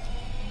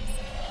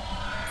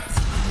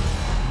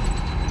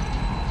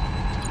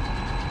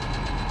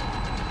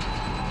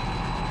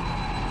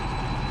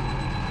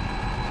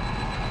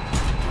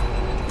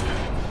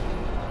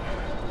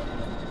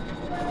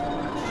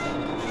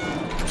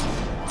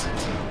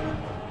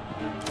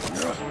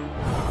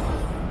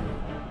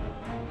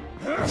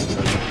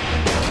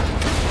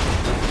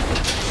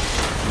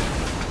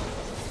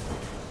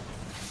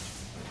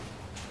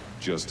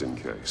 Just in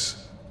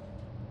case.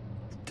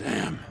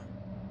 Damn.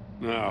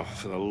 Now,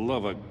 for the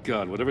love of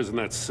God, whatever's in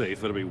that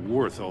safe better be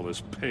worth all this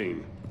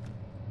pain.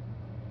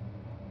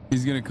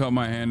 He's gonna cut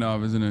my hand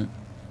off, isn't it?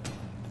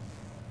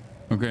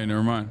 Okay,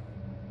 never mind.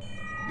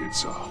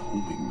 It's a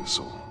homing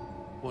missile.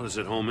 What does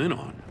it home in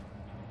on?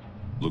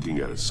 Looking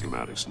at its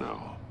schematics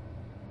now.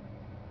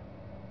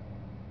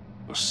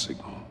 A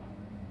signal.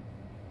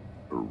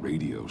 A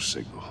radio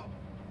signal.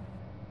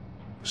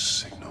 A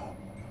signal.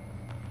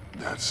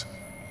 That's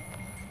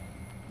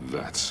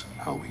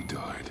how he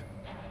died.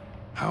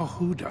 How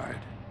who died?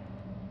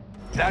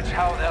 That's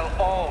how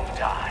they'll all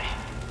die.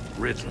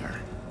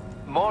 Riddler.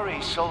 Maury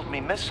sold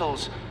me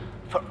missiles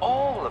for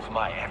all of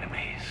my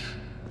enemies.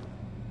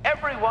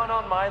 Everyone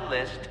on my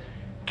list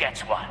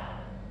gets one.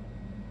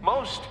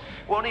 Most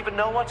won't even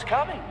know what's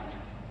coming.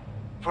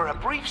 For a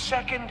brief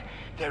second,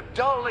 their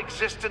dull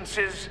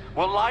existences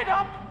will light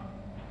up.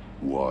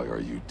 Why are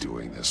you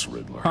doing this,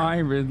 Riddler? Hi,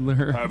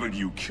 Riddler. Haven't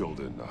you killed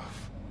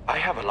enough? I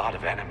have a lot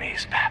of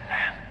enemies,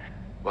 Batman.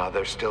 While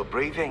they're still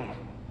breathing,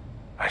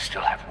 I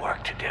still have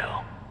work to do.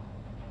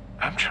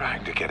 I'm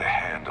trying to get a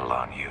handle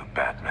on you,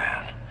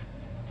 Batman.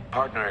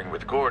 Partnering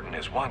with Gordon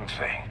is one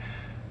thing.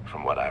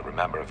 From what I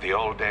remember of the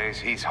old days,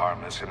 he's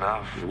harmless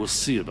enough. Yeah, we'll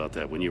see about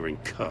that when you're in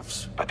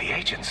cuffs. But the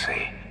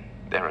agency,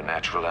 they're a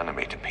natural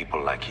enemy to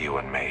people like you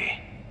and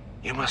me.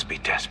 You must be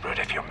desperate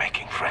if you're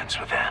making friends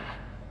with them.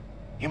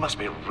 You must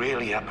be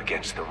really up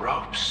against the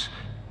ropes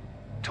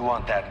to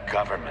want that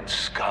government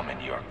scum in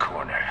your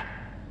corner.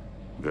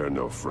 They're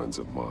no friends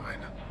of mine.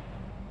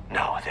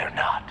 No, they're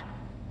not.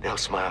 They'll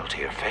smile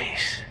to your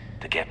face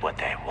to get what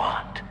they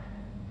want.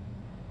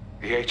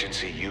 The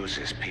agency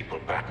uses people,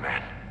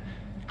 Batman.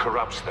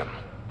 Corrupts them,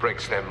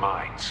 breaks their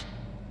minds.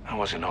 I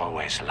wasn't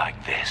always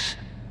like this.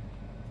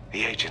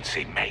 The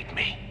agency made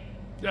me.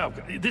 Oh,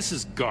 this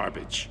is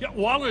garbage. Yeah,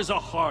 Waller's a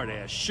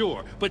hard-ass,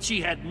 sure, but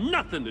she had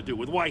nothing to do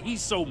with why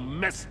he's so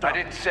messed up. I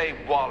didn't say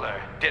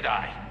Waller, did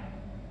I?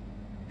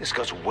 This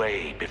goes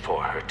way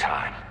before her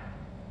time.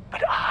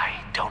 But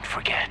I don't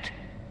forget.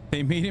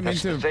 They made him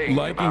That's into the thing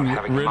liking about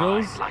having a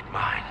riddles? mind like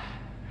mine.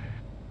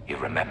 You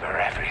remember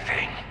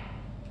everything.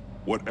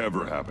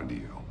 Whatever happened to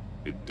you,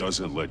 it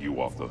doesn't let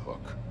you off the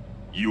hook.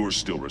 You're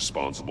still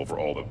responsible for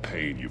all the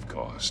pain you've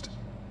caused.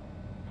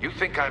 You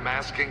think I'm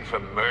asking for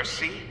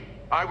mercy?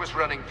 I was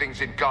running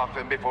things in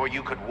Gotham before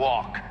you could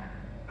walk.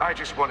 I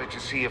just wanted to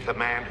see if the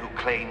man who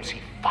claims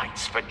he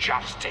fights for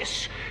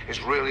justice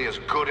is really as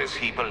good as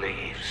he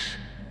believes.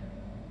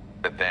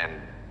 But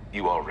then,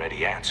 you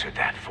already answered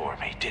that for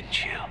me,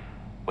 didn't you?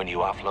 When you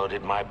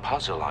offloaded my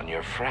puzzle on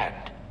your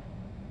friend.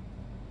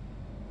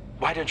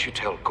 Why don't you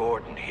tell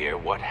Gordon here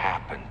what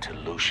happened to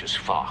Lucius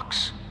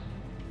Fox?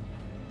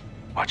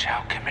 Watch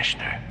out,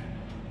 Commissioner.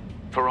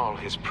 For all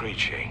his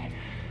preaching,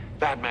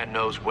 Batman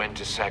knows when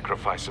to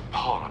sacrifice a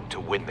pawn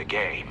to win the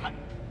game.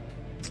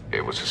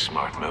 It was a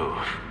smart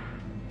move.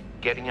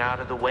 Getting out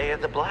of the way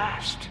of the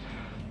blast.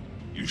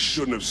 You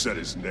shouldn't have said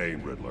his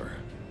name, Riddler.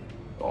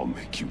 I'll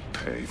make you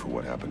pay for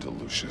what happened to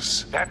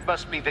Lucius. That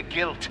must be the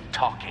guilt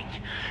talking.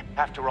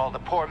 After all, the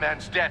poor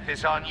man's death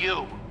is on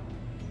you.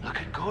 Look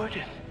at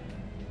Gordon.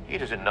 He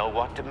doesn't know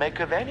what to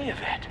make of any of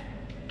it.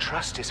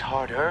 Trust is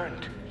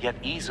hard-earned, yet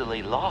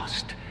easily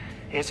lost,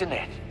 isn't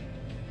it?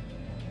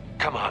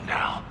 Come on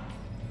now.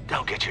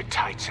 Don't get your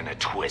tights in a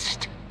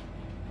twist.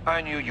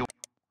 I knew you...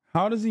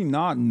 How does he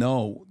not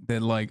know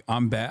that, like,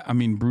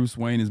 Bruce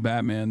Wayne is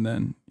Batman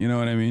then? You know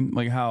what I mean?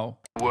 Like, how?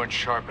 weren't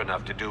sharp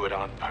enough to do it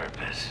on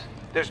purpose.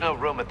 There's no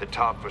room at the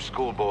top for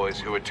schoolboys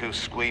who are too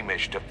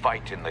squeamish to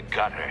fight in the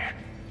gutter.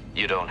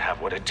 You don't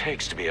have what it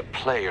takes to be a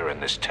player in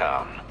this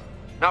town.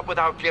 Not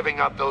without giving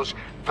up those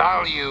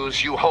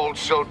values you hold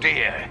so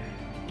dear.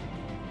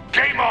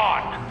 Game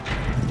on!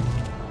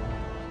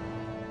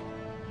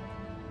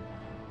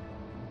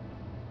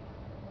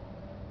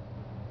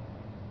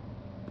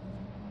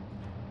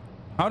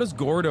 How does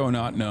Gordo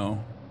not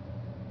know?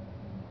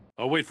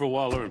 I'll wait for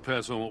Waller and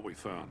pass on what we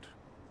found.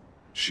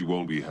 She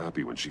won't be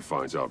happy when she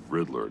finds out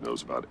Riddler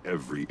knows about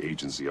every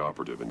agency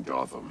operative in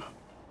Gotham.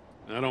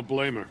 I don't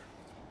blame her.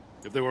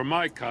 If they were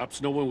my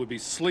cops, no one would be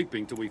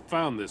sleeping till we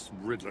found this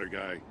Riddler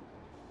guy.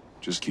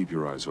 Just keep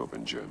your eyes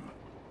open, Jim.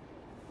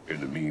 In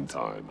the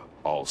meantime,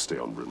 I'll stay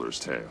on Riddler's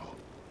tail.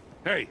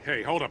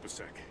 Hey, hold up a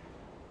sec.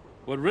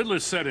 What Riddler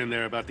said in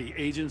there about the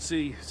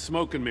agency,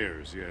 smoke and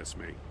mirrors, you ask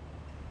me.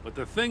 But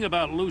the thing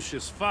about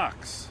Lucius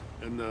Fox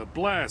and the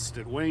blast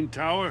at Wayne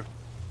Tower,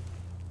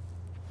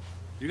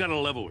 you gotta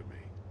level with me.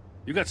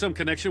 You got some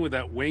connection with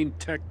that Wayne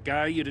Tech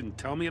guy you didn't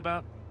tell me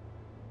about?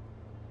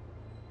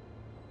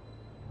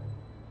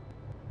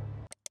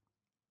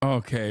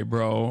 Okay,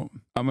 bro.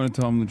 I'm gonna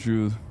tell him the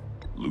truth.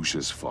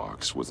 Lucius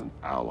Fox was an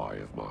ally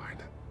of mine.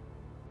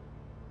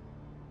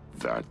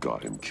 That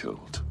got him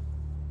killed.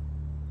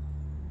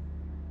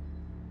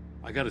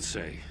 I gotta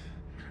say,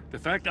 the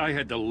fact I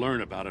had to learn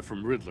about it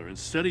from Riddler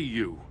instead of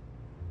you,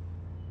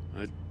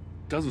 it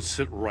doesn't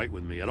sit right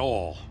with me at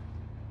all.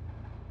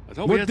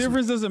 What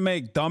difference does it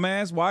make,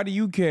 dumbass? Why do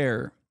you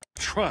care?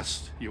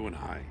 Trust, you and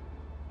I.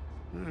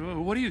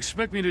 What do you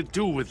expect me to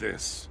do with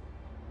this?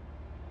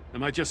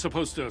 Am I just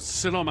supposed to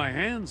sit on my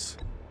hands?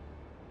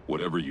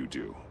 Whatever you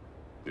do,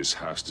 this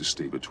has to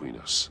stay between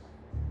us.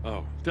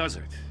 Oh, does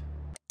it?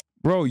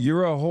 Bro,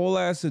 you're a whole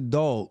ass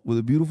adult with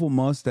a beautiful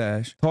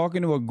mustache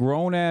talking to a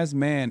grown ass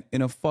man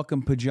in a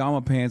fucking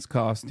pajama pants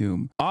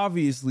costume.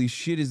 Obviously,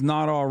 shit is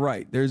not all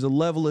right. There's a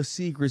level of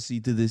secrecy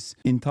to this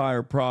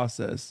entire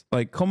process.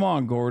 Like, come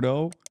on,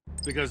 Gordo.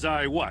 Because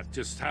I, what,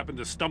 just happened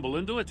to stumble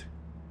into it?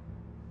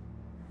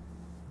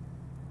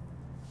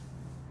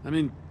 I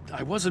mean,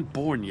 I wasn't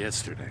born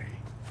yesterday.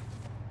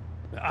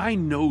 I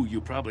know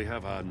you probably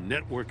have a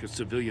network of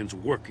civilians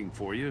working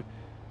for you.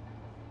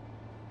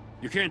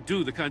 You can't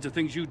do the kinds of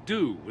things you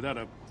do without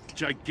a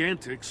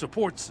gigantic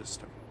support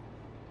system.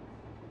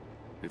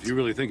 If you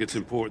really think it's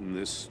important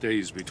this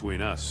stays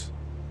between us,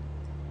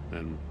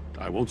 then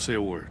I won't say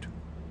a word.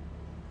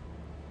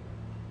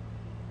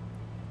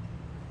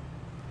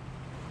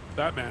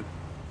 Batman.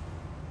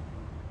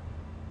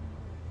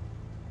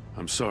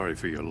 I'm sorry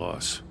for your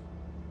loss.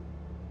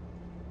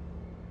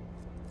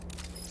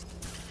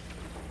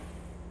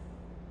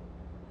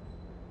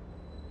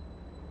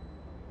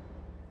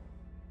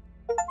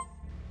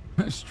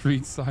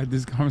 Street side,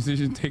 this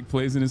conversation take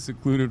place in a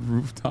secluded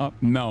rooftop?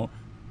 No.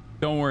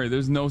 Don't worry,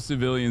 there's no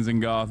civilians in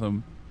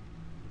Gotham.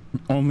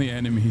 Only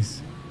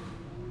enemies.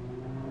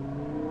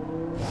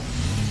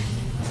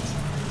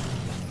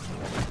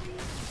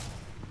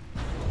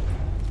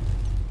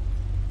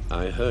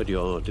 I heard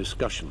your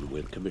discussion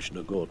with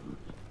Commissioner Gordon.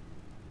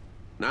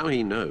 Now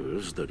he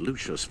knows that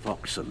Lucius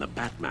Fox and the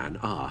Batman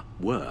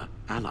were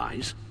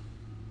allies.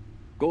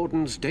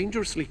 Gordon's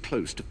dangerously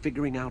close to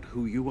figuring out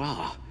who you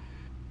are.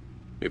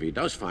 If he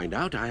does find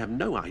out, I have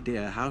no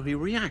idea how he'll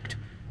react.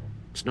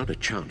 It's not a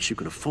chance you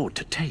can afford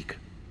to take.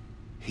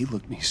 He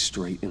looked me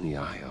straight in the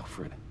eye,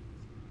 Alfred.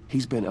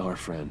 He's been our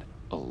friend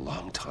a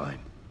long time.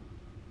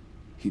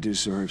 He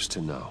deserves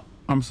to know.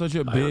 I'm such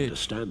a bitch. I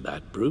understand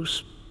that,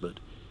 Bruce, but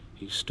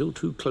he's still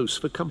too close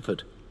for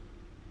comfort.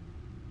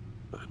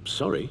 I'm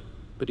sorry,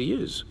 but he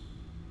is.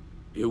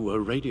 You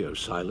were radio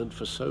silent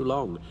for so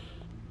long.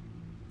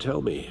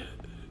 Tell me,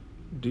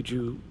 did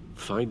you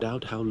find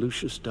out how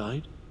Lucius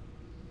died?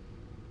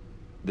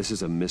 This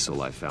is a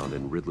missile I found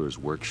in Riddler's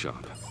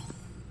workshop.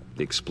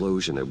 The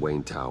explosion at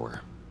Wayne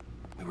Tower.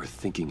 We were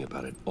thinking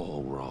about it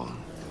all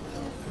wrong.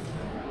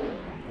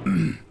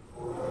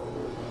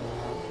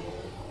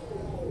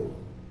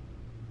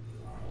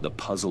 The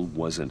puzzle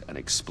wasn't an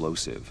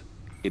explosive.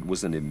 It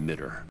was an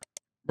emitter.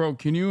 Bro,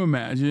 can you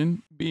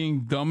imagine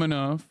being dumb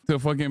enough to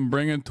fucking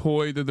bring a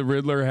toy that the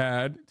Riddler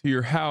had to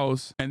your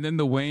house and then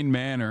the Wayne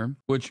Manor,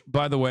 which,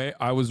 by the way,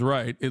 I was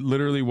right. It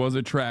literally was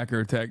a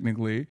tracker,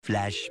 technically.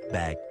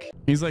 Flashback.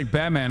 He's like,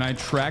 Batman, I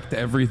tracked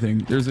everything.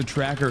 There's a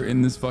tracker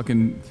in this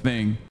fucking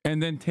thing.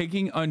 And then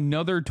taking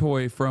another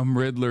toy from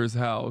Riddler's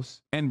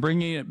house and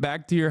bringing it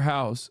back to your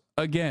house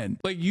again.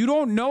 Like, you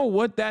don't know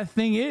what that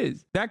thing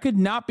is. That could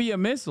not be a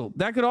missile.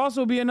 That could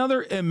also be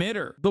another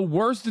emitter. The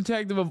worst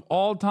detective of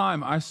all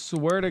time, I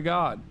swear to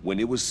God. When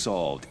it was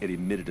solved, it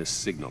emitted a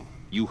signal.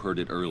 You heard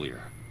it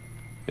earlier.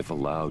 If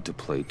allowed to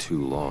play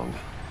too long,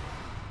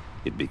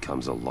 it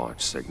becomes a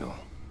launch signal.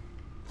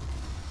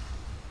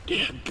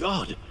 Dear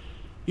God,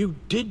 you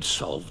did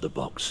solve the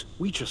box.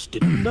 We just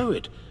didn't know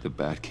it. The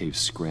Batcave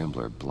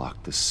Scrambler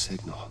blocked the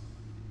signal.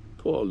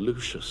 Poor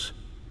Lucius.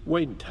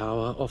 Wayne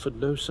Tower offered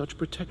no such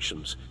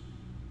protections.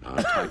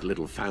 Our tight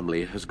little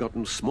family has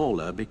gotten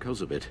smaller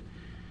because of it.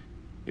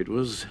 It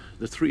was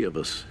the three of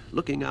us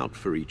looking out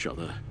for each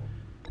other.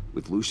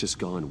 With Lucius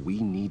gone, we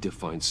need to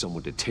find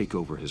someone to take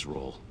over his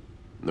role.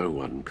 No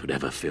one could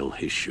ever fill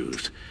his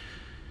shoes.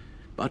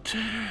 But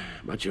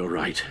you're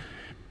right.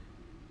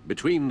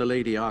 Between the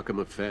Lady Arkham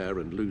affair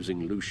and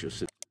losing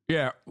Lucius...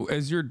 Yeah,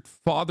 as your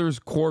father's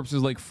corpse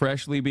is like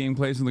freshly being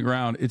placed in the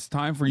ground, it's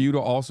time for you to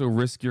also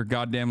risk your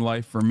goddamn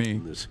life for me.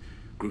 In this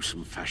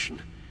gruesome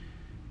fashion,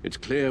 it's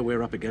clear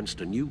we're up against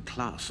a new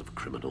class of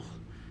criminal.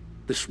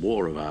 This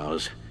war of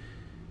ours,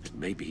 it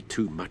may be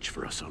too much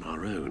for us on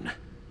our own.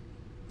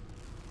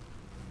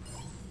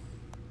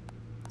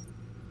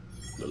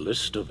 The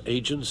list of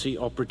agency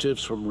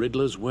operatives from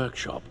Riddler's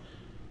workshop.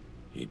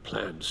 He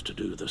plans to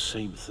do the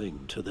same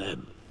thing to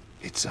them.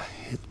 It's a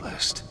hit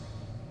list.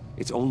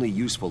 It's only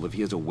useful if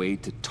he has a way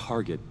to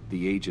target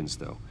the agents,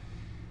 though.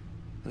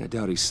 And I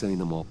doubt he's sending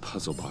them all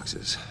puzzle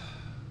boxes.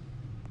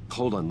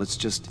 Hold on, let's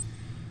just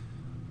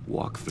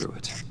walk through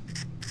it.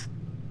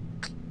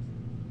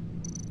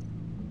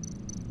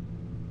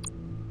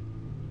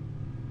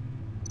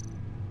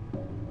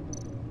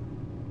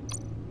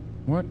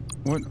 What?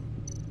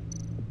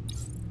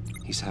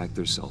 He's hacked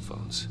their cell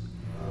phones.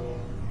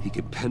 He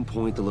could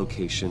pinpoint the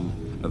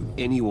location of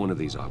any one of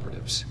these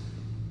operatives.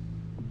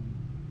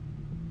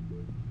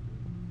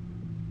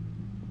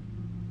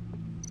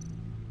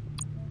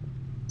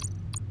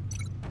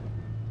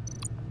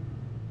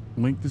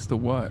 Link this to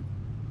what?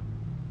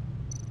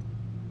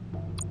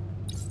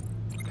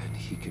 And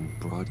he can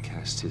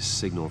broadcast his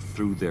signal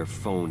through their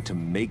phone to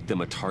make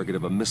them a target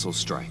of a missile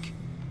strike.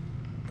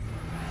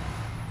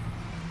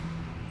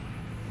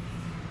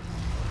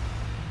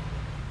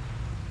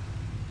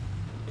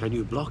 Can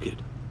you block it?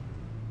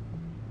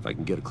 If I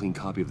can get a clean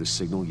copy of the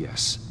signal,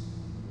 yes.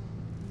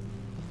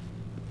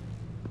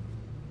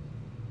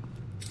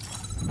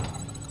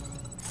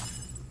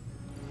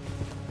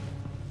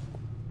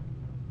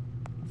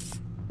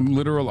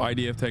 Literal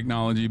IDF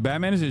technology.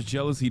 Batman is just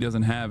jealous he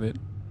doesn't have it.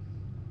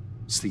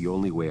 It's the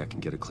only way I can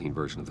get a clean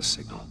version of the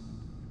signal.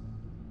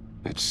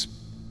 It's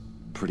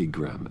pretty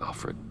grim,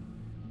 Alfred.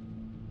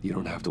 You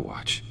don't have to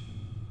watch.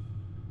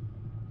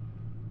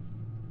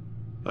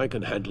 I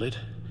can handle it.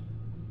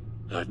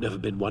 I've never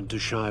been one to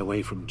shy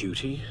away from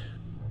duty,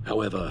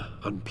 however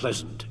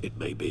unpleasant it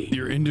may be.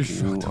 You're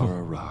indestructible. You are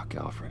a rock,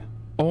 Alfred.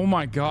 Oh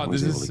my god,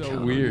 this is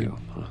so weird. You,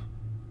 huh?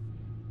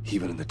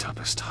 Even in the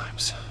toughest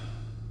times.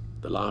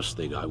 The last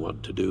thing I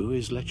want to do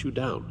is let you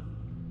down.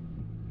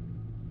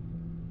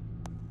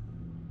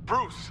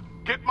 Bruce,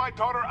 get my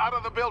daughter out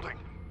of the building.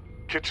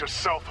 Get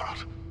yourself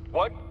out.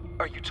 What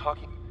are you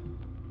talking?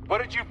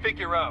 What did you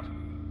figure out?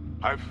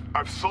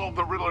 I've solved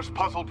the Riddler's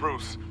puzzle,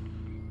 Bruce.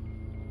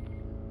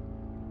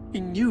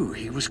 He knew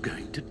he was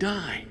going to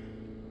die.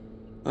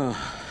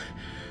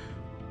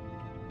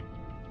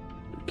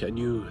 Can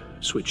you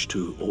switch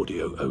to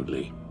audio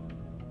only,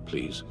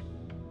 please?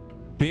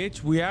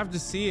 Bitch, we have to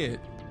see it.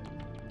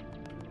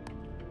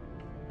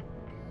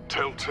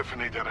 Tell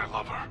Tiffany that I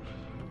love her.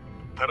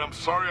 That I'm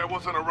sorry I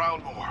wasn't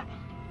around more.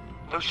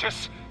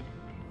 Lucius?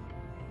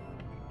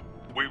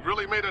 We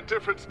really made a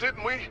difference,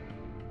 didn't we?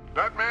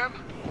 Batman?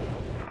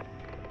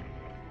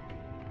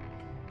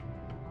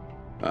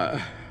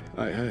 I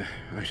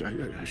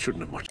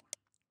shouldn't have watched.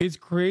 It's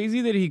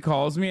crazy that he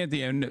calls me at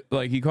the end,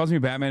 like he calls me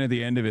Batman at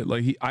the end of it.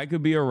 Like I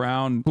could be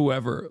around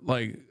whoever.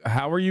 Like,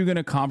 how are you going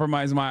to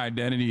compromise my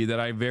identity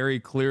that I very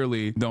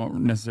clearly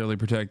don't necessarily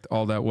protect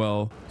all that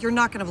well? You're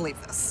not going to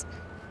believe this.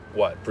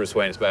 What, Bruce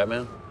Wayne is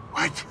Batman?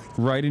 What?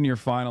 Right in your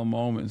final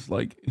moments,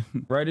 like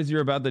right as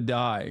you're about to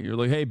die, you're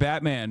like, hey,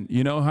 Batman,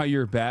 you know how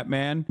you're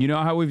Batman? You know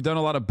how we've done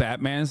a lot of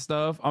Batman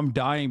stuff? I'm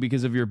dying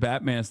because of your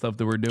Batman stuff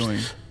that we're doing.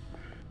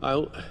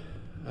 I'll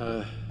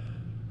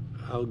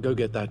go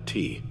get that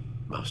tea,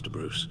 Master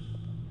Bruce.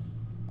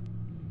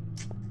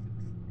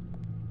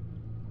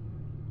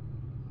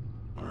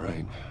 All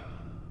right.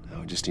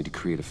 Now I just need to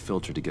create a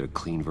filter to get a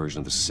clean version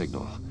of the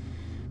signal.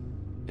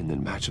 And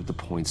then match up the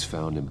points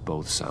found in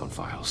both sound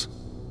files.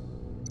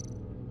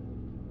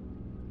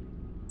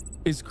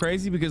 It's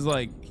crazy because,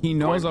 like, he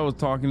knows I was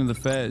talking to the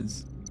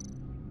feds.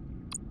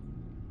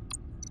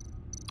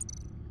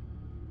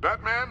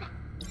 Batman?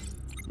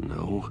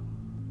 No.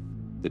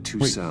 The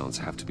two sounds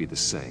have to be the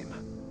same.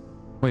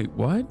 Wait,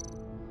 what?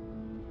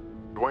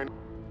 Dwayne.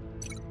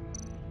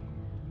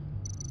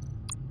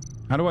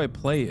 How do I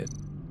play it?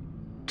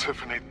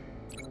 Tiffany.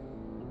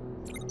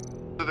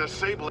 The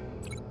disabling.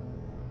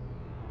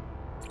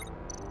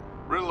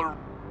 Riddler.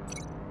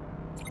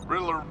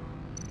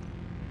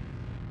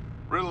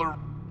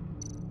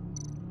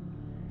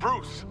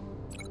 Bruce.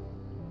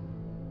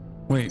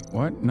 Wait,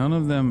 what? None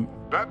of them.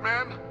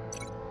 Batman?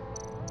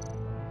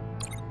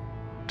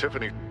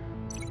 Tiffany.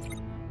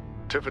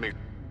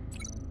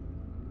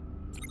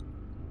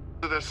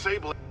 The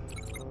disabling.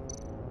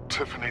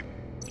 Tiffany.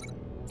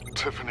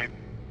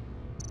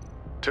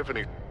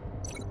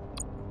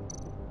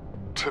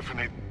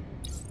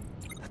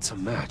 That's a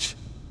match.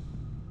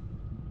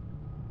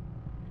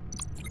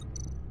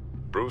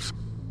 Bruce.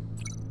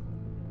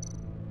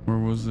 Or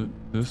was it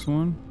this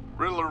one?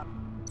 Riddler.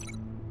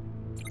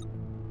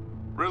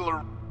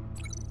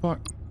 Fuck.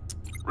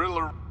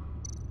 Riddler.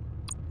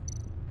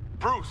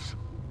 Bruce.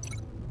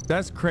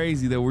 That's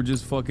crazy that we're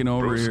just fucking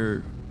over Bruce.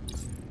 here.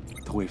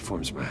 The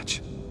waveforms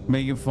match.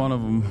 Making fun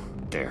of him.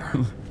 There.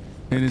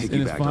 in his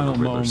Piggybacked final on the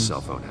Riddler's moments.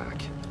 cell phone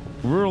hack.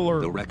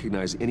 Riddler. They'll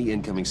recognize any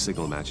incoming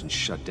signal match and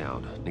shut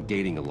down,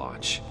 negating a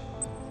launch.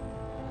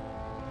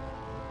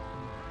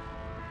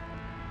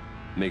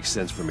 Makes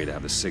sense for me to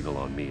have the signal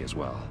on me as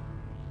well.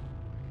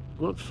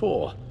 What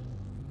for?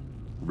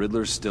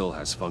 Riddler still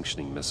has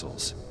functioning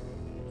missiles.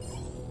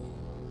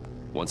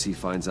 Once he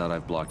finds out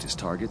I've blocked his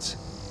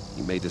targets,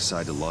 he may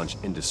decide to launch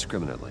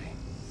indiscriminately.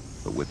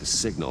 But with the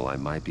signal, I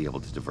might be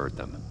able to divert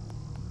them.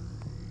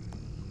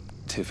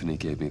 Tiffany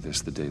gave me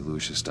this the day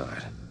Lucius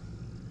died.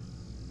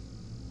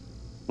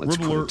 Let's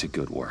put Riddler. it to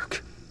good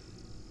work.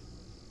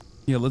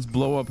 Yeah, let's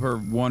blow up her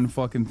one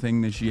fucking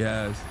thing that she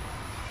has.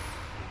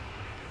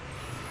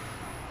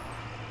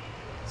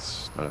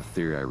 It's not a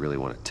theory I really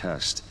want to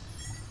test.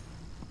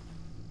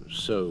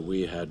 So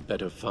we had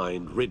better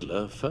find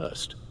Riddler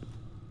first.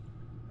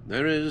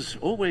 There is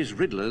always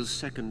Riddler's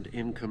second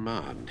in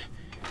command.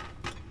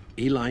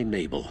 Eli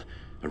Nabel,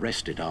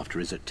 arrested after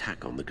his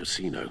attack on the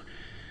casino.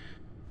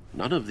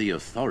 None of the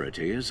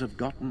authorities have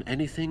gotten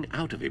anything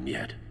out of him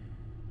yet.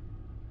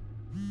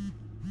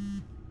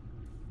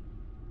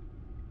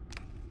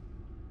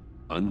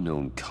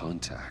 Unknown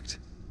contact.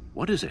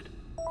 What is it?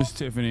 It's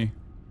Tiffany.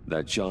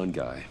 That John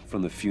guy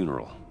from the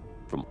funeral,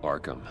 from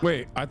Arkham.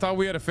 Wait, I thought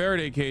we had a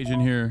Faraday cage in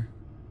here.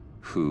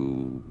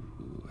 Who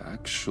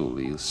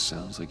actually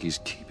sounds like he's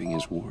keeping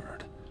his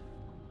word.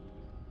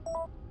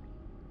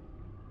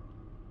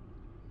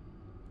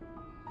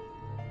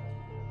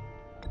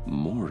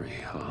 Maury,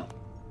 huh?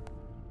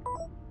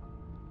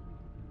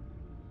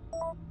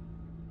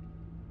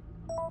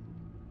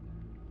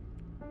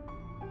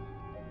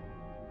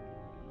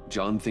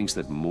 John thinks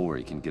that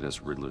Maury can get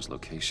us Riddler's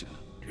location.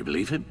 You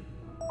believe him?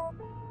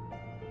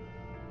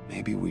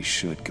 Maybe we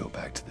should go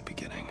back to the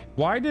beginning.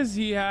 Why does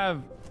he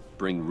have...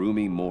 Bring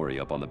Rumi Maury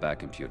up on the back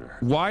computer.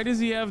 Why does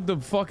he have the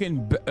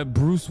fucking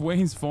Bruce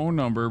Wayne's phone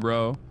number,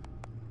 bro?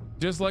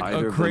 Just like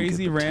Either a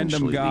crazy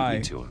random guy.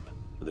 To him.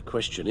 The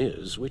question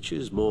is, which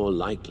is more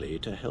likely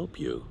to help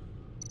you?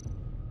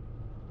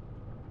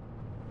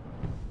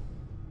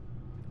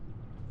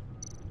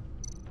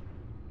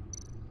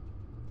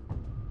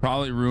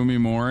 Probably Rumi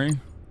Maury.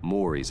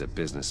 Maury's a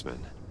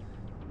businessman.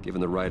 Given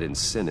the right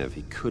incentive,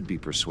 he could be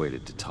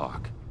persuaded to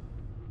talk.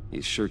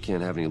 He sure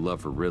can't have any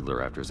love for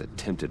Riddler after his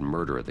attempted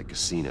murder at the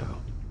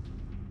casino.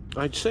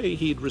 I'd say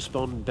he'd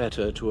respond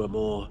better to a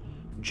more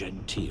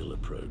genteel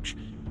approach,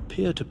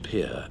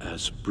 peer-to-peer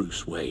as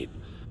Bruce Wayne.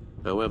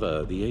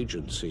 However, the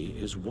agency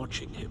is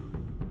watching him.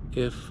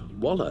 If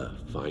Waller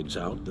finds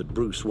out that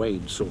Bruce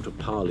Wayne sought a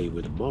parley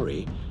with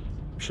Maury,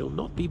 she'll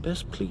not be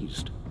best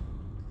pleased.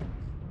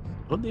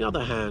 On the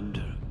other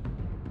hand,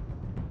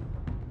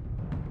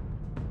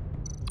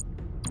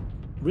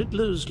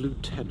 Riddler's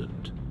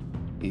lieutenant,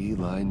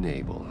 Eli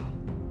Nabel,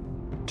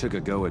 took a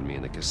go at me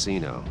in the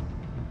casino.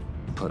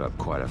 Put up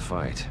quite a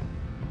fight.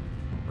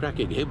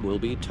 cracking him will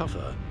be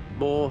tougher,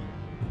 more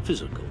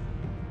physical.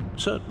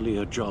 Certainly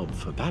a job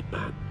for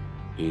Batman.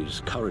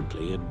 He's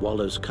currently in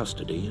Waller's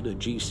custody in a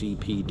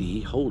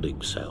GCPD holding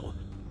cell.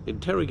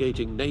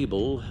 Interrogating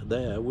Nabel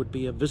there would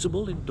be a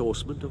visible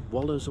endorsement of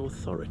Waller's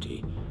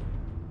authority.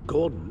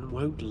 Gordon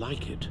won't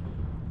like it.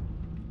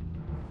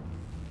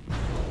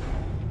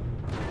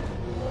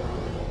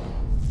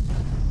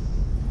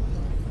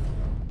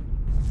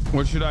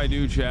 What should I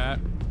do, chat?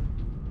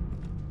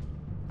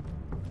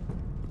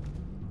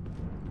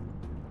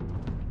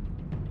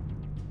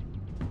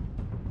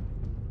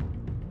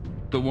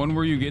 The one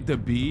where you get the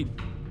beat?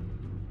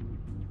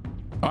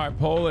 All right,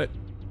 poll it.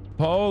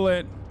 Poll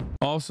it.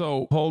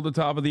 Also, hold the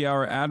top of the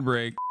hour ad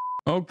break.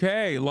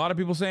 Okay, a lot of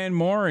people saying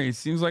Maury.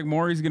 Seems like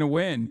Maury's gonna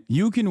win.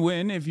 You can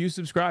win if you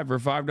subscribe for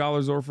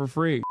 $5 or for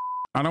free.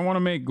 I don't want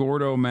to make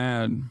Gordo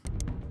mad.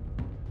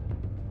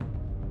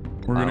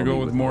 We're gonna go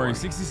with Maury.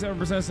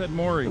 67% said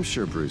Maury. I'm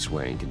sure Bruce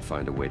Wayne can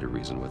find a way to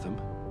reason with him.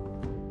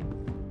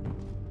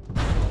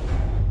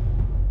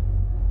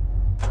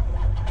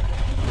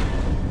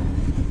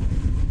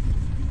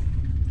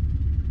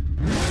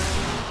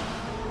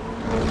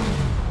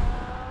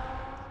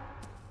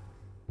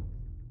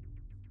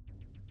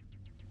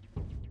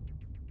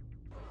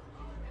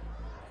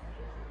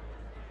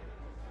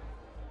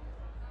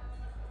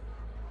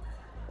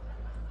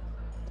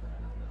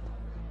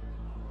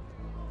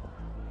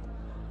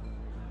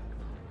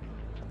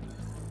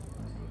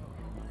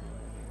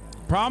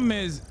 Problem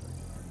is,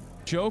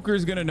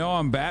 Joker's gonna know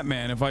I'm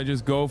Batman if I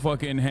just go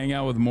fucking hang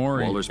out with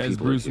Maury Waller's as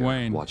people Bruce are here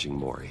Wayne. watching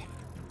Maury.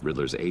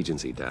 Riddler's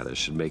agency data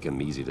should make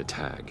him easy to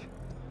tag.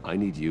 I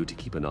need you to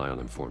keep an eye on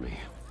him for me.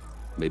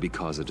 Maybe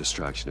cause a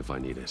distraction if I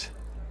need it.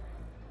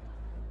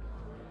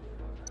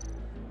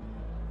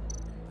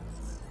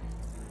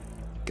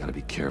 Gotta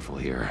be careful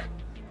here.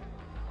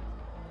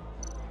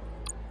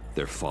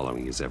 They're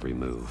following his every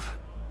move.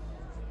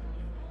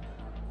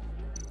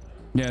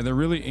 Yeah, they're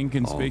really All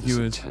inconspicuous.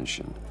 this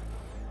attention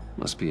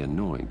must be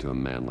annoying to a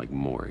man like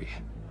Maury.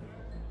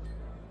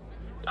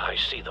 I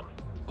see them.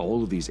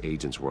 All of these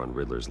agents were on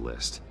Riddler's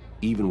list.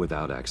 Even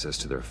without access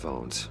to their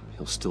phones,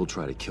 he'll still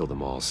try to kill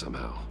them all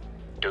somehow.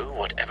 Do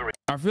whatever.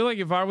 I feel like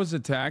if I was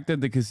attacked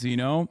at the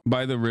casino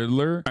by the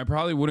Riddler, I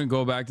probably wouldn't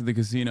go back to the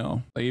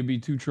casino. Like, it'd be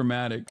too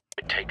traumatic.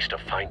 It takes to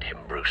find him,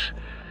 Bruce.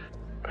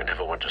 I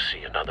never want to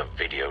see another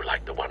video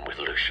like the one with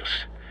Lucius.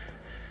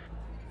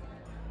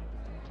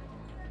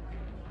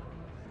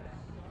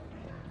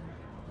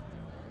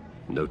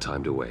 No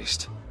time to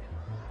waste.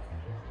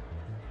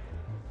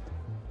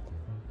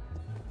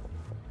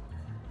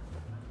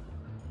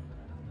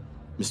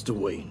 Mr.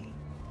 Wayne,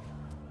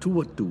 to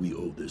what do we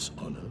owe this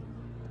honor?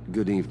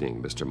 Good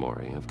evening, Mr.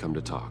 Maury. I've come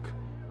to talk.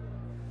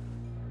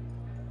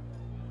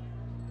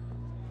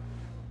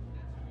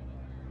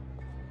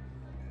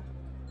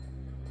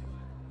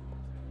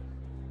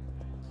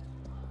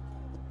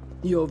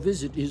 Your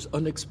visit is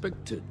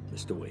unexpected,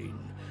 Mr.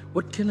 Wayne.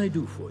 What can I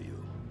do for you?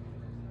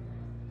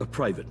 A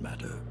private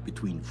matter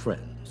between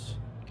friends.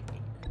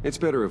 It's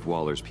better if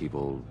Waller's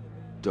people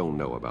don't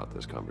know about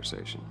this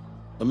conversation.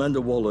 Amanda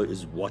Waller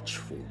is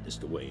watchful,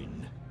 Mr.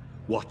 Wayne.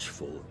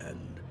 Watchful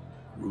and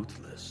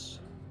ruthless.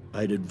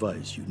 I'd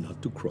advise you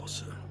not to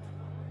cross her.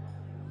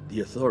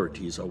 The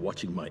authorities are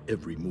watching my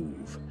every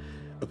move.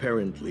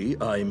 Apparently,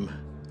 I'm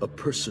a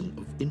person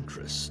of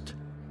interest.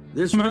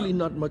 There's really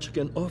not much I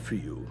can offer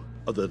you,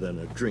 other than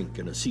a drink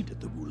and a seat at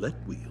the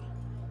roulette wheel.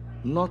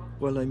 Not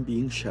while I'm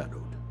being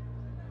shadowed.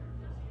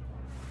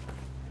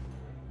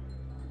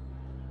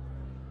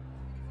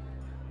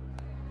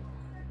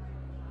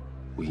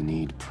 We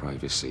need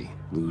privacy.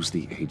 Lose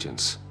the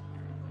agents.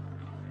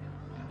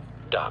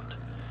 Done.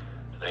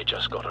 They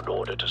just got an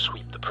order to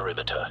sweep the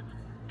perimeter.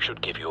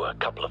 Should give you a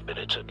couple of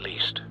minutes at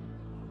least.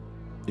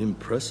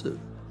 Impressive,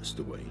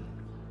 Mr. Wayne.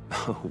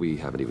 We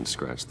haven't even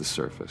scratched the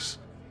surface.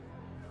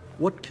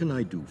 What can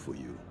I do for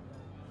you?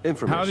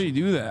 Information. How do you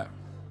do that?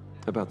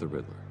 About the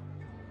Riddler.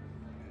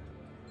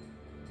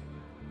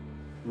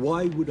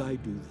 Why would I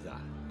do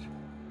that?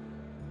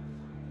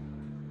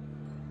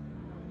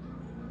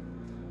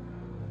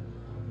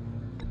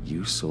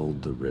 You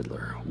sold the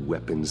Riddler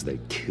weapons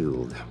that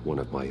killed one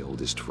of my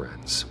oldest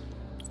friends.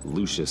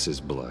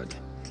 Lucius's blood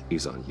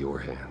is on your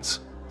hands.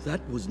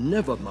 That was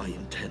never my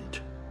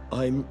intent.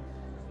 I'm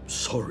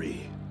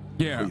sorry.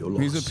 Yeah, for your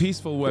loss. he's a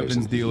peaceful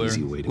weapons dealer,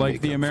 like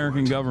the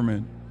American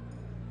government.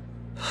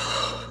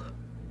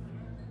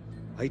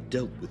 I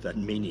dealt with that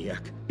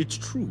maniac, it's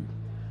true.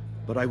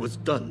 But I was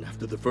done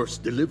after the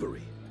first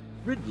delivery.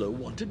 Riddler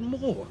wanted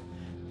more.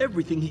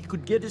 Everything he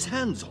could get his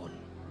hands on.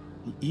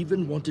 He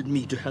even wanted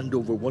me to hand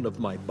over one of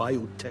my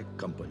biotech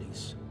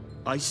companies.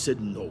 I said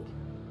no.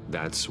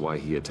 That's why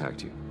he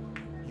attacked you.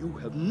 You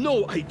have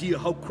no idea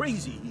how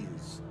crazy he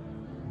is.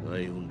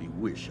 I only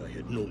wish I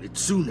had known it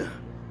sooner.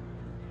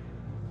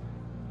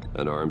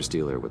 An arms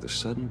dealer with a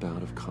sudden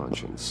bout of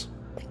conscience.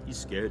 He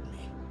scared me.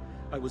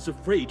 I was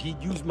afraid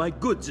he'd use my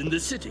goods in the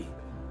city.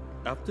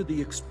 After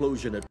the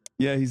explosion at...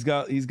 Yeah, he's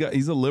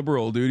a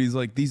liberal, dude. He's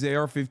like, these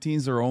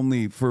AR-15s are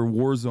only for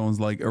war zones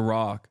like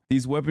Iraq.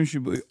 These weapons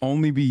should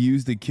only be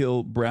used to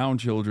kill brown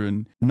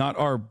children, not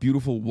our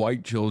beautiful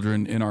white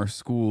children in our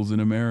schools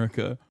in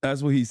America.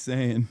 That's what he's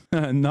saying.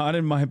 Not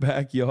in my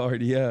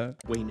backyard, yeah.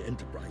 Wayne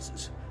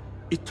Enterprises.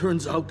 It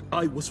turns out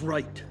I was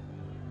right.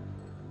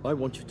 I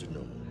want you to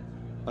know,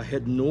 I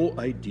had no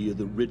idea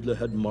the Riddler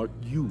had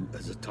marked you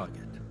as a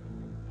target.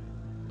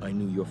 I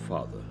knew your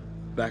father,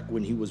 back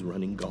when he was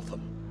running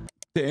Gotham.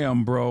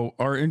 Damn, bro.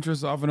 Our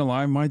interests often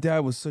align. My dad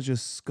was such a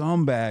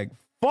scumbag.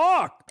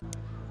 Fuck!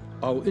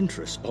 Our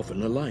interests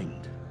often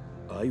aligned.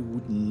 I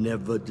would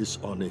never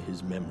dishonor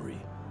his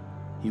memory.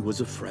 He was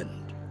a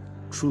friend,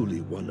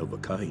 truly one of a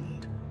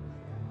kind.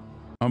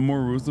 I'm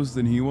more ruthless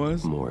than he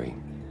was? Maury,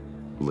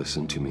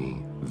 listen to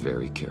me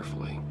very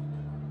carefully.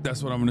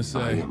 That's what I'm gonna say.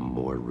 I am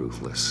more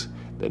ruthless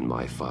than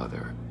my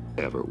father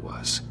ever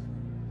was.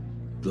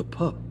 The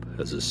pup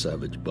has a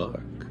savage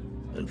bark,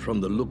 and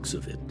from the looks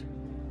of it,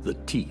 the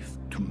teeth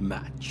to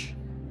match.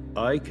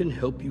 I can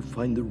help you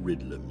find the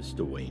Riddler,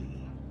 Mr.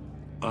 Wayne.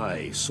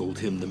 I sold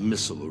him the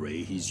missile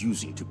array he's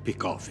using to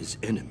pick off his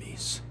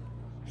enemies.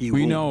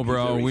 We know,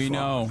 bro. We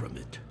know. From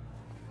it.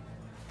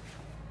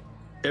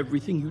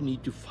 Everything you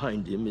need to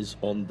find him is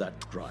on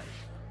that drive.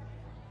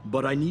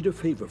 But I need a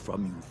favor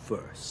from you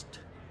first.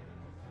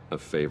 A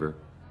favor?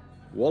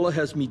 Waller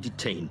has me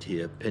detained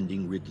here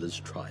pending Riddler's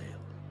trial.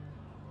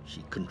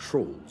 She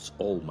controls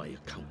all my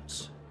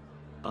accounts.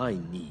 I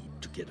need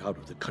to get out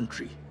of the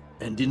country,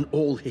 and in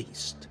all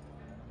haste.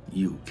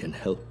 You can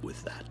help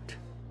with that.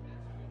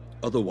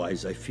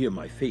 Otherwise, I fear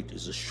my fate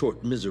is a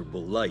short,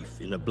 miserable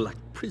life in a black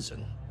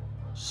prison.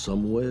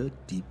 Somewhere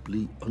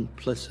deeply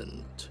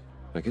unpleasant.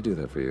 I could do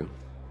that for you.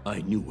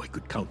 I knew I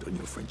could count on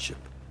your friendship.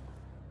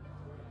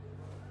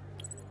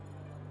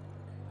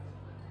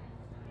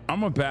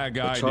 I'm a bad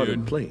guy, a chartered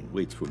dude. plane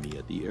waits for me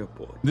at the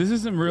airport. This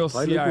isn't real the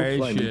pilot CIA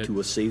will fly shit. me to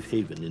a safe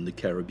haven in the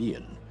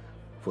Caribbean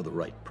for the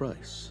right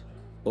price.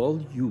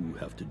 All you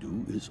have to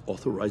do is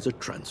authorize a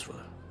transfer.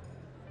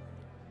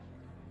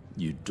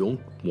 You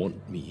don't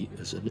want me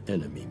as an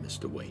enemy,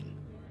 Mr. Wayne.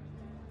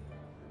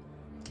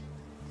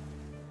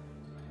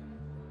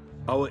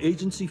 Our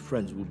agency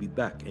friends will be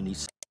back any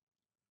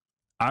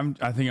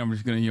I think I'm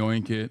just gonna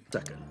yoink it.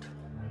 second.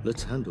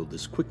 Let's handle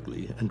this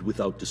quickly and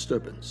without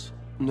disturbance.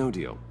 No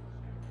deal.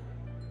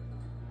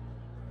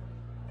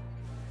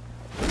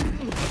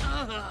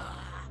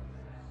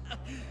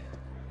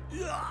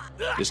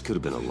 This could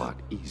have been a lot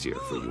easier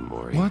for you,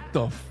 Maury. What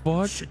the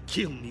fuck? Should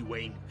kill me,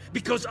 Wayne,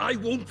 because I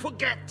won't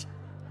forget.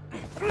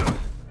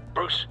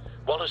 Bruce,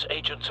 Waller's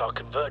agents are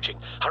converging.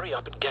 Hurry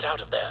up and get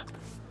out of there.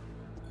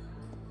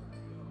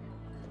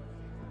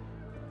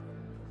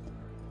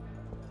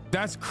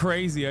 That's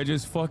crazy. I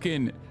just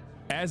fucking,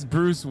 as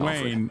Bruce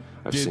Wayne,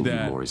 I've did sent you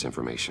that. Maury's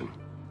information.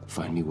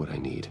 Find me what I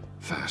need,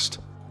 fast.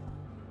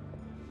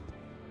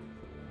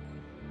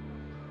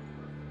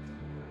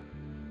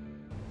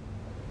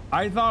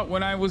 I thought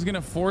when I was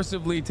gonna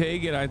forcibly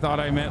take it, I thought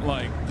I meant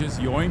like just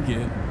yoink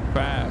it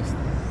fast.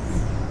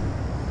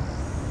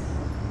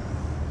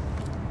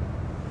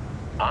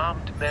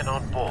 Armed men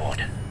on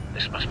board.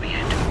 This must be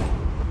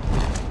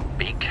it.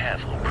 Be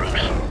careful,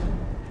 Bruce.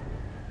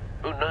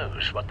 Who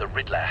knows what the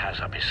Riddler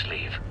has up his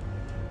sleeve?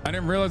 I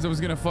didn't realize I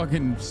was gonna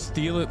fucking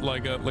steal it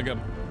like a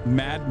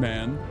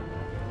madman.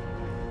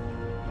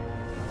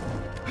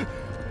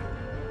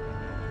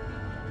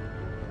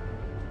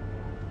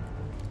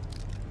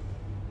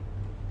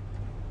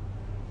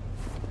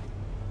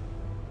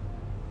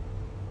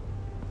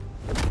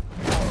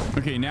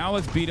 Okay, now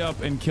let's beat up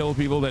and kill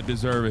people that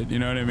deserve it. You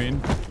know what I mean?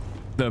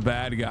 The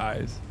bad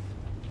guys.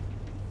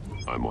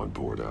 I'm on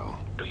board, Al.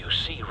 Do you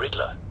see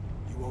Riddler?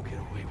 You won't get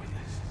away with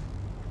this.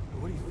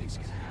 What do you think's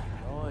gonna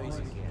happen? Boys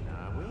again,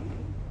 are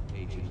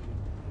we? Agent,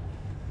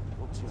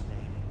 what's your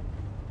name?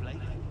 Blake?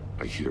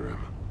 I hear him.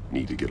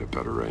 Need to get a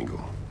better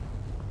angle.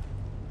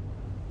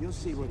 You'll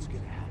see what's gonna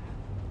happen.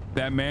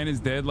 That man is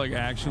dead, like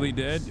actually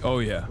dead? Oh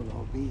yeah. We'll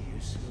all be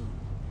here soon.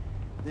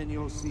 Then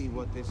you'll see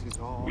what this is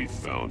all. We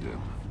found him.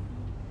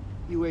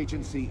 You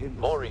agency in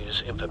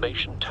Maury's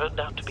information turned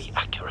out to be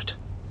accurate.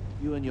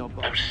 You and your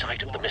boss. No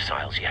sight of the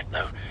missiles yet,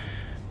 though.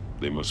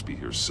 They must be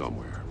here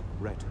somewhere.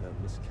 Regret her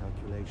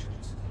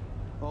miscalculations.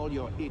 All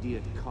your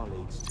idiot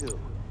colleagues, too.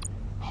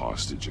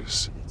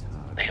 Hostages.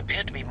 They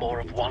appear to be more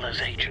of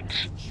Waller's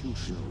agents.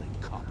 Institutional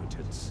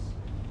incompetence.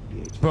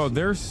 Bro,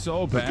 they're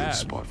so A good bad.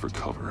 spot for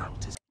cover.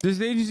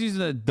 This agency's in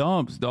the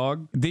dumps,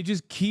 dog. They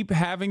just keep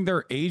having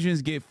their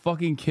agents get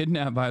fucking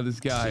kidnapped by this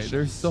guy.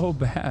 They're so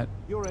bad.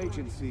 Your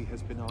agency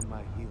has been on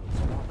my heels.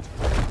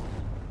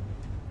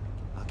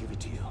 I'll give it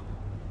to you.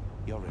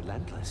 You're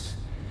relentless.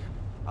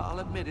 I'll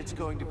admit it's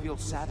going to feel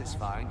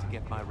satisfying to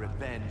get my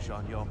revenge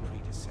on your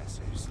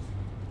predecessors.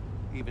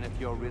 Even if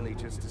you're really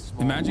just a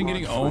small... Imagine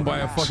getting owned by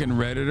a fucking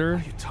Redditor.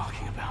 What are you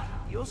talking about?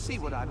 You'll see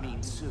what I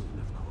mean soon,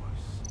 of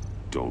course.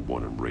 Don't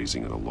want him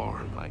raising an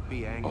alarm. Might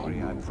be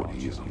angry I'll move when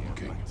he isn't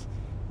looking.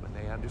 When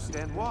they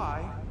understand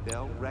why,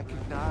 they'll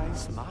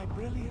recognize my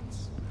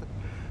brilliance.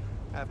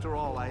 After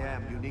all, I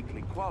am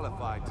uniquely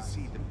qualified to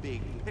see the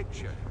big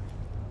picture.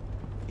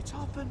 It's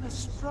often a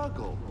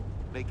struggle,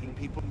 making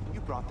people... You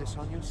brought this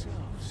on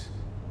yourselves.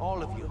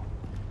 All of you.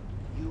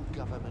 You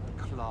government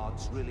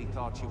clods really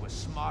thought you were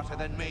smarter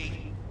than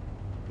me.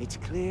 It's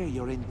clear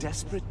you're in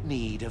desperate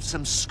need of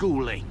some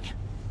schooling.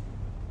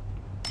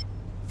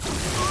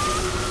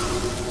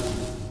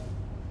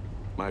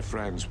 My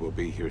friends will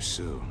be here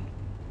soon.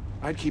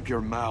 I'd keep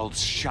your mouths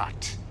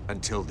shut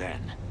until then.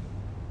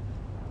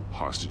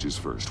 Hostages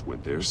first.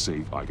 When they're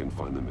safe, I can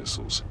find the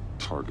missiles.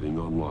 Targeting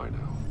online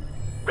now.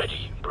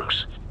 Ready,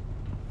 Bruce.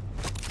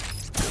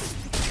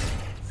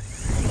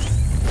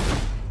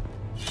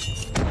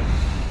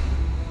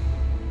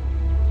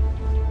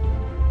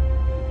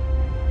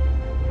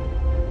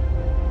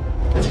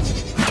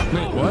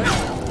 Wait, what?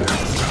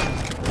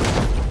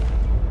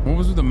 What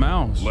was with the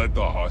mouse? Let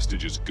the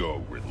hostages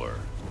go, Riddler.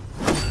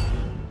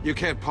 You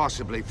can't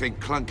possibly think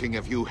clunking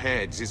a few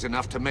heads is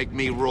enough to make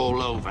me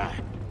roll over.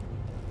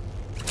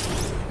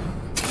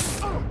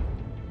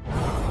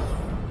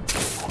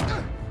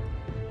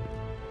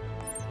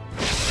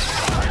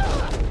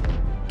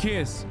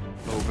 Kiss.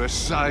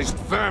 Oversized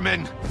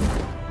vermin!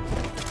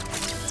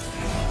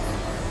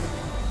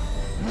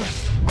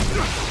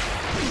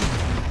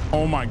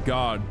 Oh my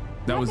god.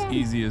 That was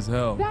easy as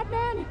hell.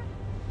 Batman!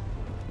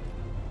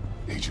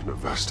 Agent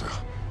Avesta.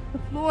 The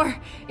floor,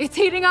 it's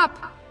heating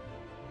up!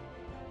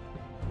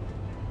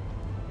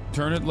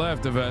 Turn it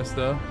left,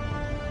 Avesta.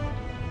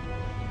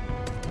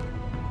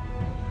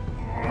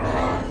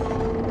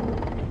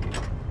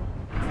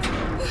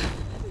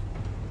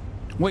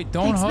 Wait,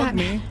 don't Thanks, hug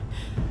Batman. me.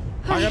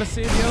 I gotta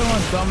save the other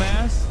one,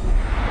 dumbass.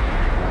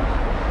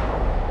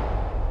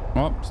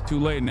 Oh, it's too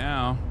late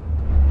now.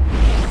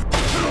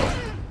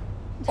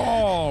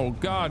 Oh,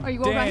 god Are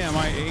you damn,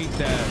 all right? I ate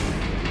that.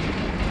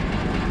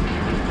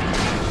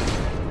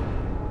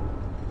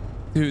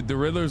 Dude, the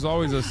Riddler's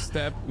always one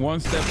step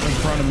in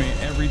front of me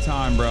every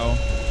time, bro.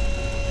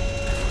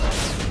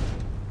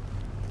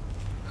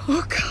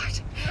 Oh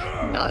god,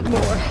 not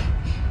more.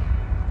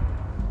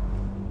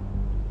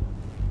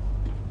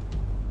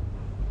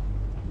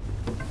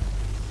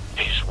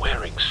 He's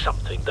wearing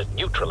something that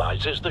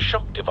neutralizes the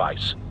shock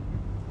device.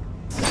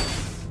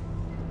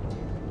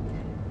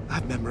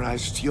 I've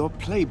memorized your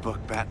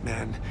playbook,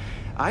 Batman.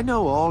 I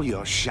know all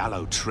your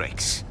shallow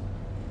tricks.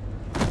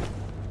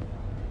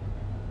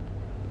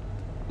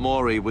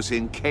 Maury was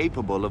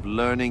incapable of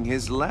learning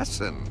his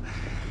lesson.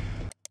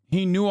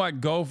 He knew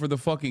I'd go for the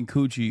fucking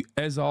coochie,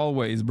 as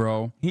always,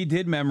 bro. He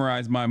did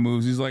memorize my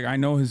moves. He's like, I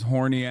know his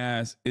horny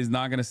ass is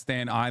not gonna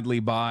stand idly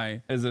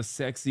by as a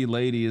sexy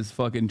lady is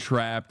fucking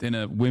trapped in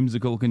a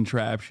whimsical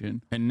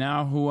contraption. And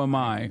now who am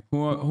I?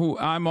 Who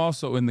I'm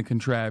also in the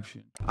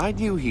contraption. I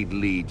knew he'd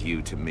lead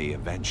you to me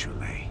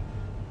eventually.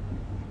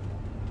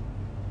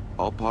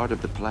 All part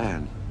of the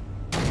plan.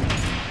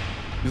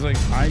 He's like,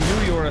 I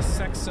knew you were a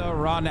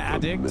sex-run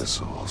addict.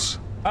 Missiles.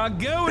 A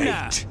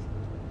goona! Bait.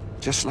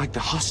 Just like the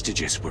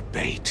hostages were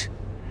bait.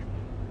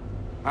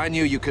 I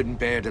knew you couldn't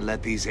bear to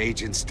let these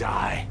agents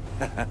die.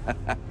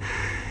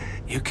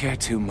 You care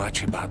too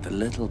much about the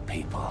little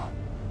people.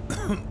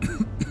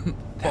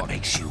 That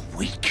makes you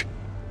weak.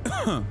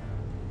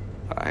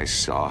 I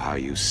saw how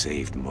you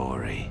saved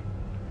Maury.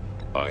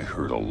 I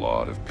heard a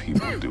lot of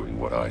people doing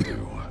what I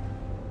do.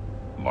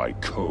 My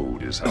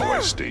code is how I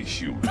stay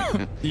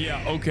human.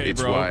 Yeah, okay,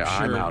 it's bro. It's why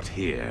sure. I'm out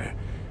here,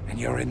 and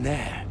you're in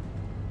there.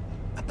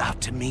 About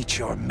to meet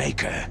your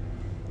maker.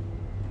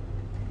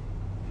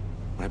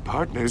 My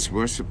partners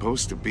were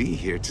supposed to be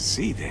here to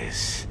see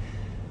this.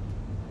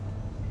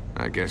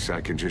 I guess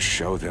I can just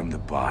show them the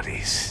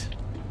bodies.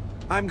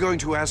 I'm going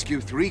to ask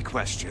you 3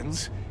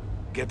 questions.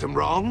 Get them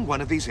wrong, one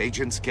of these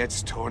agents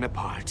gets torn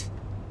apart.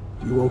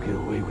 You won't get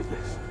away with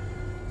this.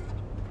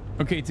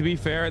 Okay, to be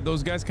fair,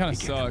 those guys kind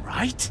of suck.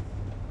 Right?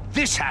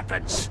 This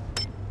happens.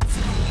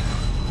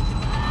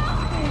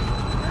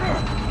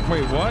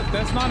 Wait, what?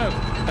 That's not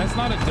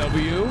a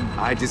W.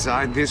 I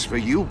designed this for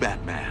you,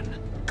 Batman.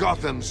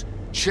 Gotham's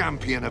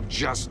champion of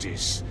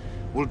justice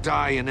will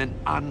die in an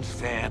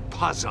unfair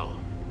puzzle.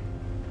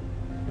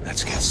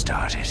 Let's get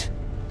started.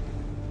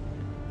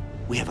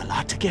 We have a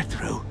lot to get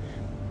through.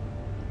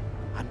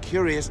 I'm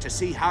curious to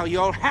see how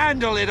you'll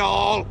handle it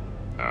all.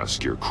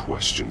 Ask your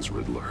questions,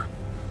 Riddler.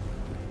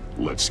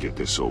 Let's get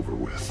this over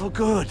with. Oh,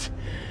 good.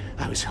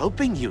 I was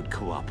hoping you'd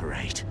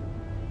cooperate.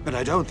 But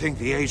I don't think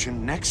the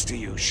agent next to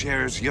you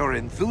shares your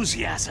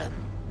enthusiasm.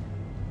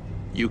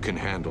 You can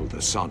handle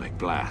the sonic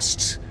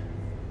blasts.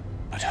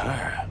 But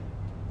her...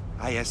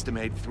 I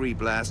estimate 3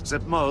 blasts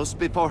at most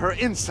before her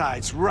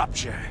insides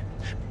rupture.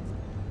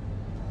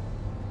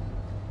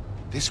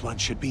 This one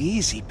should be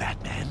easy,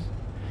 Batman.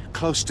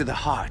 Close to the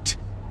heart.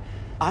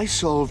 I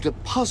solved a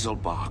puzzle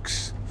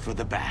box for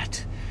the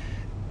Bat.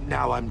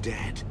 Now I'm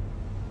dead.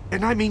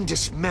 And I mean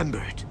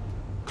dismembered.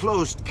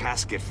 Closed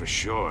casket for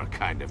sure,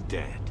 kind of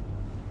dead.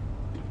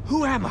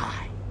 Who am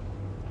I?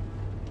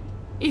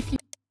 If you...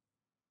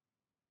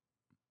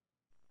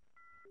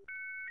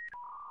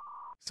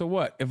 So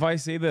what? If I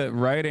say the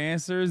right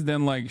answers,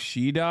 then like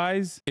she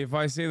dies? If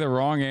I say the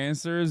wrong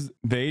answers,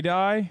 they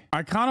die?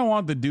 I kind of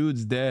want the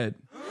dudes dead.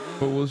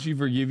 But will she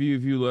forgive you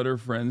if you let her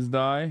friends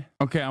die?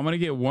 Okay, I'm gonna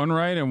get 1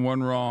 right and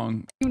 1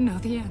 wrong. You know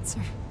the answer.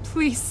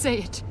 Please say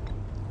it.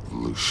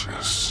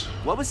 Lucius.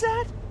 What was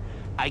that?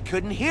 I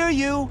couldn't hear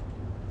you.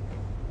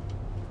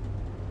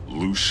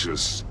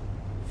 Lucius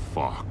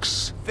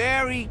Fox.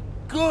 Very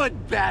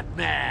good,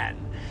 Batman.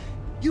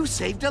 You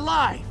saved a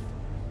life.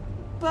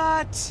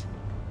 But...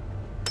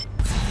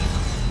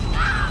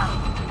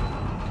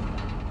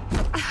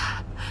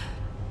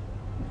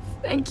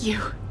 Thank you.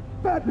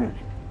 Batman,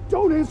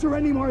 don't answer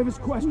any more of his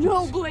questions.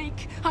 No,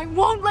 Blake. I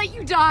won't let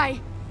you die.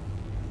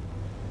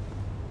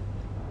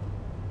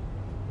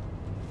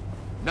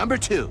 Number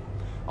 2.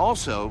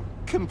 Also,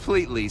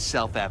 completely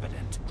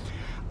self-evident.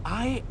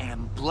 I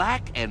am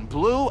black and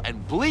blue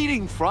and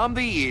bleeding from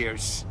the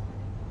ears.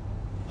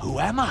 Who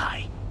am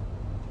I?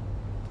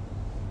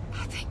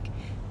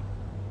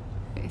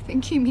 I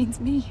think he means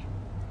me.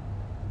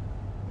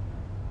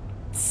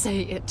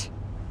 Say it.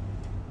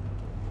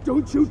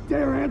 Don't you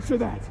dare answer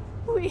that.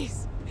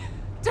 Please.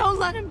 Don't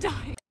let him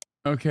die.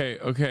 Okay,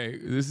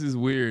 this is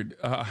weird.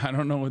 I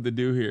don't know what to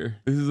do here.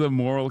 This is a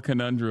moral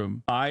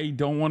conundrum. I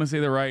don't want to say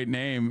the right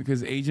name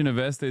because Agent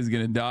Avesta is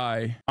gonna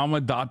die. I'm a ...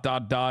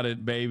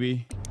 it,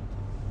 baby.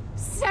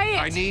 Say it!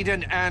 I need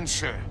an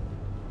answer.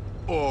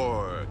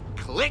 Or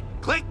click,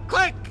 click,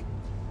 click!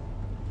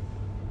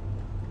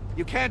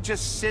 You can't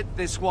just sit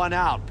this one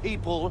out.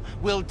 People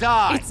will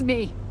die. It's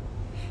me.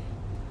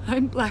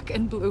 I'm black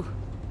and blue.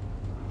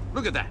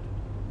 Look at that.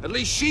 At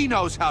least she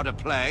knows how to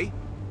play.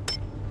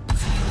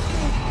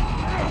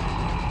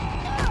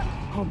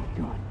 Oh my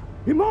God.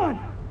 Iman!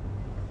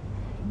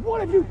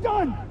 What have you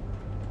done?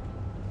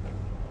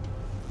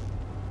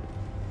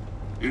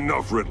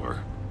 Enough,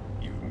 Riddler.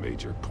 You've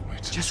made your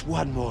point. Just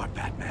one more,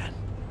 Batman.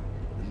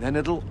 And then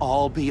it'll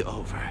all be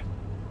over.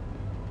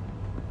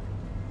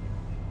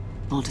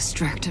 I'll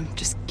distract him.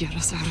 Just get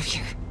us out of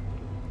here.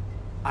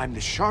 I'm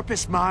the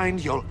sharpest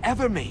mind you'll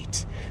ever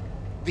meet.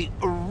 The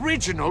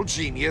original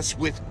genius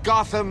with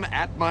Gotham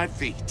at my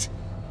feet.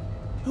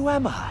 Who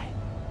am I?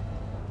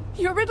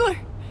 You're Riddler.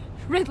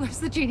 Riddler's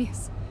the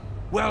genius.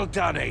 Well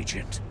done,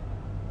 Agent.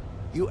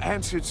 You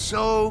answered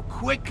so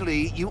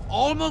quickly, you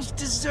almost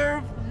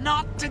deserve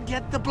not to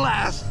get the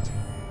blast.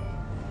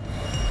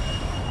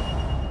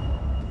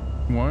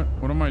 What?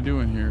 What am I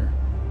doing here?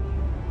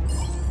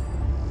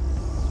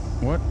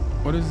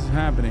 What is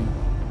happening?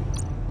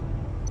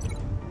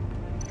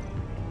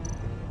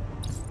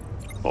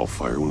 I'll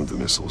fire one of the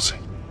missiles.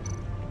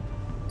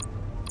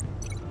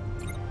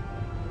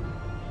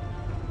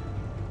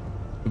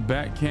 The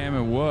bat cam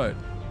and what?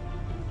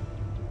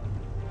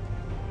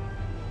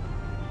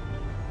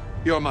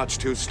 You're much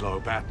too slow,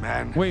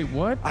 Batman. Wait,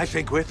 what? I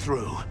think we're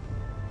through.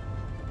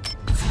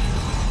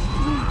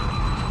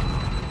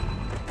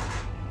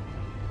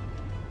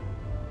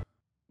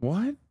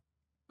 What?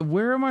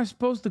 Where am I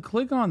supposed to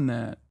click on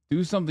that?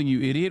 Do something,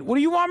 you idiot. What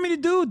do you want me to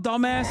do,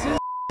 dumbasses?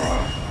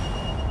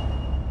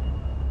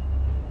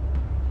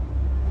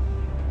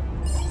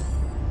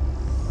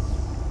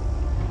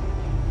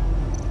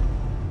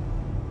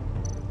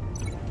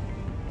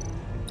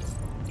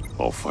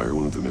 I'll fire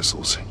one of the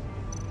missiles.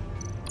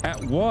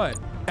 At what?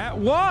 At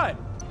what?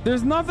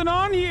 There's nothing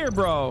on here,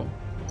 bro.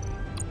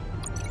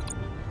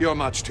 You're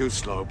much too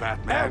slow,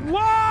 Batman. At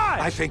what?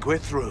 I think we're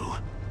through.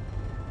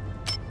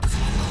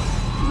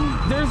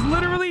 There's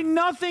literally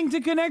nothing to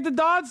connect the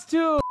dots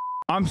to.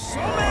 I'm so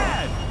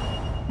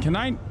mad. Can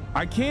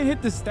I can't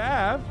hit the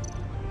staff.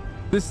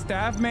 The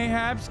staff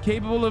mayhaps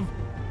capable of...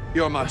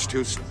 You're much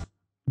too slow.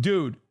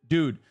 Dude,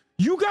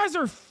 you guys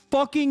are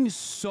fucking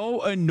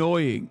so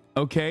annoying,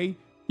 okay?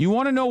 You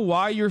want to know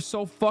why you're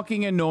so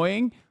fucking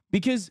annoying?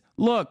 Because,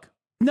 look,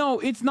 no,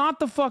 it's not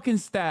the fucking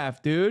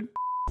staff, dude.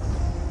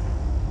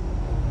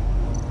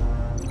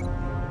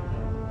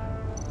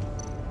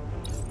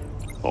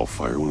 I'll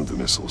fire one of the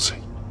missiles.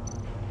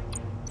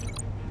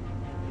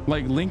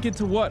 Like, link it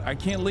to what? I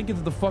can't link it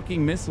to the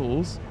fucking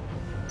missiles.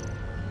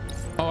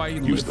 Oh, I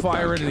use the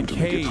fire it in the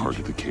cage.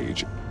 Target the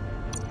cage.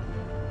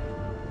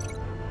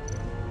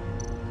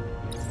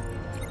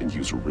 And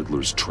use a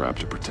Riddler's trap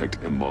to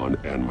protect Iman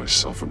and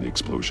myself from the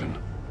explosion.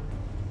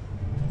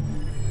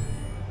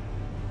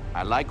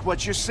 I like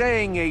what you're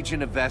saying,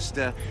 Agent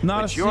Avesta,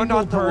 Not but a you're single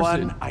not the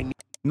person. one I need.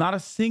 Not a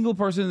single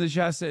person in the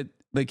chat said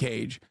the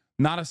cage.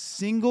 Not a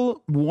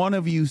single one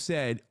of you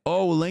said,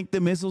 oh, link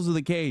the missiles to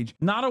the cage.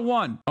 Not a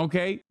one,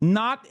 okay?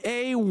 Not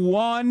a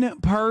one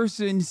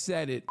person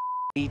said it.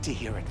 Need to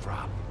hear it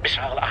from.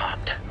 Missile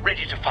armed,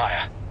 ready to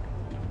fire.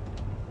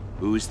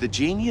 Who's the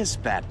genius,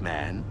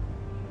 Batman?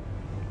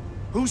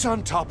 Who's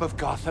on top of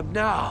Gotham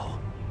now?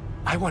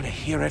 I want to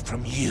hear it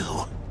from you.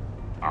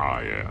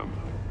 I am.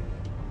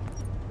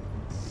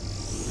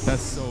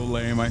 That's so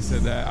lame. I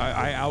said that.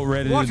 I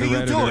outread it. What the are you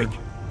Redditor. doing?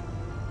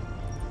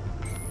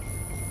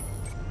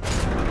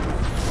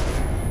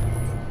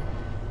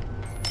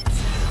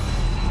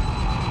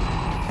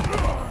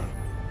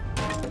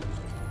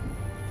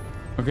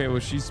 Okay, well,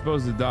 she's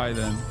supposed to die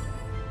then,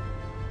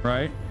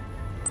 right?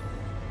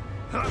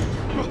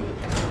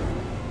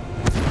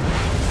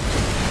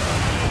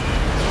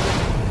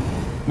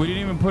 We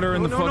didn't even put her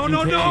in the fucking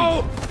cage.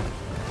 No!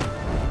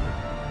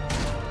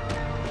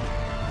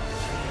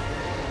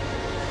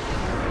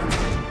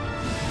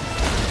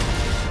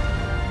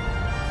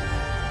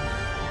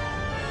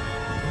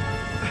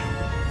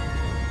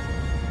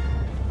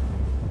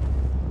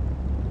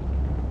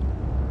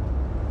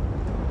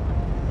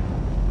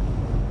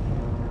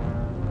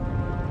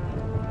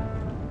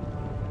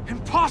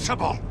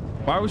 Impossible!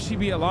 Why would she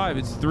be alive?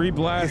 It's 3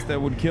 blasts that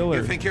would kill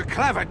her. You think you're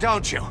clever,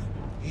 don't you?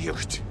 You...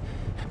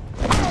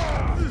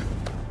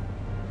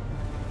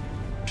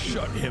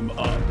 Shut him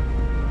up.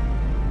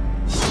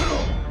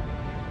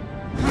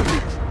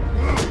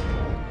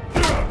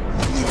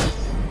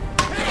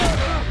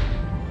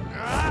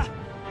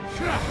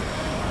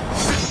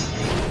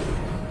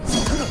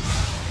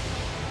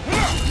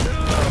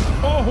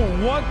 Oh,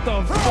 what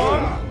the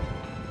fuck?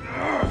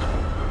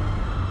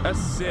 That's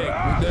sick.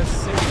 That's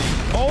sick.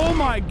 Oh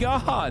my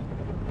god.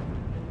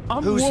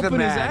 I'm Who's the whooping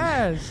his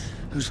man ass.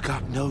 who's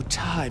got no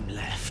time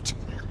left?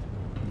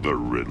 The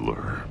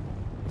Riddler.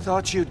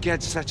 Thought you'd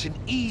get such an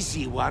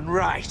easy one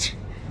right.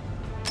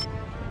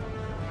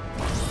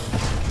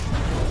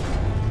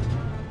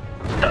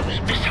 Those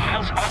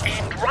missiles are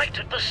aimed right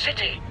at the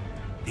city.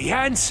 The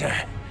answer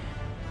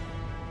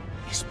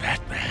is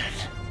Batman.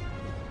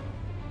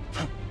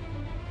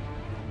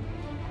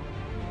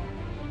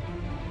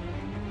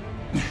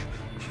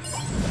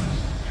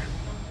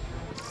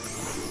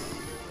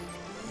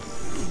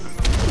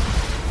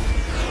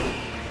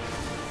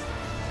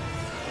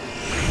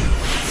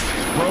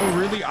 Bro,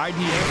 really IDF'd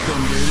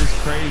him, dude. It's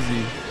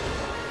crazy.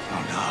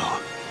 Oh no.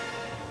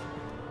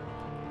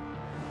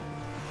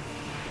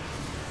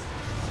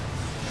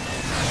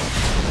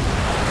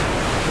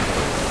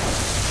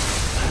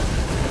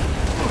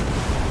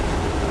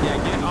 Yeah,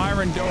 get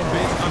Iron Dome,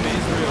 bitch. I'm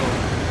Israel.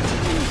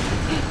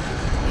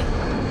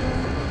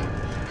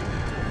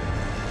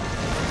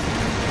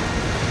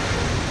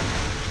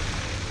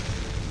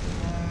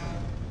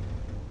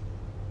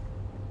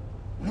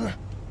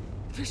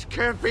 This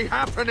can't be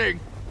happening.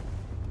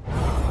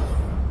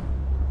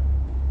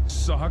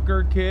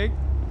 Soccer kick.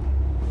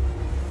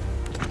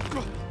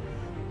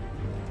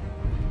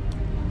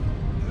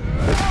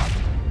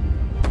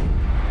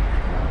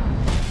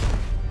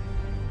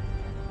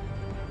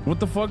 What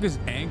the fuck is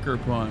anchor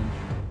punch?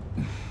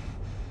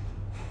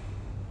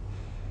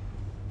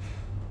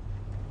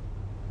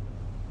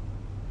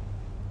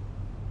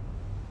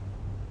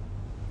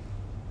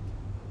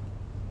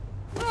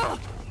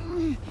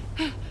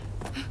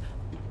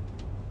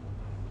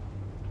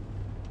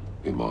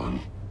 Iman.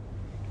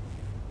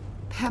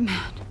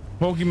 Batman.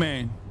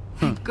 Pokemon.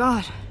 Thank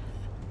God.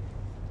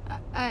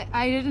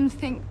 I didn't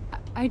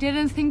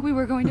think we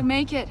were going to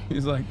make it.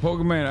 He's like,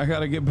 Pokemon, I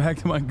gotta get back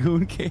to my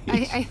goon cage.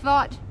 I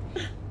thought.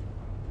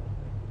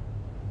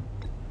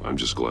 I'm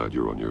just glad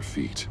you're on your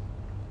feet.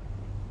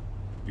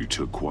 You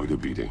took quite a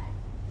beating.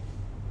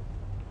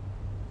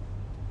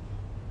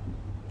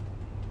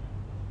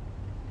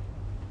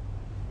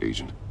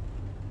 Agent,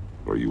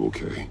 are you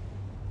okay?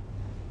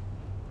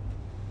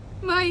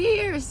 My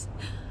ears.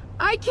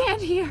 I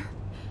can't hear.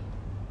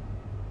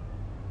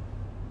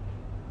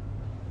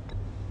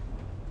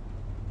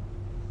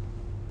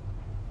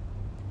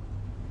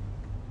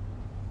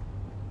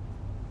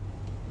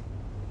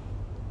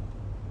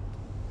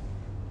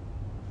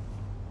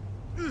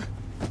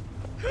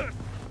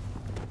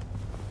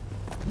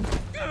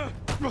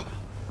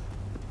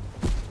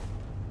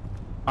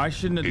 I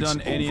shouldn't have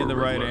done any of the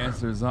right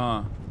answers,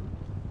 huh?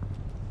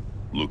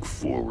 Look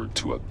forward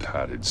to a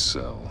padded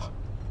cell.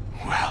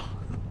 Well,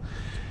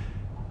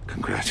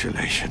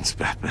 congratulations,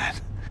 Batman.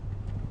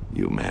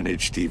 You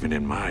managed, even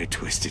in my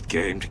twisted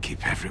game, to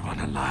keep everyone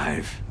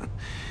alive.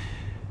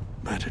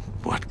 But at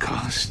what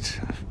cost?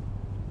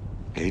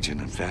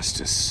 Agent and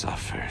FASCIST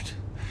suffered,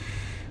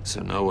 so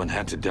no one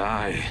had to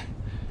die.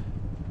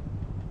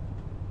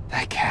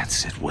 That can't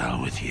sit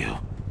well with you.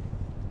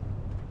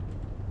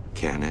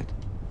 Can it?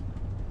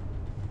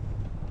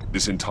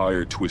 This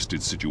entire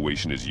twisted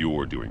situation is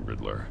your doing,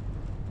 Riddler.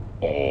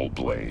 All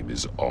blame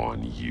is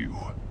on you.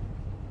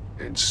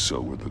 And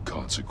so are the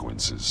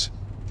consequences.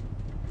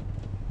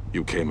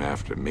 You came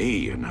after me,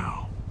 you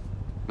know.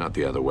 Not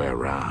the other way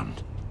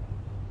around.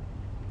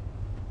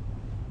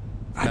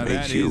 I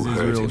made you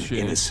hurt an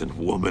innocent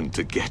woman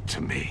to get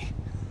to me.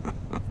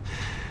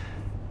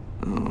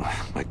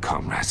 Oh, my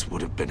comrades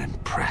would have been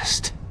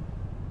impressed.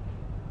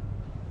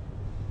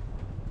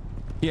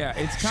 Yeah,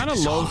 it's kind of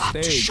low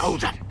stakes. Show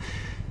them.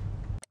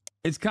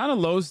 It's kind of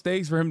low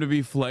stakes for him to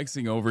be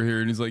flexing over here.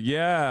 And he's like,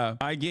 yeah,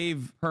 I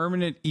gave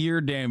permanent ear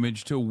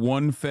damage to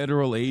one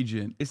federal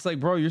agent. It's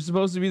like, bro, you're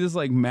supposed to be this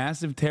like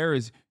massive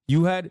terrorist.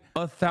 You had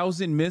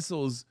 1,000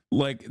 missiles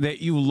like that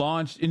you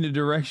launched in the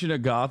direction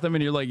of Gotham.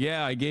 And you're like,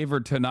 yeah, I gave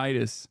her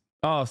tinnitus.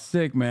 Oh,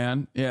 sick,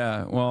 man.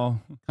 Yeah,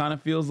 well, kind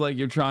of feels like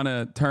you're trying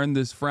to turn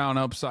this frown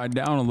upside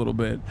down a little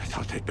bit. I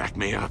thought they'd back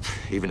me up,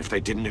 even if they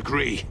didn't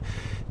agree.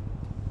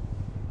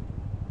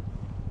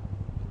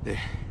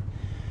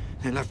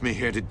 They left me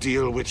here to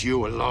deal with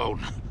you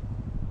alone.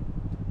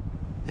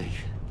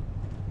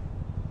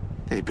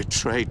 They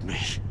betrayed me.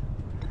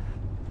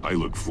 I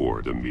look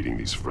forward to meeting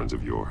these friends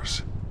of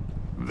yours.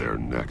 They're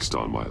next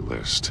on my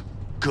list.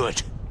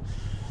 Good.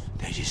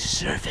 They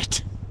deserve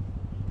it.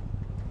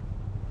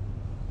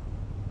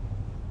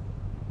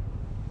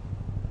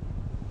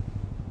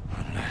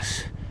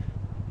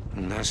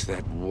 Unless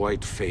that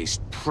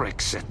white-faced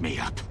prick set me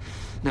up.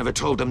 Never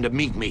told them to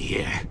meet me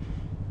here.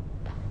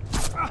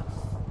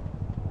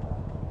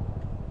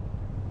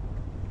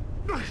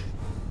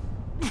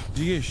 Did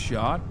you get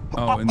shot?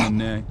 Oh, in the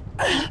neck.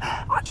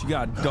 She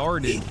got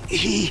darted.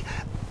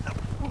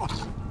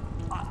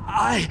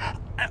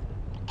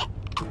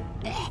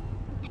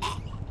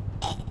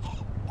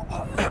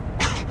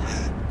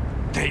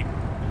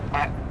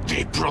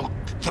 They broke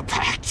the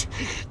pact.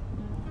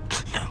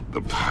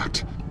 The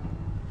pact?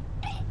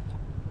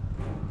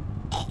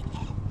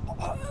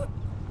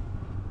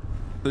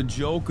 The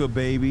Joker,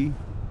 baby.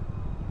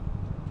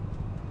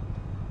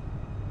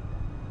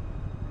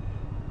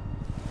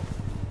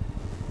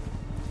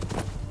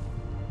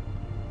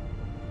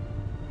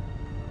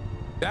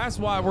 That's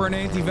why we're an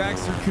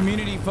anti-vaxxer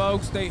community,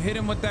 folks. They hit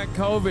him with that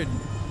COVID.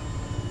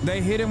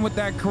 They hit him with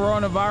that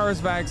coronavirus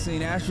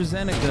vaccine,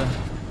 AstraZeneca.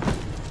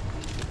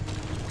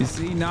 You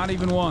see, not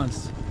even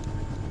once.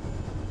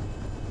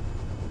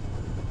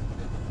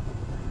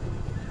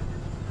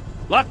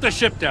 Lock the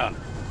ship down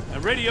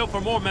and radio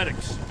for more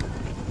medics.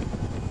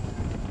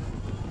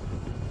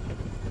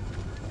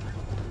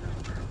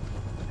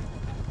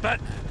 But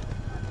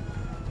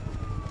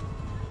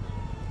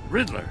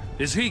Riddler,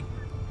 is he?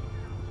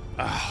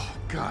 Oh,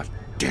 God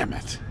damn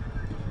it.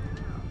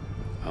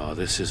 Oh,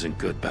 this isn't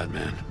good,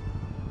 Batman.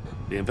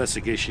 The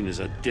investigation is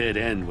a dead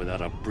end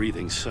without a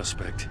breathing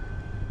suspect.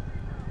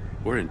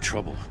 We're in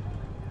trouble.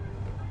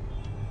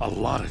 A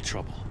lot of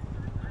trouble.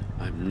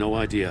 I have no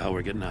idea how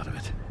we're getting out of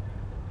it.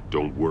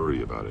 Don't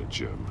worry about it,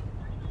 Jim.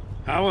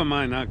 How am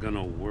I not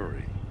gonna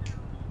worry?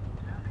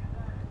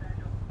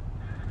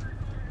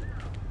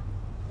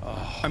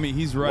 Oh, I mean,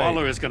 he's right.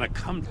 Waller is gonna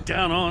come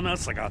down on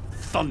us like a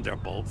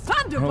thunderbolt.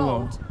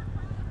 Thunderbolt?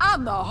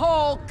 I'm the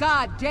whole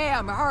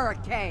goddamn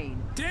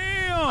hurricane.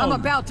 Damn! I'm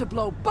about to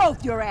blow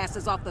both your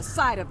asses off the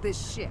side of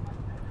this ship.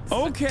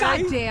 Okay.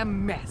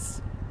 Goddamn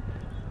mess.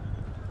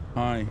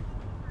 Hi.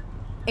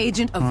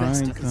 Agent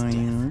Avesta is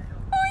dead.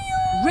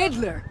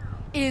 Riddler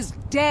is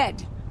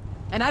dead.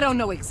 And I don't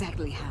know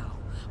exactly how.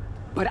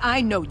 But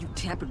I know you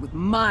tampered with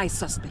my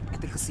suspect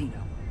at the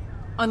casino.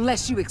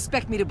 Unless you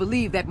expect me to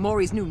believe that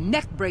Maury's new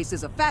neck brace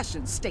is a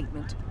fashion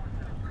statement.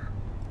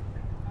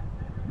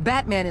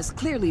 Batman is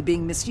clearly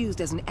being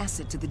misused as an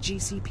asset to the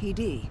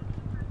GCPD.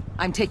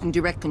 I'm taking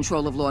direct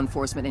control of law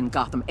enforcement in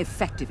Gotham,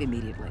 effective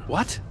immediately.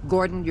 What?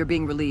 Gordon, you're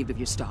being relieved of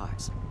your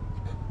stars.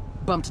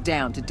 Bumped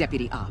down to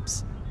Deputy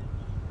Ops.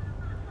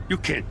 You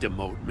can't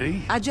demote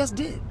me. I just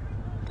did.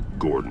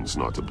 Gordon's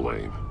not to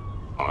blame.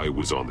 I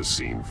was on the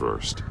scene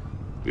first.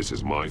 This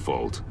is my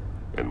fault,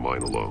 and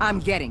mine alone. I'm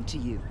getting to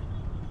you.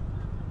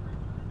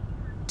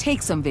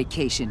 Take some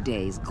vacation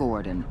days,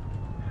 Gordon.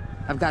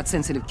 I've got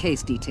sensitive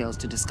case details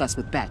to discuss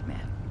with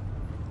Batman.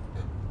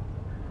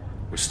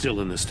 We're still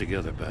in this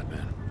together,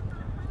 Batman.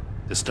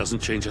 This doesn't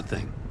change a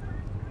thing.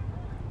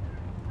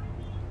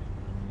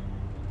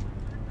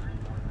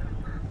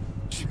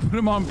 She put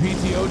him on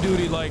PTO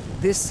duty like...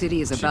 This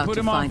city is about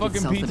to find itself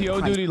in a She put him on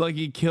fucking PTO duty like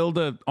he killed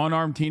an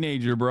unarmed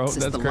teenager, bro.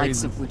 That's the crazy.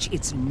 likes of which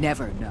it's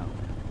never known.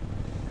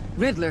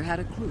 Riddler had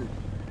a crew.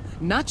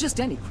 Not just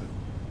any crew.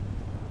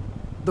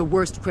 The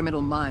worst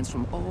criminal minds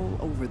from all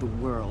over the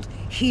world,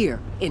 here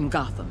in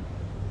Gotham.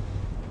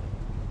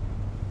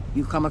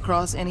 You come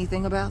across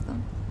anything about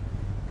them?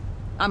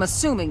 I'm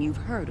assuming you've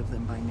heard of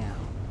them by now.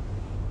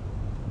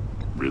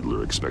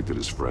 Riddler expected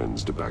his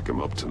friends to back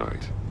him up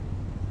tonight.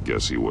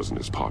 Guess he wasn't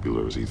as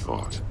popular as he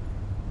thought.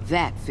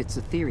 That fits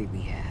a theory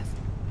we have.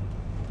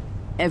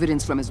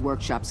 Evidence from his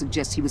workshop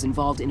suggests he was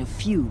involved in a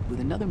feud with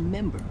another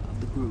member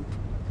of the group.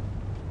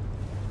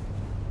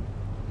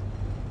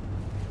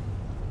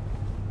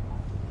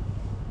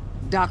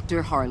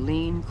 Dr.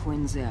 Harleen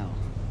Quinzel,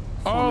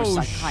 former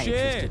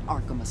psychiatrist at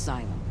Arkham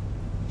Asylum.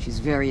 She's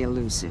very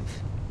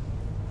elusive.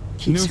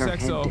 Keeps her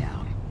head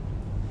down.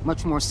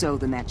 Much more so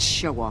than that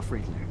show-off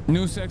Riddler.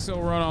 New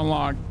Sexo run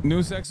unlocked. New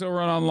Sexo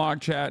run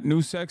unlocked, chat.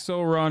 New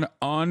Sexo run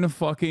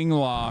unfucking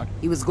locked.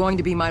 He was going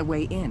to be my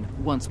way in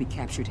once we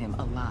captured him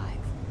alive.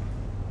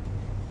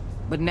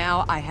 But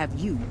now I have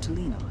you to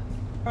lean on.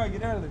 All right,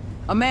 get out of there.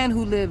 A man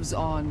who lives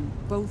on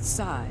both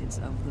sides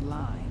of the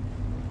line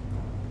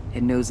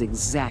and knows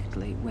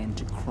exactly when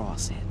to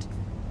cross it.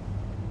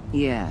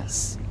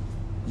 Yes,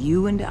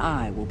 you and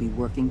I will be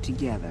working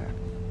together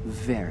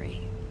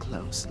very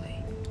closely.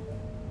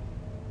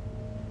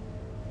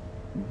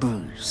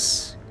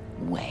 Bruce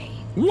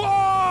Wayne.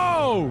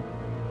 Whoa!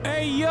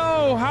 Hey,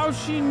 yo, how'd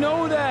she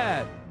know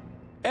that?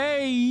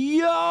 Hey,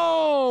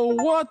 yo,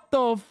 what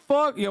the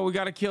fuck? Yo, we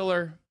gotta kill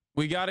her.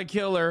 We gotta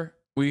kill her.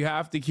 We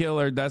have to kill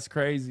her. That's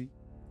crazy.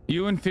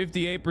 You and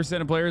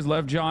 58% of players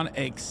left John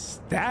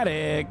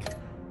ecstatic.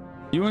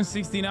 You and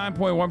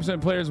 69.1%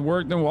 of players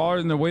worked in Waller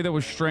in the way that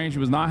was strange. She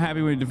was not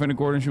happy when you defended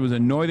Gordon. She was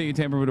annoyed that you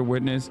tampered with a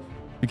witness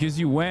because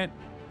you went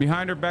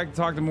behind her back to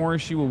talk to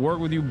Morris. She will work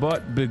with you,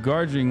 but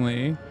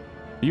begrudgingly.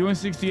 You and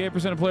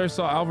 68% of players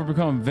saw Alfred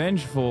become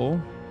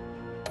vengeful.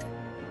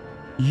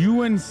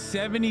 You and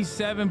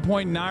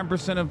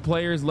 77.9% of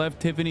players left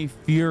Tiffany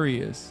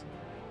furious.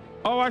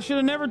 Oh, I should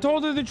have never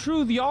told her the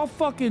truth. Y'all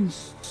fucking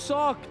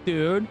suck,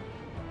 dude.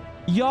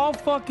 Y'all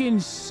fucking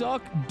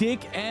suck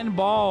dick and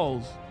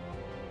balls.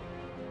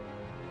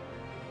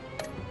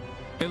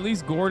 At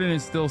least Gordon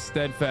is still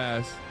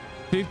steadfast.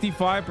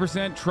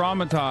 55%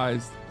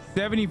 traumatized.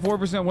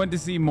 74% went to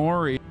see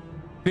Maury.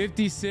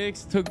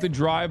 56 took the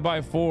drive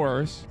by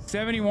force.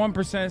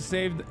 71%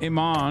 saved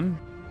Iman.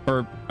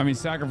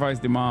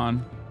 Sacrificed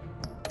Iman.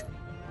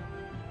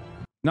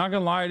 Not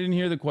gonna lie, I didn't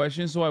hear the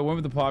question, so I went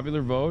with the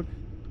popular vote.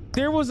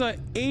 There was a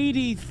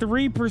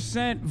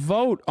 83%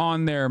 vote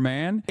on there,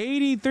 man.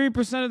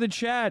 83% of the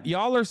chat.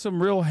 Y'all are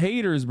some real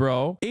haters,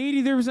 bro.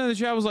 83% of the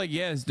chat was like,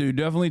 yes, dude,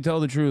 definitely tell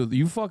the truth.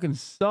 You fucking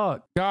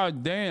suck.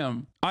 God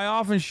damn. I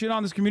often shit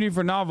on this community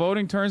for not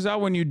voting. Turns out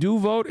when you do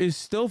vote, it's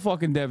still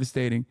fucking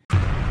devastating.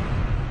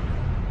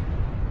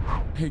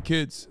 Hey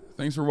kids,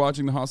 thanks for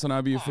watching the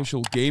Hasanabi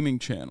official gaming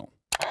channel.